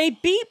 they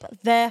beep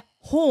their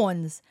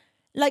horns.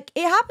 Like,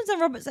 it happens in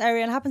Robert's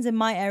area and happens in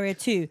my area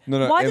too.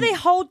 No, why do they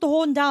hold the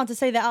horn down to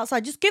say they're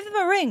outside? Just give them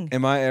a ring.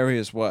 In my area,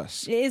 it's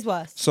worse. It is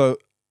worse. So,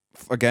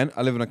 again,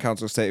 I live in a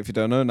council estate. If you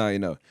don't know, now you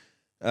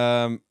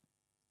know.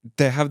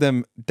 They have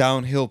them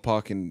downhill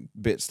parking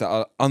bits that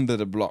are under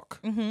the block,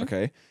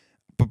 okay?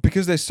 But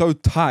because they're so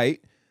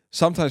tight,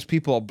 sometimes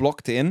people are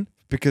blocked in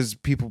because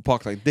people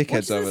park like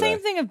dickheads over there. It's the same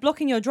thing of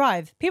blocking your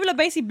drive. People are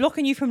basically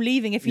blocking you from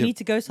leaving if you need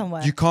to go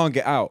somewhere. You can't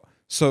get out.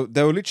 So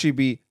there will literally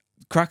be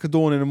crack of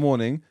dawn in the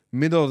morning,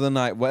 middle of the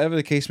night, whatever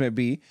the case may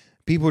be,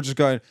 people just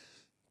going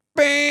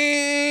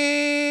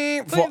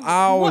bang for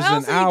hours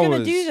and hours. What else are you going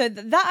to do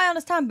though? That I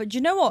understand, but do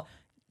you know what?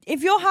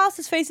 If your house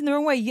is facing the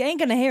wrong way, you ain't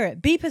going to hear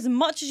it. Beep as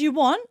much as you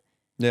want.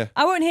 Yeah.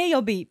 I won't hear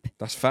your beep.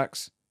 That's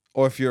facts.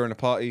 Or if you're in a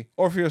party,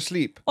 or if you're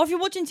asleep. Or if you're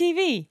watching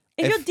TV.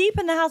 If you're deep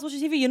in the house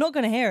watching TV, you're not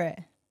going to hear it.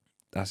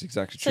 That's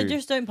exactly true. So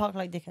just don't park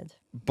like dickhead.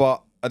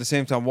 But at the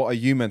same time, what are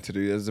you meant to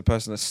do as the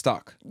person that's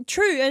stuck?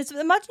 True.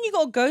 Imagine you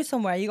got to go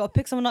somewhere. You got to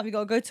pick someone up. You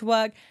got to go to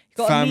work. You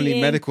got family,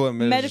 a meeting,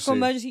 medical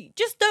emergency.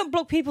 Just don't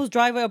block people's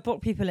driveway or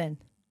block people in.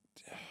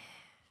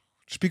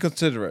 Just be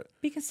considerate.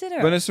 Be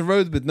considerate. When it's a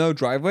road with no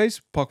driveways,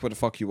 park where the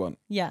fuck you want.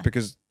 Yeah.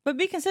 But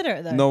be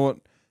considerate though. No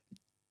one.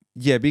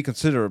 Yeah, be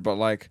considerate. But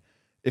like,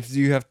 if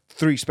you have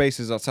 3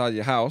 spaces outside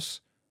your house,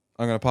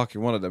 I'm gonna park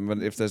in one of them.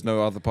 And if there's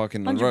no other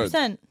parking on the road,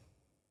 100%.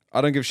 I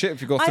don't give a shit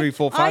if you got 3,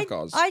 4, 5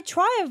 cars. I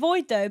try to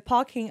avoid though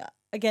parking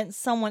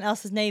against someone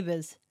else's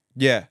neighbours.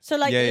 Yeah. So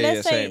like,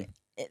 let's say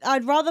same.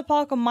 I'd rather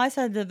park on my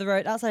side of the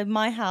road outside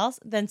my house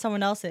than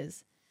someone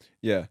else's.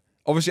 Yeah.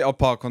 Obviously, I'll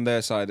park on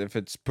their side if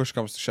it's push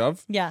comes to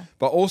shove. Yeah.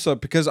 But also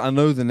because I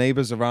know the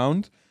neighbours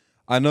around,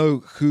 I know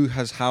who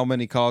has how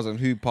many cars and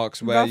who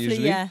parks where Roughly,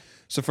 usually. Yeah.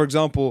 So for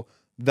example,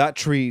 that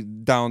tree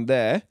down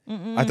there,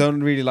 I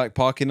don't really like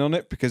parking on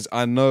it because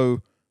I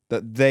know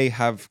that they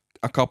have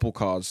a couple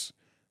cars.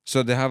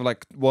 So they have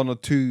like 1 or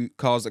 2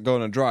 cars that go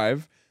on a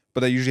drive, but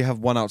they usually have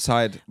one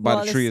outside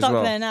by the tree as well. It's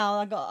stuck there now.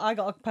 I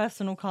got a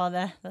personal car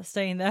there that's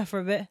staying there for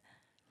a bit.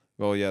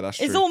 Well, yeah, that's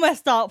true. It's all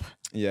messed up.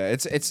 Yeah,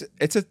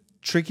 it's a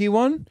tricky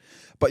one,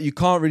 but you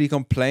can't really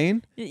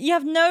complain. You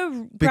have no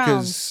grounds.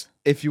 Because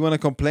if you want to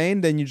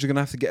complain, then you're just going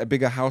to have to get a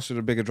bigger house with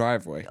a bigger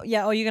driveway.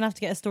 Yeah, or you're going to have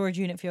to get a storage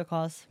unit for your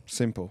cars.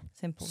 Simple.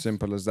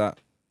 Simple as that.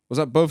 Was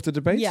that both the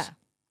debates? Yeah.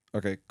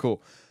 Okay,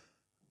 cool.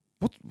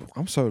 What?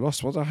 I'm so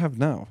lost. What do I have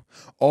now?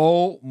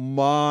 Oh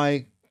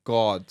my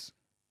God.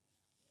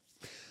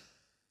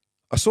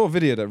 I saw a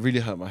video that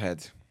really hurt my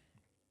head.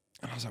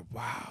 And I was like,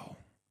 wow,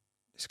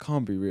 this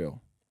can't be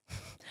real.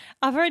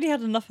 I've already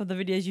had enough of the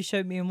videos you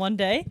showed me in one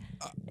day.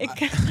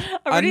 I've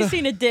already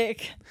seen a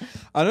dick.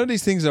 I know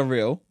these things are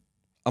real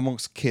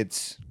amongst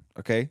kids,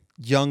 okay?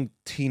 Young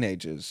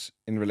teenagers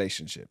in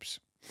relationships.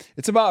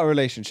 It's about a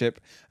relationship,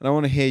 and I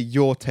want to hear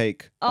your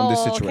take on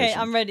this situation. Okay,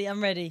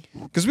 I'm ready.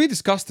 Because we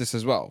discussed this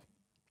as well,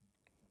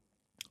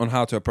 on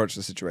how to approach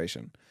the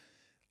situation.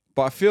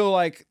 But I feel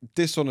like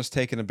this one has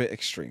taken a bit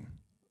extreme,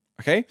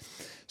 okay?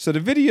 So the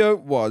video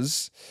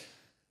was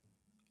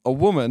a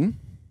woman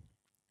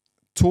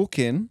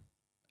talking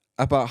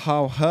about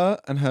how her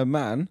and her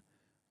man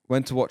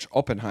went to watch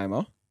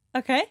Oppenheimer.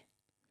 Okay.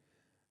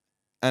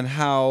 And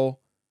how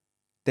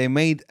they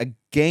made a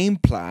game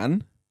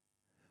plan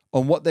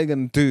on what they're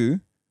going to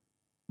do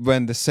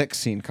when the sex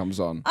scene comes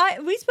on.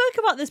 We spoke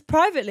about this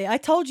privately. I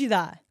told you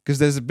that. Because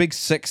there's a big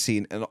sex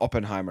scene in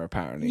Oppenheimer,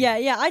 apparently.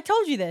 Yeah, I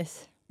told you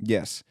this.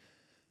 Yes.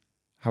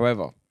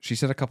 However, she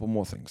said a couple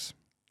more things,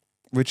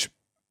 which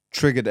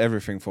triggered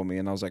everything for me.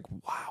 And I was like,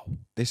 wow,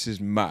 this is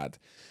mad.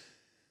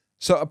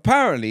 So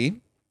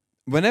apparently,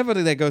 whenever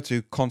they go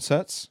to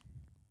concerts,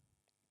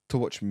 to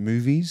watch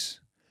movies,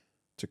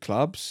 to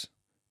clubs,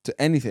 to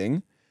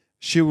anything,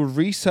 she will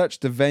research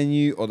the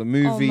venue or the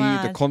movie,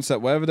 the concert,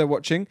 wherever they're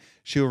watching.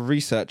 She'll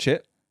research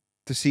it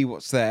to see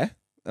what's there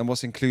and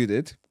what's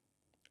included.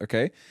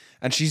 Okay?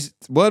 And she's,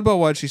 word by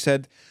word, she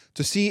said,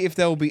 to see if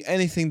there will be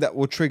anything that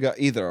will trigger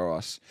either of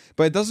us.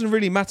 But it doesn't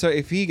really matter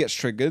if he gets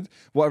triggered.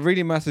 What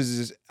really matters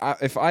is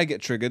if I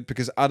get triggered,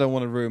 because I don't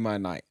want to ruin my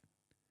night.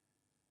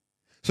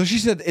 So she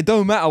said it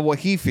don't matter what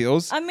he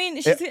feels. I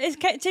mean,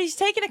 she's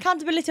taking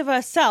accountability of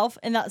herself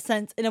in that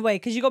sense, in a way,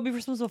 because you got to be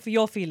responsible for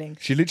your feelings.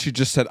 She literally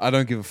just said, I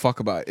don't give a fuck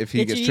about it if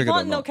he gets triggered or not.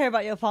 You can't not care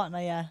about your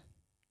partner, yeah.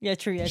 Yeah,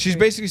 true, yeah, She's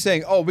basically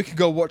saying, oh, we could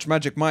go watch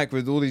Magic Mike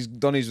with all these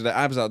Donnies with their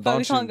abs out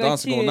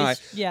dancing all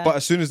night. Yeah. But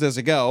as soon as there's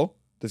a girl,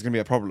 there's going to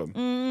be a problem.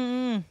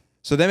 Mm-hmm.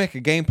 So they make a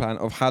game plan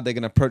of how they're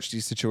going to approach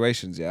these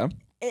situations, yeah?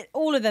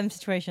 All of them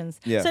situations.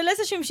 Yeah. So let's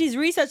assume she's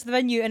researched the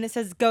venue and it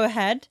says go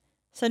ahead.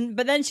 So,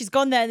 but then she's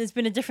gone there and there's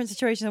been a different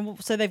situation,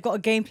 so they've got a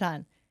game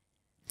plan.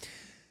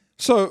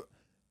 So,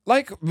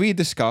 like we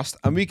discussed,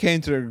 and we came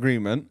to an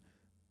agreement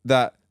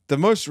that the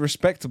most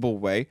respectable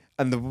way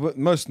and the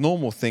most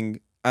normal thing,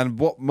 and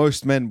what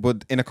most men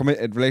would in a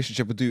committed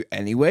relationship would do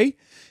anyway,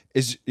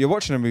 is you're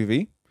watching a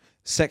movie,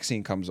 sex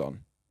scene comes on.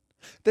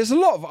 There's a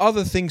lot of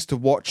other things to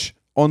watch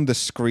on the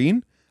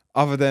screen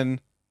other than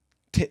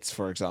tits,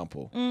 for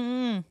example.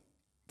 Mm-hmm.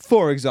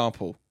 For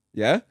example,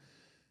 yeah?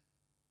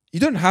 You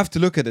don't have to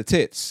look at the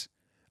tits,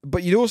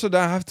 but you also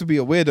don't have to be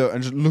a weirdo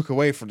and just look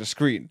away from the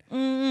screen.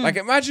 Mm-hmm. Like,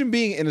 imagine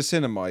being in a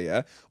cinema,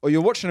 yeah? Or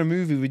you're watching a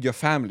movie with your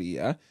family,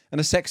 yeah?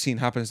 And a sex scene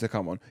happens to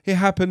come on. It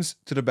happens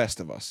to the best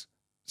of us.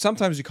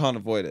 Sometimes you can't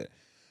avoid it.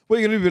 What are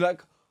you going to be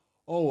like,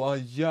 oh,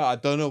 yeah, I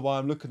don't know why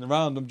I'm looking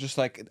around. I'm just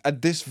like,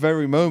 at this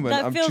very moment,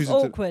 I'm feels choosing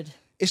awkward.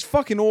 It's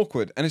fucking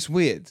awkward and it's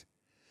weird.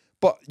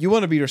 But you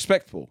want to be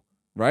respectful,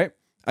 right?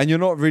 And you're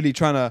not really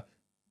trying to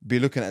be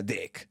looking at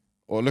dick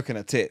or looking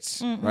at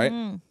tits,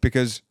 right?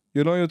 Because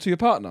you're loyal to your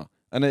partner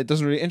and it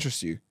doesn't really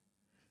interest you.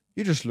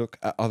 You just look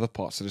at other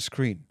parts of the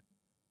screen.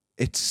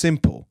 It's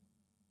simple.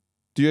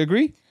 Do you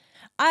agree?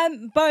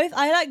 Both.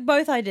 I like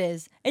both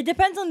ideas. It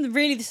depends on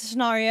the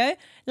scenario.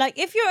 Like,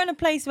 if you're in a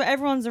place where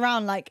everyone's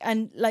around,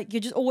 and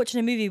you're just all watching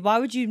a movie, why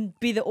would you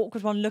be the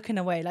awkward one looking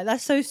away? Like,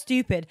 that's so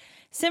stupid.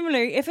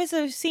 Similarly, if it's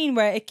a scene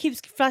where it keeps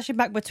flashing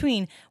back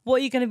between,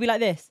 what are you going to be like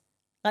this?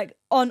 Like,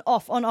 on,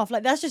 off.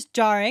 Like, that's just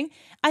jarring.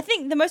 I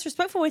think the most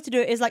respectful way to do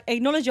it is, like,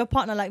 acknowledge your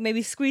partner, like,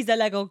 maybe squeeze their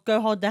leg or go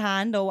hold their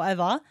hand or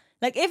whatever.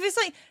 Like, if it's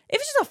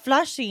just a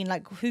flash scene,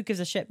 like, who gives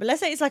a shit? But let's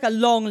say it's like a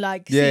long,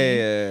 like, scene.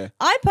 Yeah.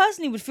 I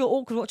personally would feel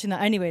awkward watching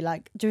that anyway.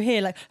 Like, do you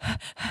hear, like...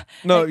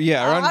 No, like,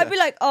 yeah. I'd be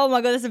like, oh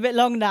my God, that's a bit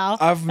long now.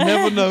 I've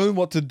never known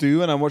what to do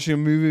when I'm watching a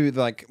movie with,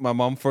 like, my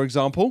mum, for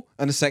example,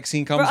 and a sex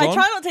scene comes on. I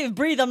try not to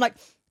breathe. I'm like...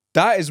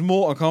 That is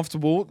more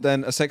uncomfortable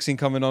than a sex scene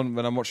coming on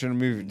when I'm watching a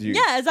movie with you.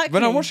 Yeah, exactly.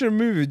 When I'm watching a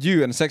movie with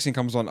you and a sex scene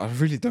comes on, I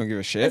really don't give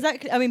a shit.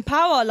 Exactly. I mean,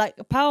 Power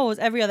was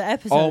every other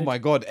episode. Oh my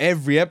God,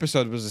 every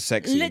episode was a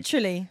sex scene.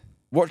 Literally.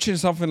 Watching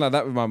something like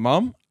that with my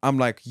mum, I'm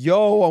like,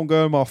 yo, I'm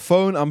going on my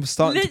phone, I'm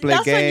starting to play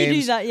games. That's when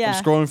you do that, yeah.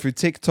 I'm scrolling through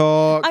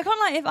TikTok. I can't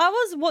lie, if I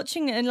was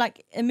watching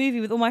a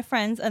movie with all my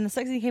friends and the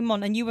sex scene came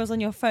on and you was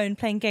on your phone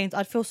playing games,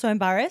 I'd feel so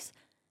embarrassed.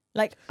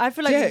 Like, I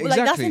feel like, exactly. like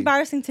that's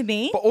embarrassing to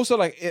me. But also,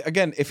 like,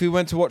 again, if we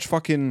went to watch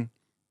fucking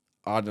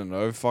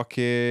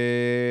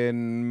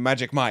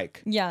Magic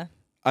Mike. Yeah.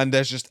 And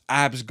there's just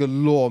abs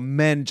galore,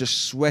 men,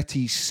 just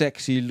sweaty,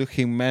 sexy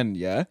looking men,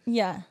 yeah?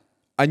 Yeah.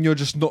 And you're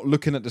just not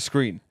looking at the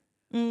screen.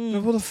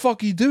 Like, what the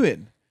fuck are you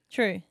doing?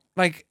 True.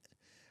 Like,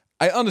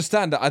 I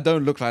understand that I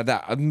don't look like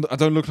that. I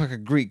don't look like a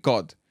Greek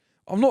god.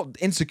 I'm not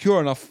insecure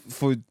enough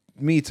for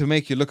me to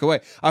make you look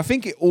away. I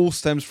think it all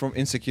stems from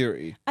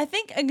insecurity. I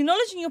think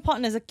acknowledging your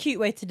partner is a cute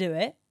way to do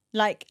it.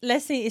 Like,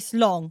 let's say it's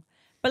long.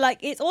 But like,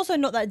 it's also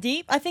not that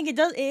deep. I think it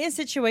is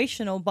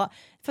situational, but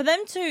for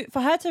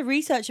her to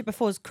research it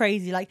before is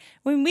crazy. Like,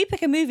 when we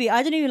pick a movie,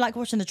 I don't even like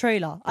watching the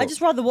trailer. I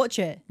just rather watch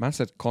it. Man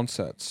said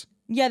concerts.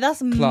 Yeah, that's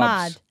clubs.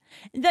 Mad.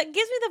 That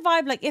gives me the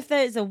vibe, like, if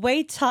there's a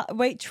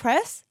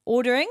waitress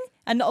ordering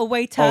and not a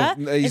waiter.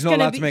 Oh, he's not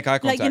allowed to make eye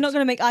contact. Like, you're not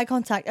going to make eye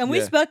contact. And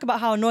we spoke about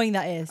how annoying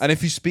that is. And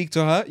if you speak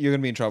to her, you're going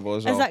to be in trouble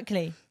as well.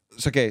 Exactly.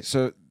 It's okay,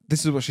 so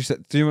this is what she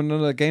said. Do you want to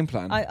know the game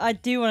plan? I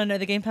do want to know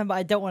the game plan, but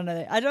I don't want to know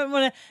it. I don't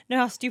want to know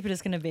how stupid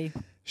it's going to be.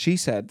 She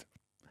said,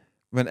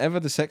 whenever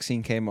the sex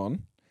scene came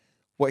on,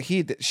 what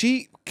he did,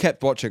 she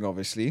kept watching,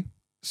 obviously.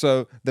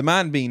 So the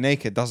man being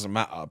naked doesn't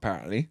matter,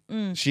 apparently.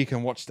 She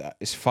can watch that.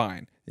 It's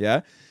fine.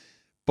 Yeah?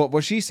 But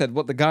what she said,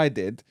 what the guy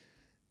did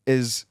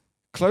is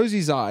close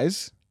his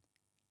eyes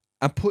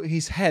and put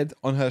his head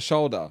on her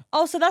shoulder.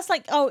 Oh, so that's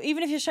like,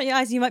 even if you're shutting your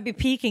eyes, you might be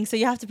peeking, so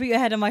you have to put your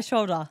head on my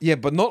shoulder. Yeah,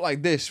 but not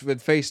like this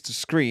with face to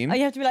screen. Oh,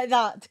 you have to be like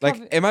that.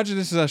 Like, imagine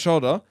this is her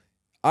shoulder,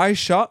 eyes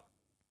shut,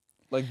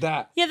 like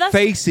that. Yeah, that's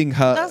facing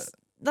her.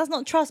 That's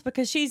not trust,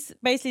 because she's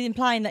basically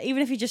implying that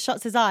even if he just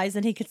shuts his eyes,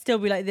 then he could still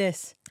be like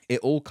this. It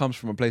all comes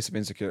from a place of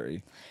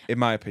insecurity, in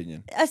my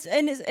opinion.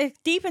 And it's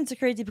deep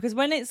insecurity because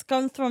when it's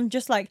gone from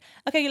just like,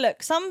 okay,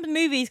 look, some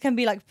movies can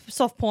be like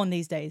soft porn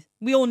these days.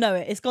 We all know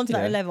it. It's gone to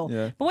that level.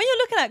 Yeah. But when you're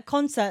looking at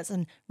concerts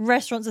and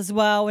restaurants as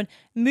well and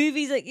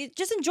movies, like,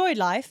 just enjoy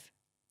life.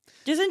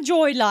 Just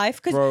enjoy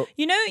life because,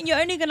 you know, you're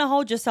only going to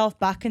hold yourself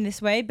back in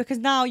this way because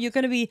now you're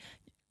going to be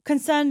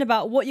concerned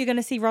about what you're going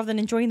to see rather than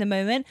enjoying the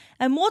moment.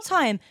 And more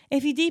time,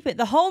 if you deep it,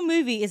 the whole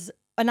movie is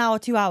an hour,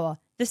 2 hour.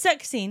 The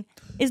sex scene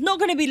is not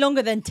going to be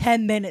longer than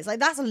 10 minutes. Like,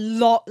 that's a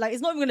lot. Like,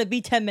 it's not even going to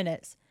be 10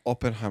 minutes.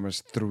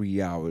 Oppenheimer's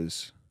 3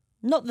 hours.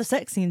 Not the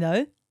sex scene,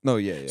 though. No,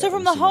 yeah. So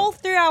from the whole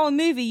 3 hour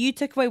movie, you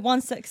took away one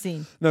sex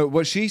scene. No,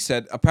 what she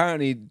said,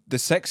 apparently the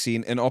sex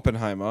scene in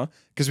Oppenheimer,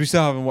 because we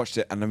still haven't watched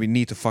it, and we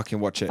need to fucking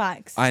watch it.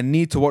 Facts. I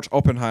need to watch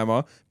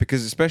Oppenheimer,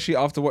 because especially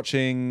after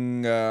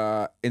watching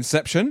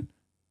Inception,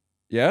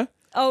 yeah?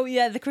 Oh,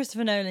 yeah, the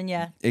Christopher Nolan,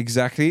 yeah.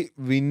 Exactly.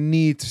 We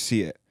need to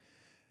see it.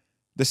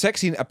 The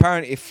sex scene,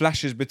 apparently it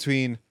flashes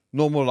between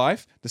normal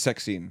life, the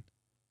sex scene.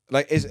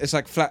 Like, it's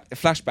like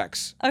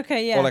flashbacks.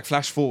 Okay, yeah. Or like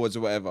flash forwards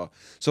or whatever.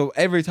 So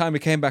every time he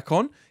came back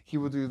on, he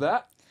would do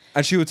that.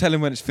 And she would tell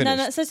him when it's finished.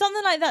 No, so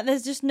something like that,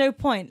 there's just no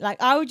point.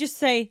 Like, I would just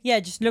say, yeah,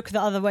 just look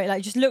the other way.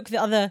 Like, just look the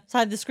other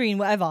side of the screen,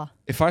 whatever.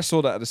 If I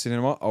saw that at the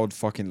cinema, I would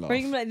fucking laugh. Or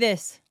you can be like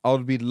this. I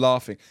would be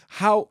laughing.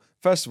 How,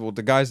 first of all,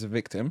 the guy's the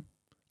victim.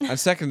 And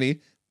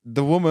secondly,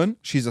 the woman,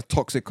 she's a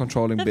toxic,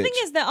 controlling bitch. The thing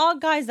is, there are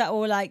guys that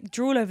will like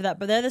drool over that,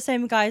 but they're the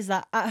same guys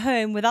that at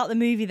home, without the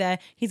movie there,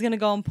 he's going to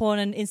go on porn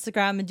and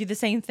Instagram and do the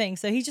same thing.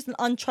 So he's just an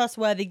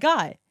untrustworthy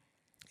guy.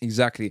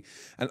 Exactly.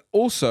 And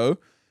also,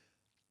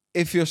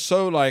 if you're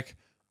so like,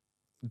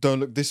 don't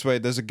look this way,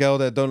 there's a girl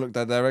there, don't look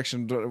that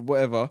direction,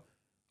 whatever,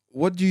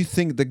 what do you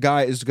think the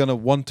guy is going to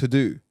want to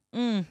do?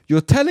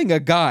 You're telling a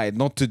guy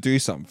not to do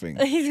something.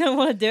 He's going to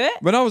want to do it?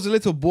 When I was a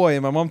little boy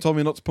and my mom told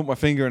me not to put my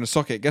finger in the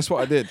socket, guess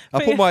what I did?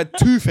 I put my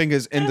 2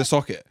 fingers in the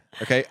socket,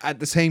 okay, at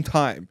the same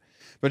time.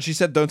 When she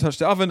said don't touch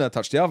the oven, I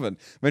touched the oven.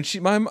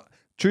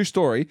 True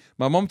story,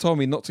 my mom told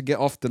me not to get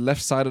off the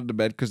left side of the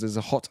bed because there's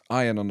a hot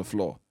iron on the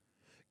floor.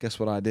 Guess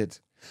what I did?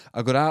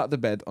 I got out of the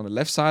bed on the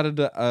left side of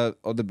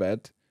the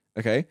bed,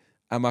 okay,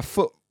 and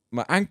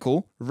my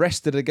ankle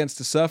rested against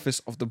the surface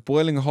of the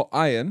boiling hot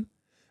iron.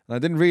 And I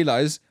didn't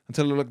realize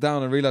until I looked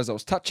down and realized I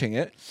was touching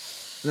it.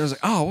 And I was like,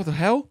 oh, what the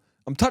hell?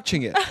 I'm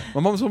touching it.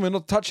 My mom told me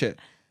not to touch it.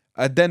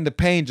 And then the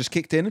pain just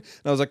kicked in. And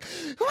I was like,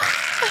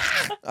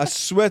 I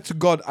swear to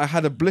God, I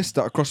had a blister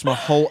across my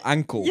whole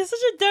ankle. You're such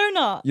a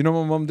donut. You know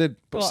what my mom did?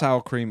 Put What?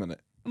 sour cream on it.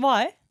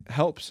 Why? It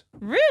helps.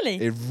 Really?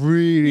 It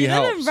really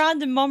helps. You know them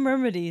random mom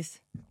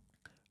remedies.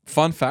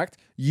 Fun fact,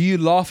 you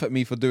laugh at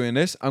me for doing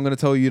this. I'm going to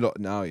tell you lot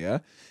now, yeah?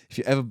 If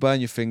you ever burn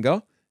your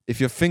finger, if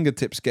your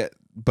fingertips get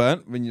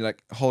burnt when you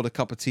like hold a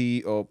cup of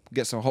tea or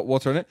get some hot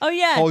water in it. Oh,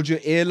 yeah. Hold your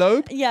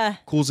earlobe. Yeah.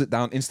 Cools it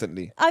down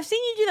instantly. I've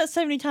seen you do that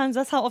so many times.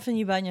 That's how often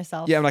you burn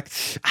yourself. Yeah, I'm like,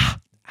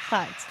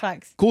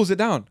 Facts. cools it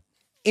down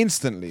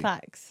instantly.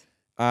 Facts.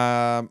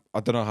 I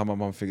don't know how my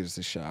mom figures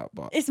this shit out,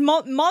 but It's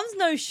mums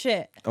know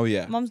shit. oh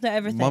yeah, Mums know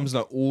everything. Mums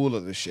know all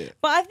of the shit.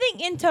 But I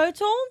think in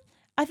total,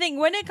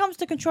 when it comes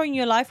to controlling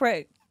your life,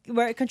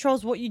 where it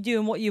controls what you do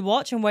and what you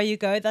watch and where you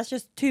go, that's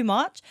just too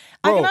much.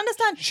 Bro, I can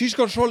understand. She's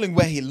controlling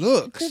where he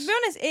looks. To be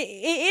honest, it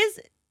is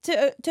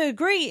to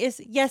agree.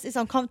 Is yes, it's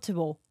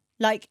uncomfortable.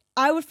 Like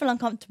I would feel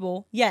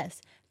uncomfortable.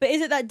 Yes, but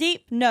is it that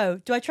deep? No.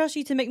 Do I trust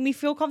you to make me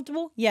feel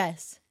comfortable?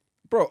 Yes.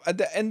 Bro, at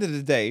the end of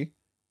the day,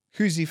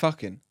 who's he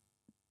fucking?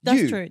 That's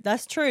You. true.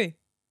 That's true.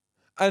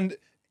 And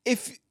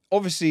if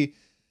obviously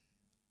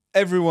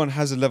everyone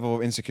has a level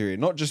of insecurity,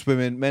 not just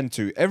women, men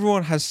too.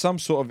 Everyone has some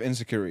sort of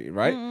insecurity,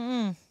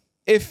 right?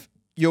 If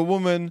you're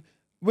women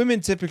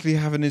typically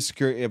have an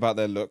insecurity about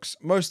their looks.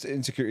 Most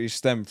insecurities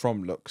stem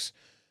from looks.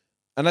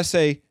 And let's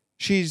say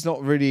she's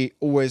not really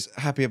always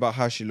happy about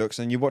how she looks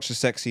and you watch a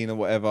sex scene or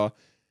whatever.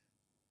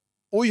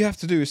 All you have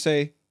to do is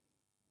say,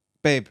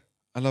 babe,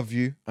 I love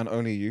you and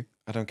only you.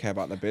 I don't care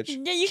about that bitch.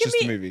 Yeah, you It's can just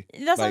be. a movie.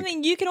 That's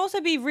something you can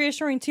also be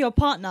reassuring to your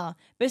partner,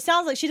 but it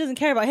sounds like she doesn't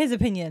care about his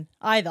opinion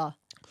either,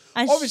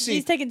 and Obviously-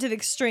 she's taken to the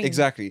extreme.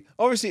 Exactly.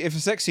 Obviously, if a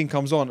sex scene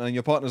comes on and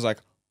your partner's like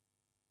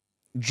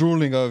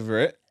drooling over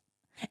it,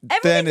 then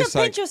Everything's it's a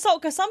like, pinch of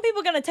salt because some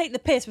people are gonna take the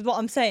piss with what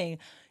I'm saying.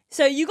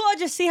 So you gotta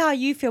just see how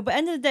you feel. But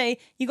end of the day,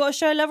 you gotta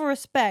show a level of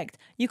respect.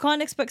 You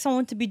can't expect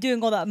someone to be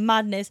doing all that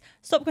madness.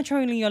 Stop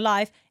controlling your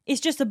life.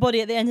 It's just a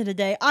body at the end of the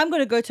day. I'm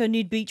gonna go to a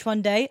nude beach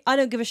one day. I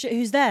don't give a shit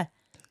who's there.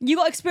 You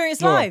gotta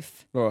experience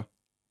life. Laura,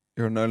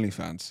 you're an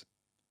OnlyFans.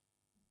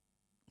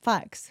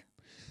 Facts.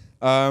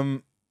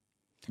 And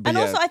And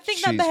also, I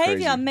think that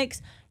behavior crazy.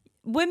 makes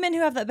women who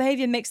have that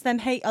behavior makes them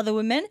hate other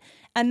women,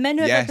 and men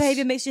who have Yes. that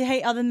behavior makes you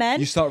hate other men.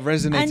 You start and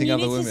resonating you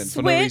other need women to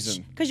for no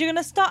reason. because you're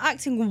gonna start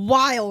acting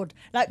wild.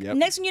 Like Yep.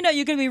 next thing you know,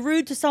 you're gonna be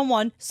rude to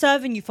someone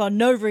serving you for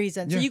no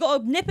reason. So Yeah. you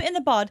gotta nip it in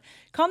the bud,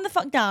 calm the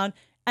fuck down,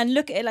 and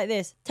look at it like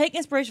this. Take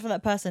inspiration from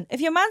that person.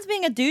 If your man's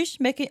being a douche,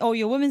 or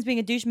your woman's being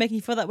a douche, making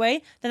you feel that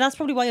way, then that's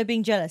probably why you're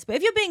being jealous. But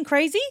if you're being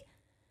crazy,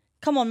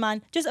 come on,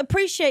 man, just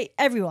appreciate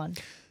everyone.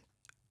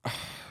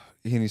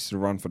 He needs to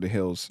run for the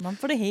hills. Run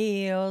for the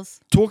hills.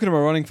 Talking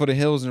about running for the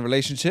hills in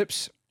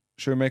relationships,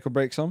 Should we make or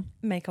break some?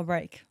 Make or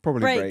break.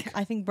 Probably break.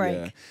 I think break.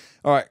 Yeah.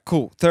 All right,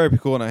 cool. Therapy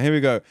corner. Here we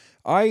go.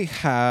 I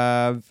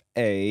have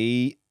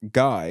a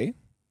guy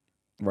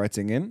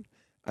writing in,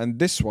 and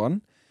this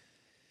one,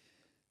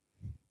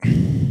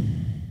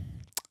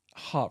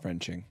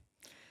 heart-wrenching.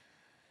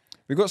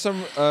 We got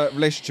some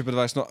relationship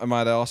advice, not am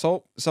I the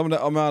arsehole. Some of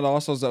the am I the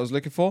arseholes that I was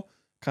looking for,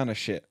 kind of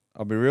shit.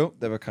 I'll be real,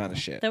 they were kind of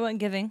shit. They weren't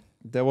giving.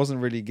 There wasn't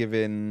really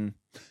giving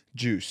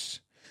juice.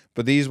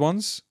 But these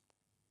ones,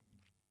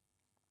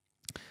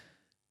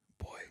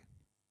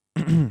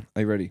 boy.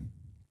 Are you ready?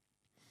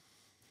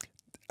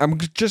 I'm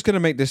just going to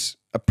make this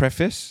a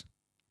preface.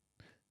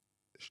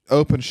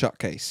 Open shut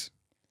case.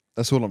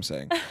 That's all I'm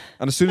saying.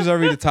 And as soon as I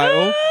read the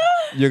title,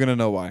 you're going to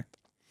know why.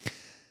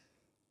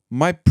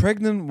 My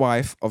pregnant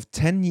wife of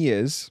 10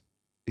 years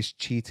is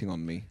cheating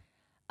on me.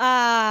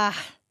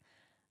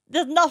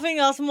 There's nothing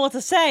else more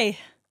to say.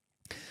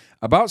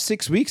 About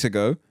 6 weeks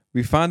ago,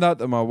 we found out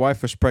that my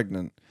wife was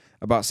pregnant.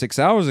 About 6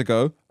 hours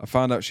ago, I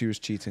found out she was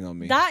cheating on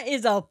me. That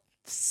is a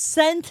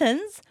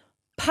sentence.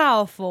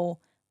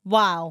 Powerful.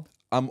 Wow.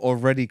 I'm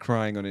already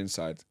crying on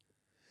inside.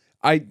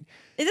 Is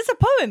this a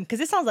poem? Because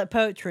this sounds like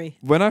poetry.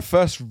 When I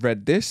first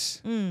read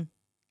this,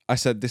 I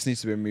said, this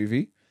needs to be a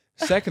movie.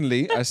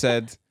 Secondly, I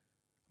said,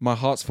 my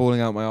heart's falling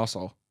out my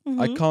arsehole.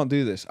 I can't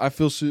do this. I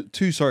feel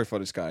too sorry for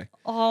this guy.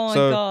 Oh my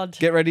God.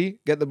 Get ready.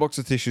 Get the box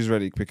of tissues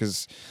ready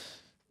because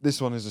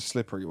this one is a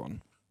slippery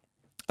one.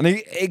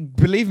 And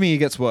believe me, it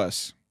gets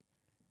worse.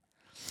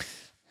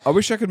 I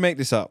wish I could make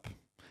this up.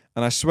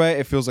 And I swear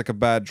it feels like a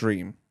bad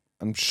dream.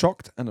 I'm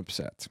shocked and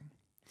upset.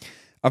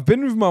 I've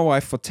been with my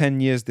wife for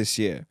 10 years this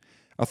year.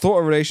 I thought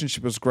our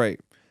relationship was great.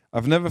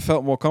 I've never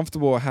felt more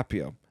comfortable or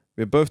happier.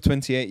 We're both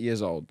 28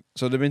 years old.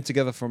 So they've been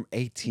together from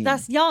 18.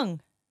 That's young.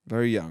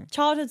 Very young.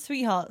 Childhood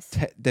sweethearts.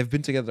 They've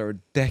been together a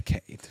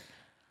decade.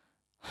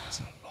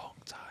 That's a long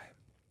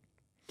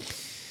time.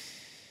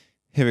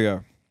 Here we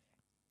go.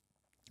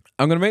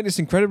 I'm going to make this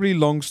incredibly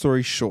long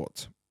story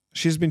short.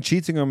 She's been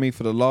cheating on me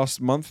for the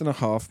last month and a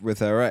half with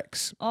her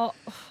ex. Oh,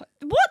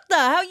 what the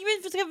hell?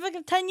 You've been together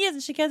for 10 years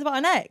and she cares about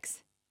an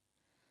ex?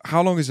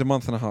 How long is a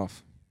month and a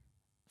half?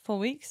 4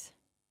 weeks?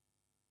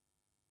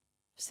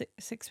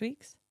 6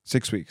 weeks?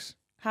 6 weeks.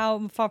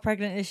 How far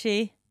pregnant is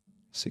she?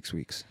 6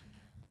 weeks.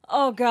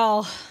 Oh,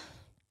 girl.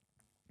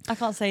 I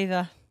can't save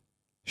her.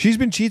 She's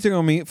been cheating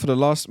on me for the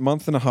last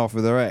month and a half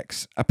with her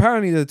ex.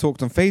 Apparently, they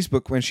talked on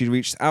Facebook when she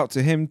reached out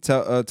to him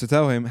to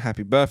tell him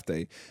happy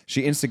birthday.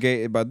 She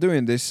instigated by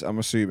doing this, I'm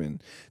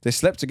assuming. They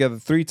slept together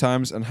 3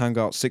 times and hung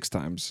out 6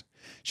 times.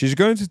 She's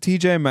going to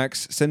TJ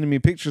Maxx, sending me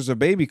pictures of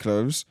baby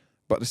clothes,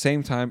 but at the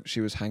same time, she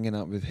was hanging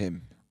out with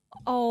him.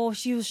 Oh,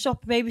 she was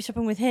baby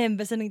shopping with him,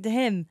 but sending it to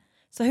him.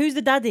 So who's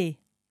the daddy?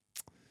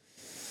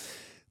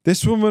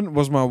 This woman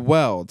was my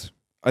world.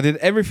 I did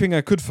everything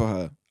I could for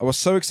her. I was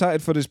so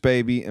excited for this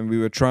baby and we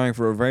were trying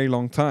for a very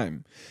long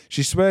time.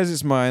 She swears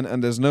it's mine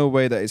and there's no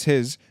way that it's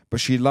his, but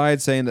she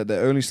lied saying that they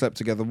only slept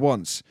together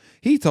once.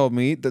 He told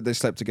me that they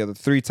slept together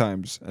 3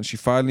 times and she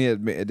finally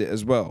admitted it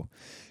as well.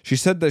 She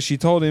said that she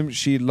told him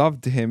she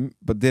loved him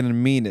but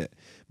didn't mean it.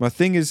 My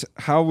thing is,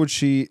 how would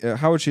she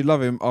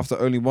love him after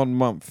only 1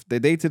 month? They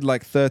dated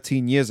like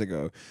 13 years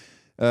ago.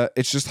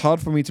 It's just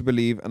hard for me to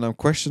believe, and I'm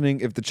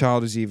questioning if the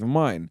child is even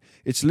mine.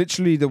 It's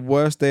literally the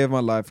worst day of my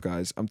life,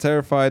 guys. I'm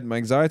terrified, my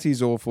anxiety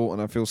is awful, and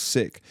I feel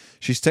sick.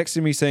 She's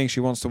texting me saying she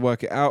wants to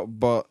work it out,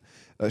 but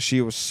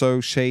she was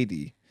so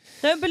shady.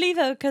 Don't believe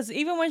her, because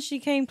even when she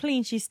came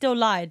clean, she still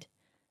lied.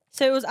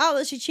 So it was out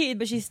that she cheated,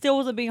 but she still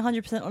wasn't being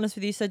 100% honest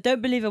with you, so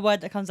don't believe a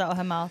word that comes out of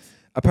her mouth.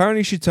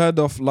 Apparently, she turned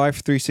off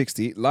Life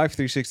 360. Life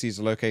 360 is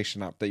a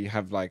location app that you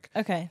have, like...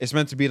 Okay. It's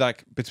meant to be,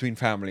 like, between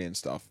family and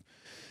stuff.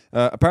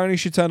 Apparently,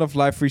 she turned off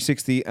Life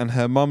 360 and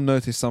her mum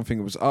noticed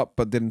something was up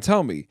but didn't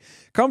tell me.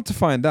 Come to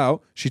find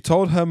out, she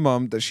told her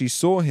mum that she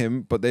saw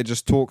him but they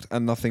just talked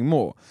and nothing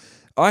more.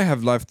 I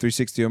have Life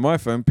 360 on my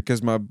phone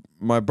because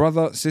my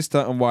brother, sister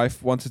and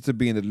wife wanted to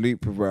be in the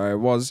loop of where I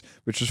was,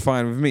 which was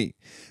fine with me.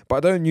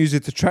 But I don't use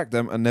it to track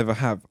them and never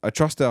have. I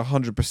trust it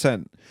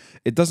 100%.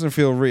 It doesn't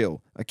feel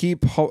real. I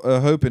keep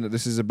hoping that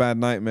this is a bad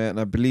nightmare and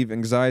I believe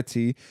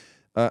anxiety...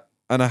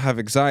 and I have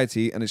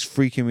anxiety and it's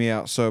freaking me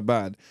out so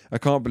bad. I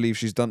can't believe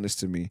she's done this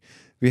to me.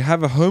 We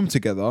have a home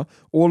together,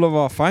 all of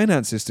our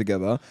finances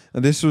together,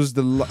 and this was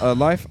the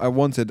life I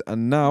wanted,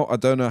 and now I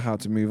don't know how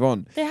to move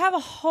on. They have a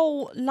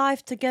whole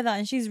life together,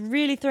 and she's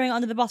really throwing it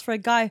under the bus for a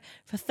guy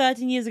for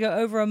 13 years ago,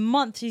 over a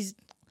month.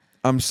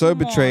 I'm so Come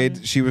betrayed.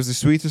 on. She was the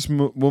sweetest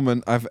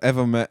woman I've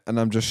ever met, and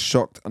I'm just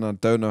shocked, and I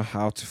don't know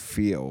how to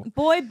feel.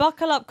 Boy,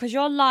 buckle up, because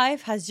your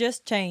life has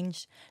just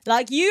changed.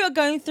 Like, you are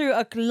going through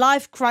a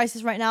life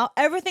crisis right now.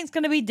 Everything's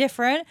going to be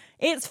different.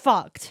 It's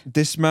fucked.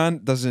 This man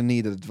doesn't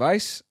need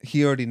advice.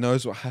 He already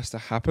knows what has to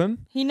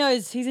happen. He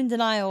knows. He's in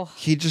denial.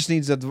 He just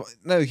needs advice.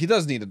 No, he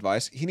does need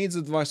advice. He needs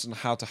advice on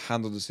how to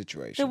handle the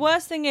situation. The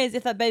worst thing is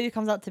if that baby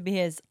comes out to be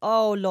his.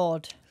 Oh,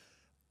 Lord.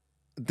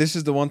 This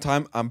is the one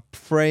time I'm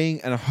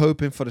praying and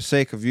hoping for the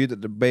sake of you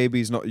that the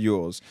baby is not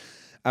yours.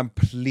 And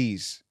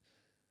please,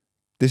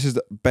 this is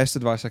the best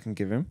advice I can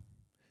give him.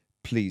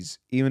 Please,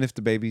 even if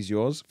the baby's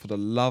yours, for the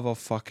love of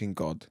fucking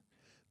God,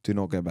 do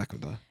not go back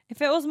with her.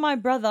 If it was my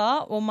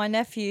brother or my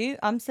nephew,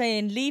 I'm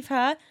saying leave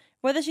her.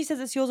 Whether she says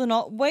it's yours or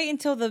not, wait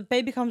until the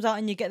baby comes out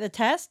and you get the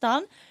test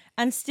done,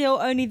 and still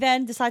only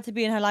then decide to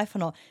be in her life or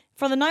not.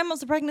 For the 9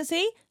 months of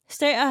pregnancy,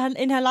 stay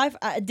in her life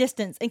at a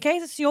distance. In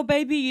case it's your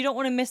baby, you don't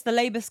want to miss the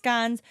labor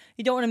scans.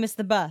 You don't want to miss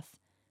the birth.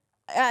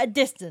 At a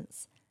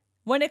distance.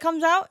 When it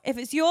comes out, if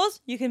it's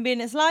yours, you can be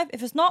in its life.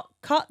 If it's not,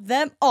 cut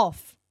them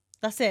off.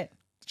 That's it.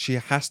 She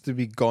has to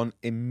be gone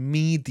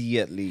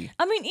immediately.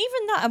 I mean,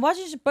 even that,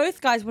 imagine if both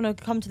guys want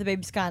to come to the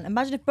baby scan.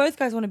 Imagine if both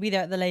guys want to be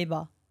there at the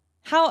labor.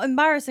 How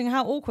embarrassing,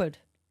 how awkward.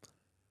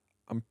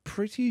 I'm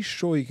pretty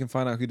sure you can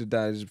find out who the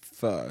dad is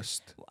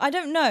first. I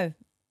don't know.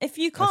 If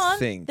you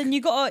can't, then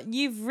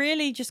you've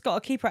really just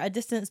got to keep her at a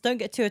distance. Don't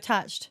get too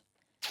attached.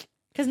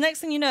 Because next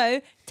thing you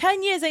know,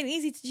 10 years ain't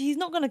easy. He's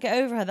not going to get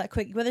over her that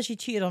quick, whether she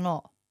cheated or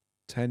not.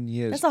 10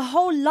 years. That's a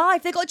whole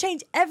life. They got to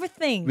change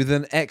everything. With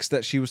an ex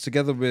that she was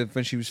together with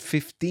when she was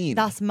 15.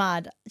 That's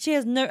mad. She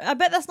has no... I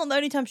bet that's not the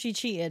only time she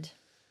cheated.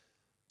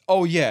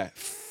 Oh, yeah.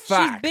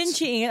 Fact. She's been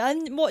cheating.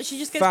 And what, she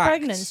just gets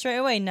pregnant straight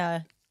away?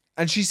 No.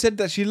 And she said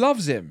that she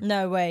loves him.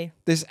 No way.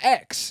 This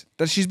ex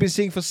that she's been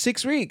seeing for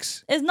 6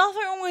 weeks. There's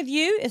nothing wrong with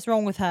you. It's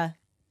wrong with her.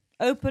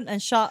 Open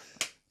and shut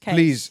case.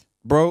 Please,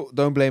 bro,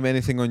 don't blame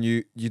anything on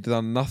you. You've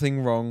done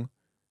nothing wrong.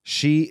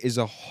 She is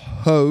a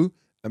hoe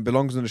and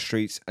belongs on the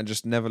streets and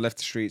just never left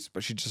the streets,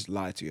 but she just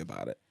lied to you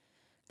about it.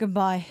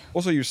 Goodbye.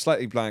 Also, you're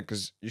slightly blind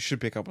because you should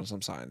pick up on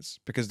some signs,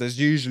 because there's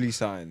usually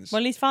signs. Well,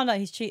 at least found out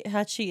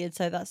had cheated,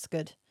 so that's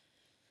good.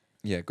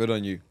 Yeah, good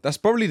on you. That's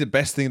probably the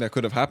best thing that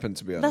could have happened,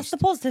 to be honest. That's the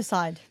positive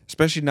side.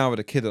 Especially now with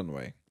a kid on the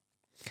way.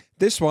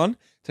 This one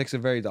takes a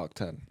very dark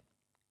turn.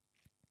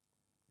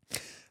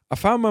 I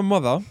found my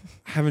mother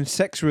having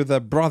sex with her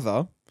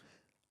brother.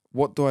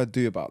 What do I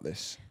do about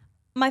this?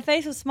 My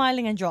face was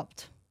smiling and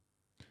dropped.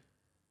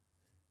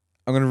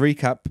 I'm going to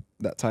recap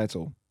that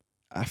title.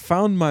 I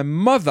found my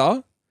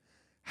mother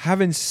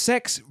having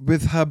sex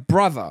with her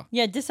brother.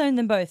 Yeah, disown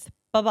them both.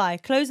 Bye-bye.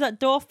 Close that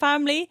door.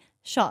 Family,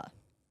 shut.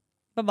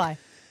 Bye-bye.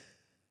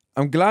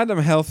 I'm glad I'm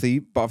healthy,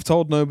 but I've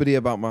told nobody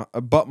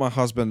but my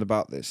husband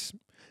about this.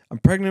 I'm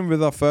pregnant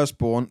with our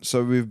firstborn,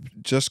 so we've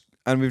just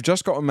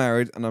gotten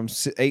married, and I'm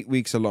 8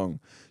 weeks along.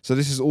 So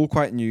this is all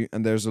quite new,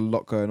 and there's a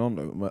lot going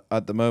on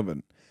at the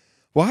moment.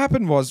 What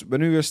happened was,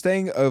 when we were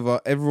staying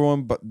over,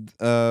 everyone but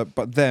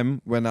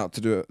them went out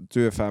to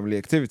do a family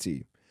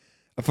activity.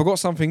 I forgot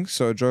something,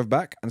 so I drove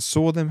back and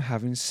saw them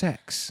having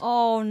sex.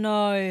 Oh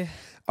no.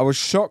 I was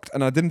shocked,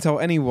 and I didn't tell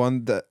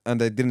anyone and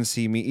they didn't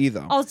see me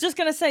either. I was just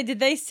going to say, did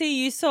they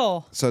see you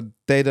saw? So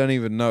they don't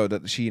even know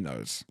that she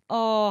knows.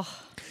 Oh.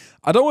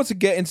 I don't want to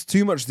get into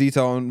too much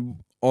detail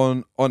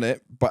on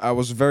it, but I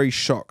was very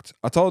shocked.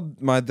 I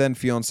told my then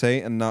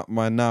fiance and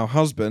my now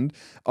husband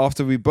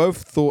after we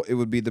both thought it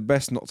would be the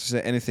best not to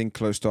say anything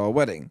close to our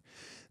wedding.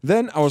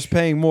 Then I was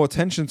paying more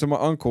attention to my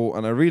uncle,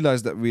 and I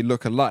realized that we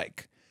look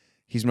alike.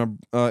 He's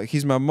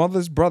my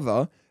mother's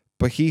brother,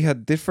 but he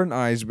had different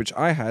eyes, which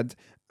I had,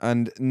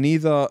 and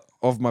neither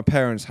of my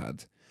parents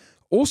had.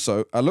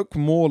 Also, I look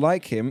more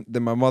like him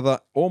than my mother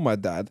or my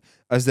dad,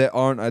 as they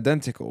aren't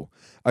identical.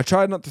 I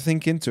tried not to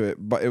think into it,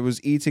 but it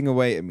was eating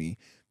away at me.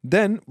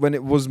 Then, when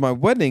it was my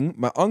wedding,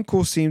 my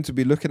uncle seemed to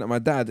be looking at my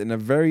dad in a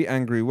very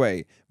angry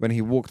way when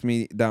he walked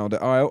me down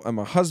the aisle, and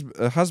my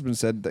husband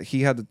said that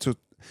he had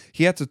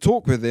to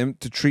talk with him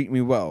to treat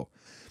me well.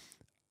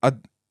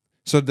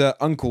 So the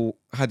uncle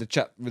had a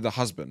chat with the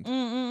husband,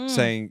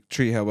 saying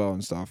treat her well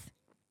and stuff.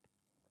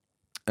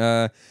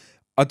 I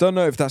don't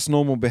know if that's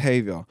normal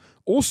behavior.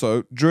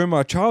 Also, during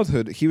my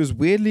childhood, he was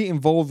weirdly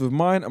involved with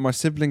mine and my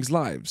siblings'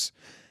 lives.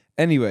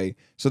 Anyway,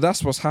 so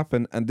that's what's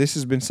happened, and this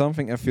has been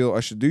something I feel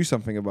I should do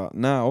something about.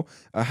 Now,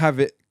 I have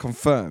it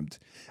confirmed.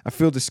 I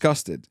feel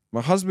disgusted.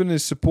 My husband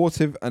is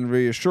supportive and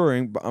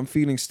reassuring, but I'm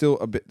feeling still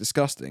a bit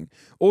disgusting.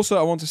 Also,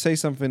 I want to say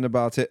something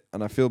about it,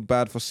 and I feel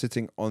bad for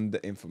sitting on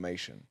the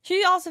information.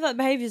 She asked if that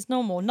behaviour is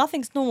normal.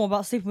 Nothing's normal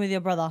about sleeping with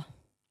your brother.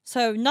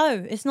 So,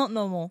 no, it's not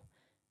normal.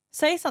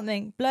 Say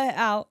something, blurt it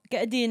out,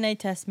 get a DNA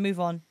test, move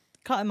on.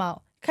 Cut them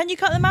out. Can you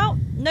cut them out?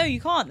 No,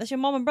 you can't. That's your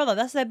mom and brother.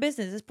 That's their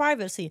business. It's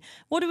privacy.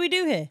 What do we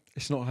do here?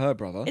 It's not her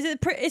brother. Is it?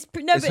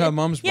 It's her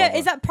mum's brother. Yeah,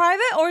 is that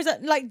private, or is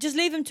that like just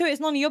leave them to it?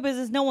 It's none of your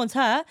business. No one's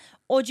her.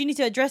 Or do you need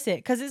to address it?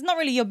 Because it's not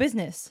really your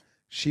business.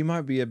 She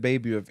might be a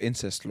baby of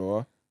incest,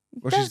 Laura.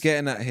 What she's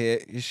getting at here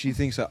is she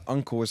thinks her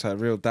uncle is her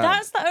real dad.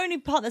 That's the only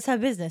part that's her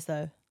business,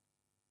 though.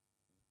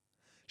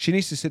 She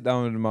needs to sit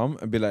down with her mum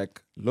and be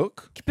like,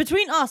 look.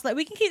 Between us, like,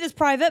 we can keep this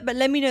private, but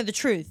let me know the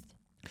truth.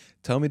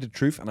 Tell me the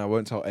truth and I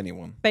won't tell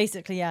anyone.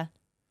 Basically, yeah.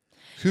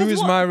 Who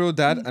is my real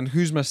dad and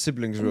who's my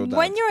sibling's real dad?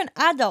 When you're an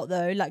adult,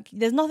 though, like,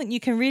 there's nothing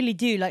you can really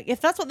do. Like, if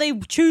that's what they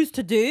choose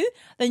to do,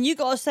 then you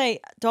got to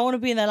say, do I want to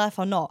be in their life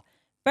or not?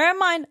 Bear in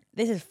mind,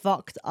 this is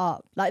fucked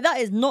up. Like, that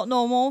is not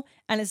normal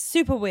and it's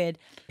super weird.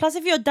 Plus,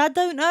 if your dad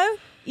don't know,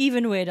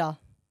 even weirder.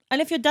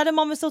 And if your dad and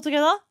mom are still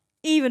together,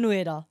 even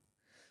weirder.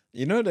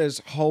 You know, there's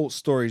whole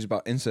stories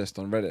about incest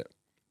on Reddit.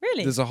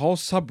 Really? There's a whole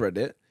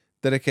subreddit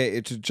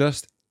dedicated to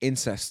just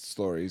incest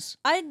stories.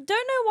 I don't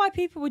know why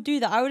people would do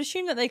that. I would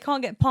assume that they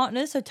can't get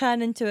partners, so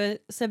turn into a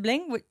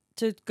sibling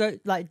to go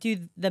like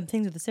do them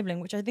things with a sibling,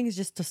 which I think is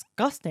just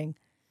disgusting.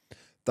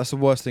 That's the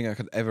worst thing I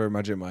could ever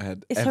imagine in my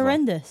head. It's ever.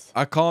 horrendous.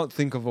 I can't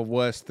think of a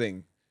worse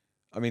thing.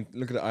 I mean,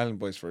 look at the Island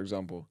Boys, for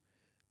example.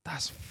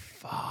 That's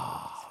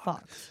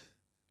Fucked.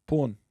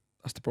 porn.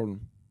 That's the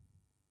problem.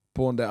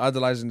 Porn. They're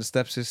idolizing the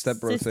stepbro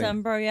thing. Sister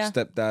and bro, yeah.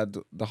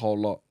 Stepdad, the whole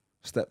lot.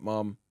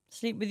 Stepmom.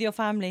 Sleep with your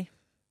family.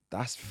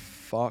 That's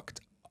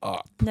fucked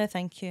up. No,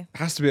 thank you.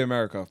 Has to be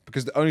America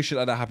because the only shit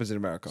like that happens in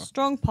America.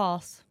 Strong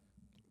pass.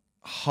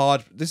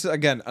 Hard. This is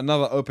again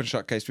another open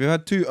shut case. We've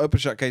had 2 open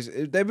shut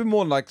cases. They've been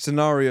more like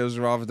scenarios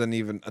rather than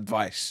even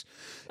advice.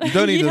 You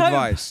don't need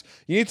advice.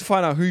 You need to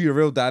find out who your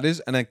real dad is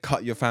and then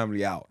cut your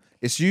family out.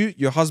 It's you,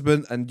 your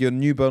husband, and your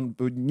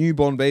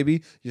newborn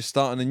baby. You're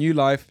starting a new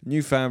life,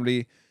 new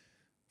family,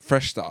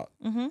 fresh start.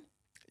 Mm-hmm.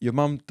 Your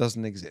mum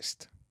doesn't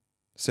exist.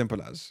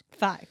 Simple as.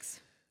 Facts.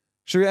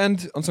 Should we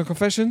end on some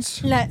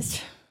confessions?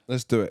 Let's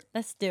do it.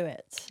 Let's do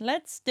it.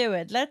 Let's do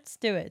it. Let's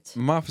do it.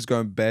 My mouth is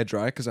going bare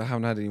dry because I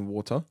haven't had any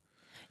water.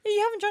 Yeah,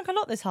 you haven't drunk a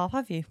lot this half,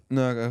 have you?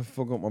 No, I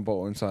forgot my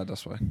bottle inside,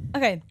 that's why.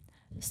 Okay.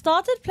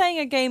 Started playing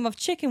a game of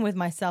chicken with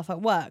myself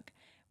at work.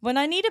 When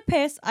I need a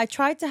piss, I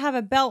try to have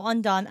a belt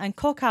undone and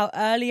cock out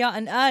earlier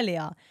and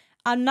earlier.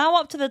 I'm now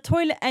up to the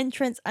toilet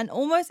entrance and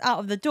almost out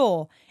of the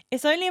door.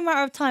 It's only a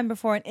matter of time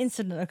before an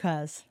incident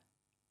occurs.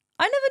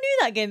 I never knew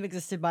that game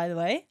existed, by the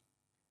way.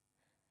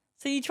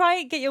 So you try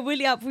and get your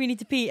willy up before you need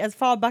to pee as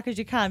far back as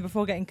you can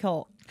before getting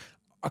caught.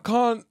 I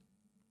can't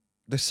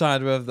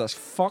decide whether that's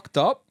fucked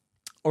up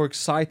or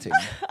exciting.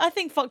 I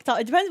think fucked up.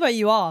 It depends where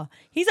you are.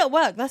 He's at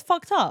work. That's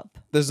fucked up.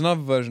 There's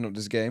another version of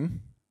this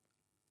game.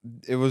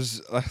 It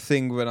was a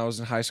thing when I was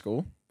in high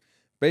school.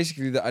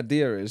 Basically, the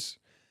idea is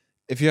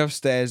if you have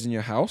stairs in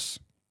your house,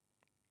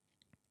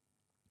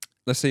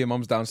 let's say your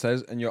mum's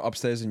downstairs and you're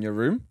upstairs in your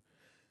room,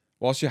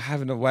 whilst you're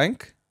having a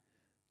wank,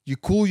 you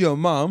call your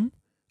mum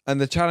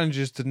and the challenge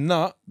is to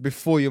nut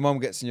before your mum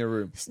gets in your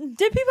room.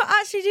 Do people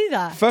actually do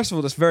that? First of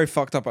all, that's very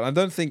fucked up. And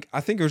I think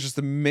it was just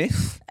a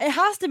myth. It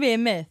has to be a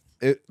myth.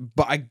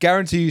 But I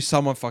guarantee you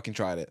someone fucking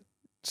tried it.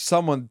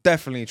 Someone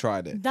definitely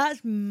tried it. That's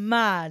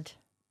mad.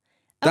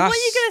 And what are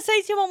you going to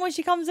say to your mum when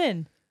she comes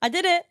in? I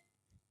did it.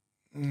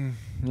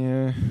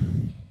 Yeah.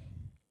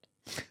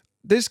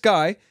 This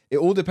guy, it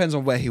all depends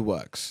on where he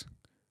works.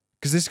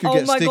 Because this could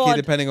get sticky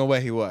depending on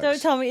where he works.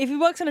 Don't tell me. If he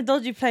works in a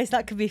dodgy place,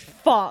 that could be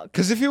fucked.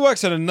 Because if he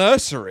works in a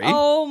nursery...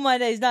 Oh my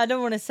days. No, I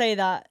don't want to say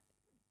that.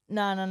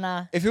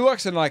 Nah. If he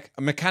works in like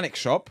a mechanic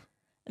shop...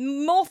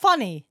 More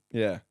funny.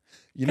 Yeah.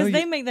 Because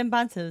they make them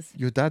banters.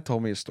 Your dad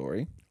told me a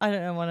story. I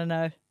don't want to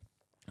know.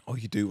 Oh,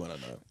 you do want to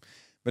know.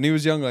 When he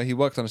was younger, he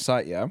worked on a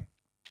site, yeah?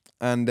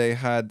 And they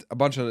had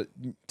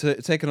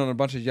taken on a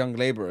bunch of young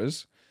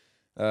labourers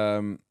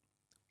that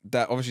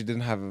obviously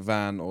didn't have a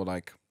van or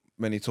like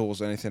many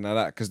tools or anything like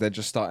that because they're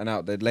just starting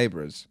out, they're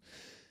labourers.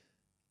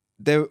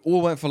 They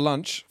all went for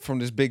lunch from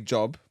this big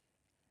job.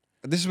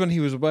 This is when he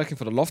was working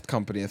for the loft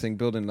company, I think,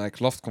 building like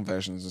loft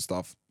conversions and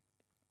stuff.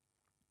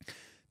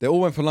 They all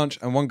went for lunch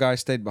and one guy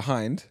stayed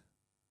behind.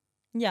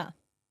 Yeah.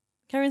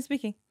 Carry on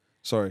speaking.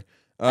 Sorry.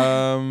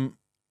 So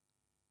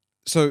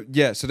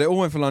they all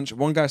went for lunch.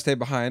 One guy stayed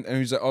behind and he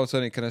was like, "Oh,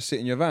 Tony, can I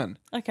sit in your van?"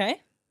 Okay.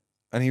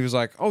 And he was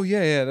like, "Oh,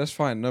 yeah, that's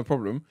fine. No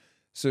problem."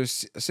 So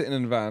he's sitting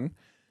in the van.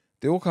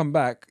 They all come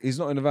back. He's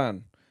not in the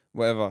van.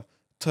 Whatever.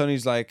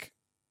 Tony's like,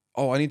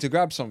 "Oh, I need to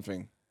grab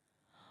something."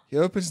 He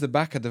opens the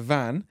back of the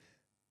van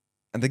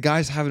and the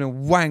guy's having a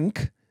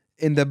wank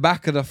in the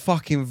back of the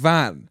fucking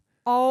van.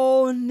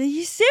 Oh, are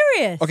you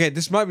serious? Okay,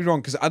 this might be wrong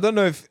because I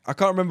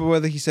can't remember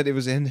whether he said it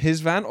was in his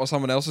van or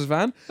someone else's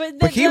van.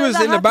 But he was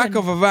in the back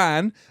of a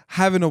van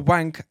having a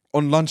wank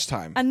on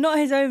lunchtime. And not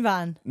his own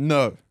van?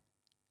 No.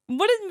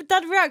 What did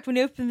Dad react when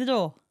he opened the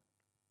door?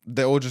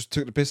 They all just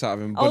took the piss out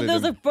of him. Oh, there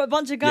was a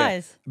bunch of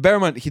guys. Yeah. Bear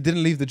in mind, he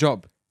didn't leave the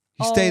job.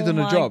 He stayed on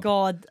the job. Oh my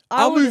God.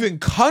 I'm moving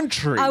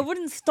country. I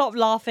wouldn't stop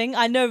laughing.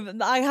 I know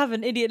I have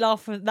an idiot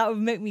laugh that would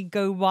make me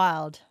go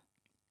wild.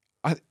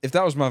 If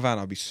that was my van,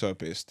 I'd be so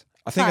pissed.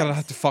 I think I'd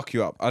have to fuck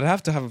you up.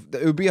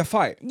 It would be a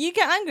fight. You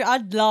get angry,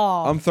 I'd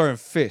laugh. I'm throwing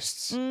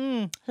fists.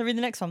 So read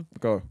the next one.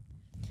 Go.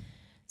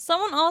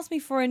 Someone asked me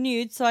for a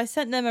nude, so I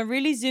sent them a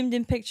really zoomed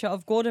in picture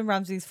of Gordon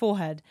Ramsay's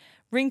forehead,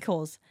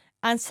 wrinkles,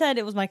 and said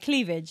it was my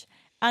cleavage.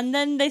 And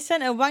then they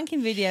sent a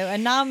wanking video,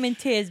 and now I'm in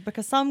tears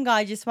because some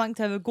guy just wanked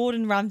over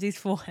Gordon Ramsay's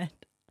forehead.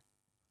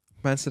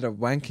 Man said a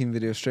wanking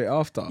video straight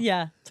after.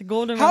 Yeah, to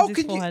Gordon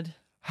Ramsay's forehead.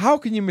 How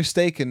can you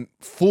mistaken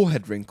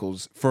forehead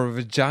wrinkles for a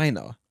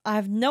vagina? I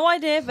have no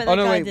idea, but that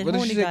guy did.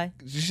 Horny guy.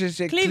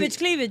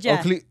 Cleavage,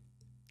 yeah.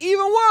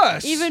 Even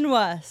worse. Even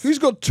worse. Who's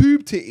got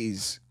tube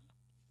titties?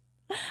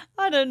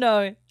 I don't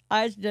know.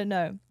 I actually don't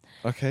know.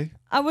 Okay.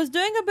 I was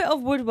doing a bit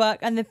of woodwork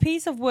and the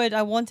piece of wood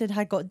I wanted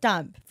had got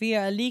damp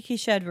via a leaky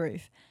shed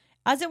roof.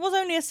 As it was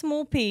only a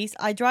small piece,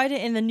 I dried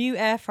it in the new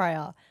air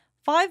fryer.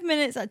 5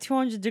 minutes at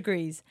 200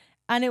 degrees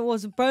and it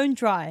was bone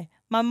dry.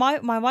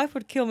 My wife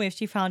would kill me if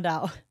she found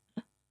out.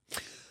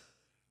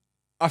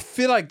 I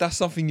feel like that's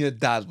something your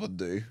dad would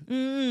do.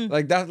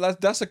 Like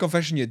that's a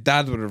confession your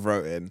dad would have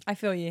wrote in. I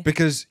feel you.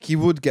 Because he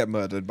would get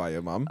murdered by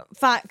your mum.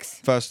 Facts.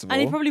 First of all.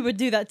 And he probably would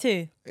do that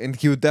too. And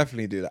he would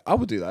definitely do that. I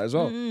would do that as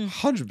well.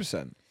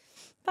 100%.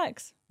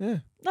 Facts. Yeah.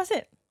 That's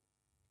it.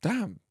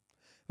 Damn.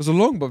 It was a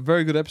long but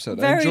very good episode.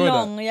 I Very enjoyed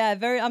long. that.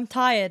 Yeah. I'm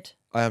tired.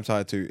 I am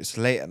tired too. It's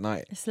late at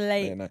night. It's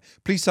late. At night.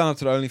 Please sign up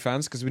to the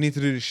OnlyFans because we need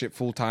to do this shit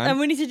full time. And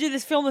we need to do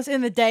this film this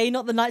in the day,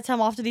 not the nighttime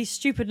after these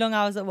stupid long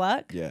hours at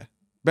work. Yeah.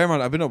 Bear in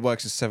mind, I've been at work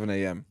since 7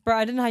 a.m. Bro,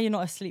 I don't know how you're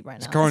not asleep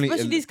right now. currently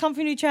Especially these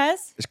comfy new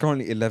chairs. It's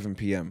currently 11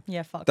 p.m.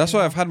 Yeah, fuck. That's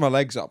why I've had my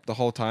legs up the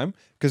whole time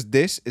because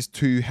this is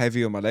too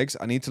heavy on my legs.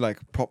 I need to like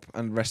prop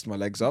and rest my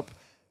legs up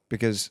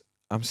because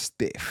I'm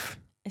stiff.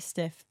 It's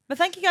stiff. But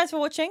thank you guys for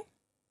watching.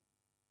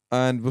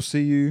 And we'll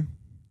see you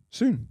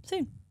soon.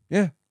 Soon.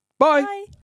 Yeah. Bye. Bye.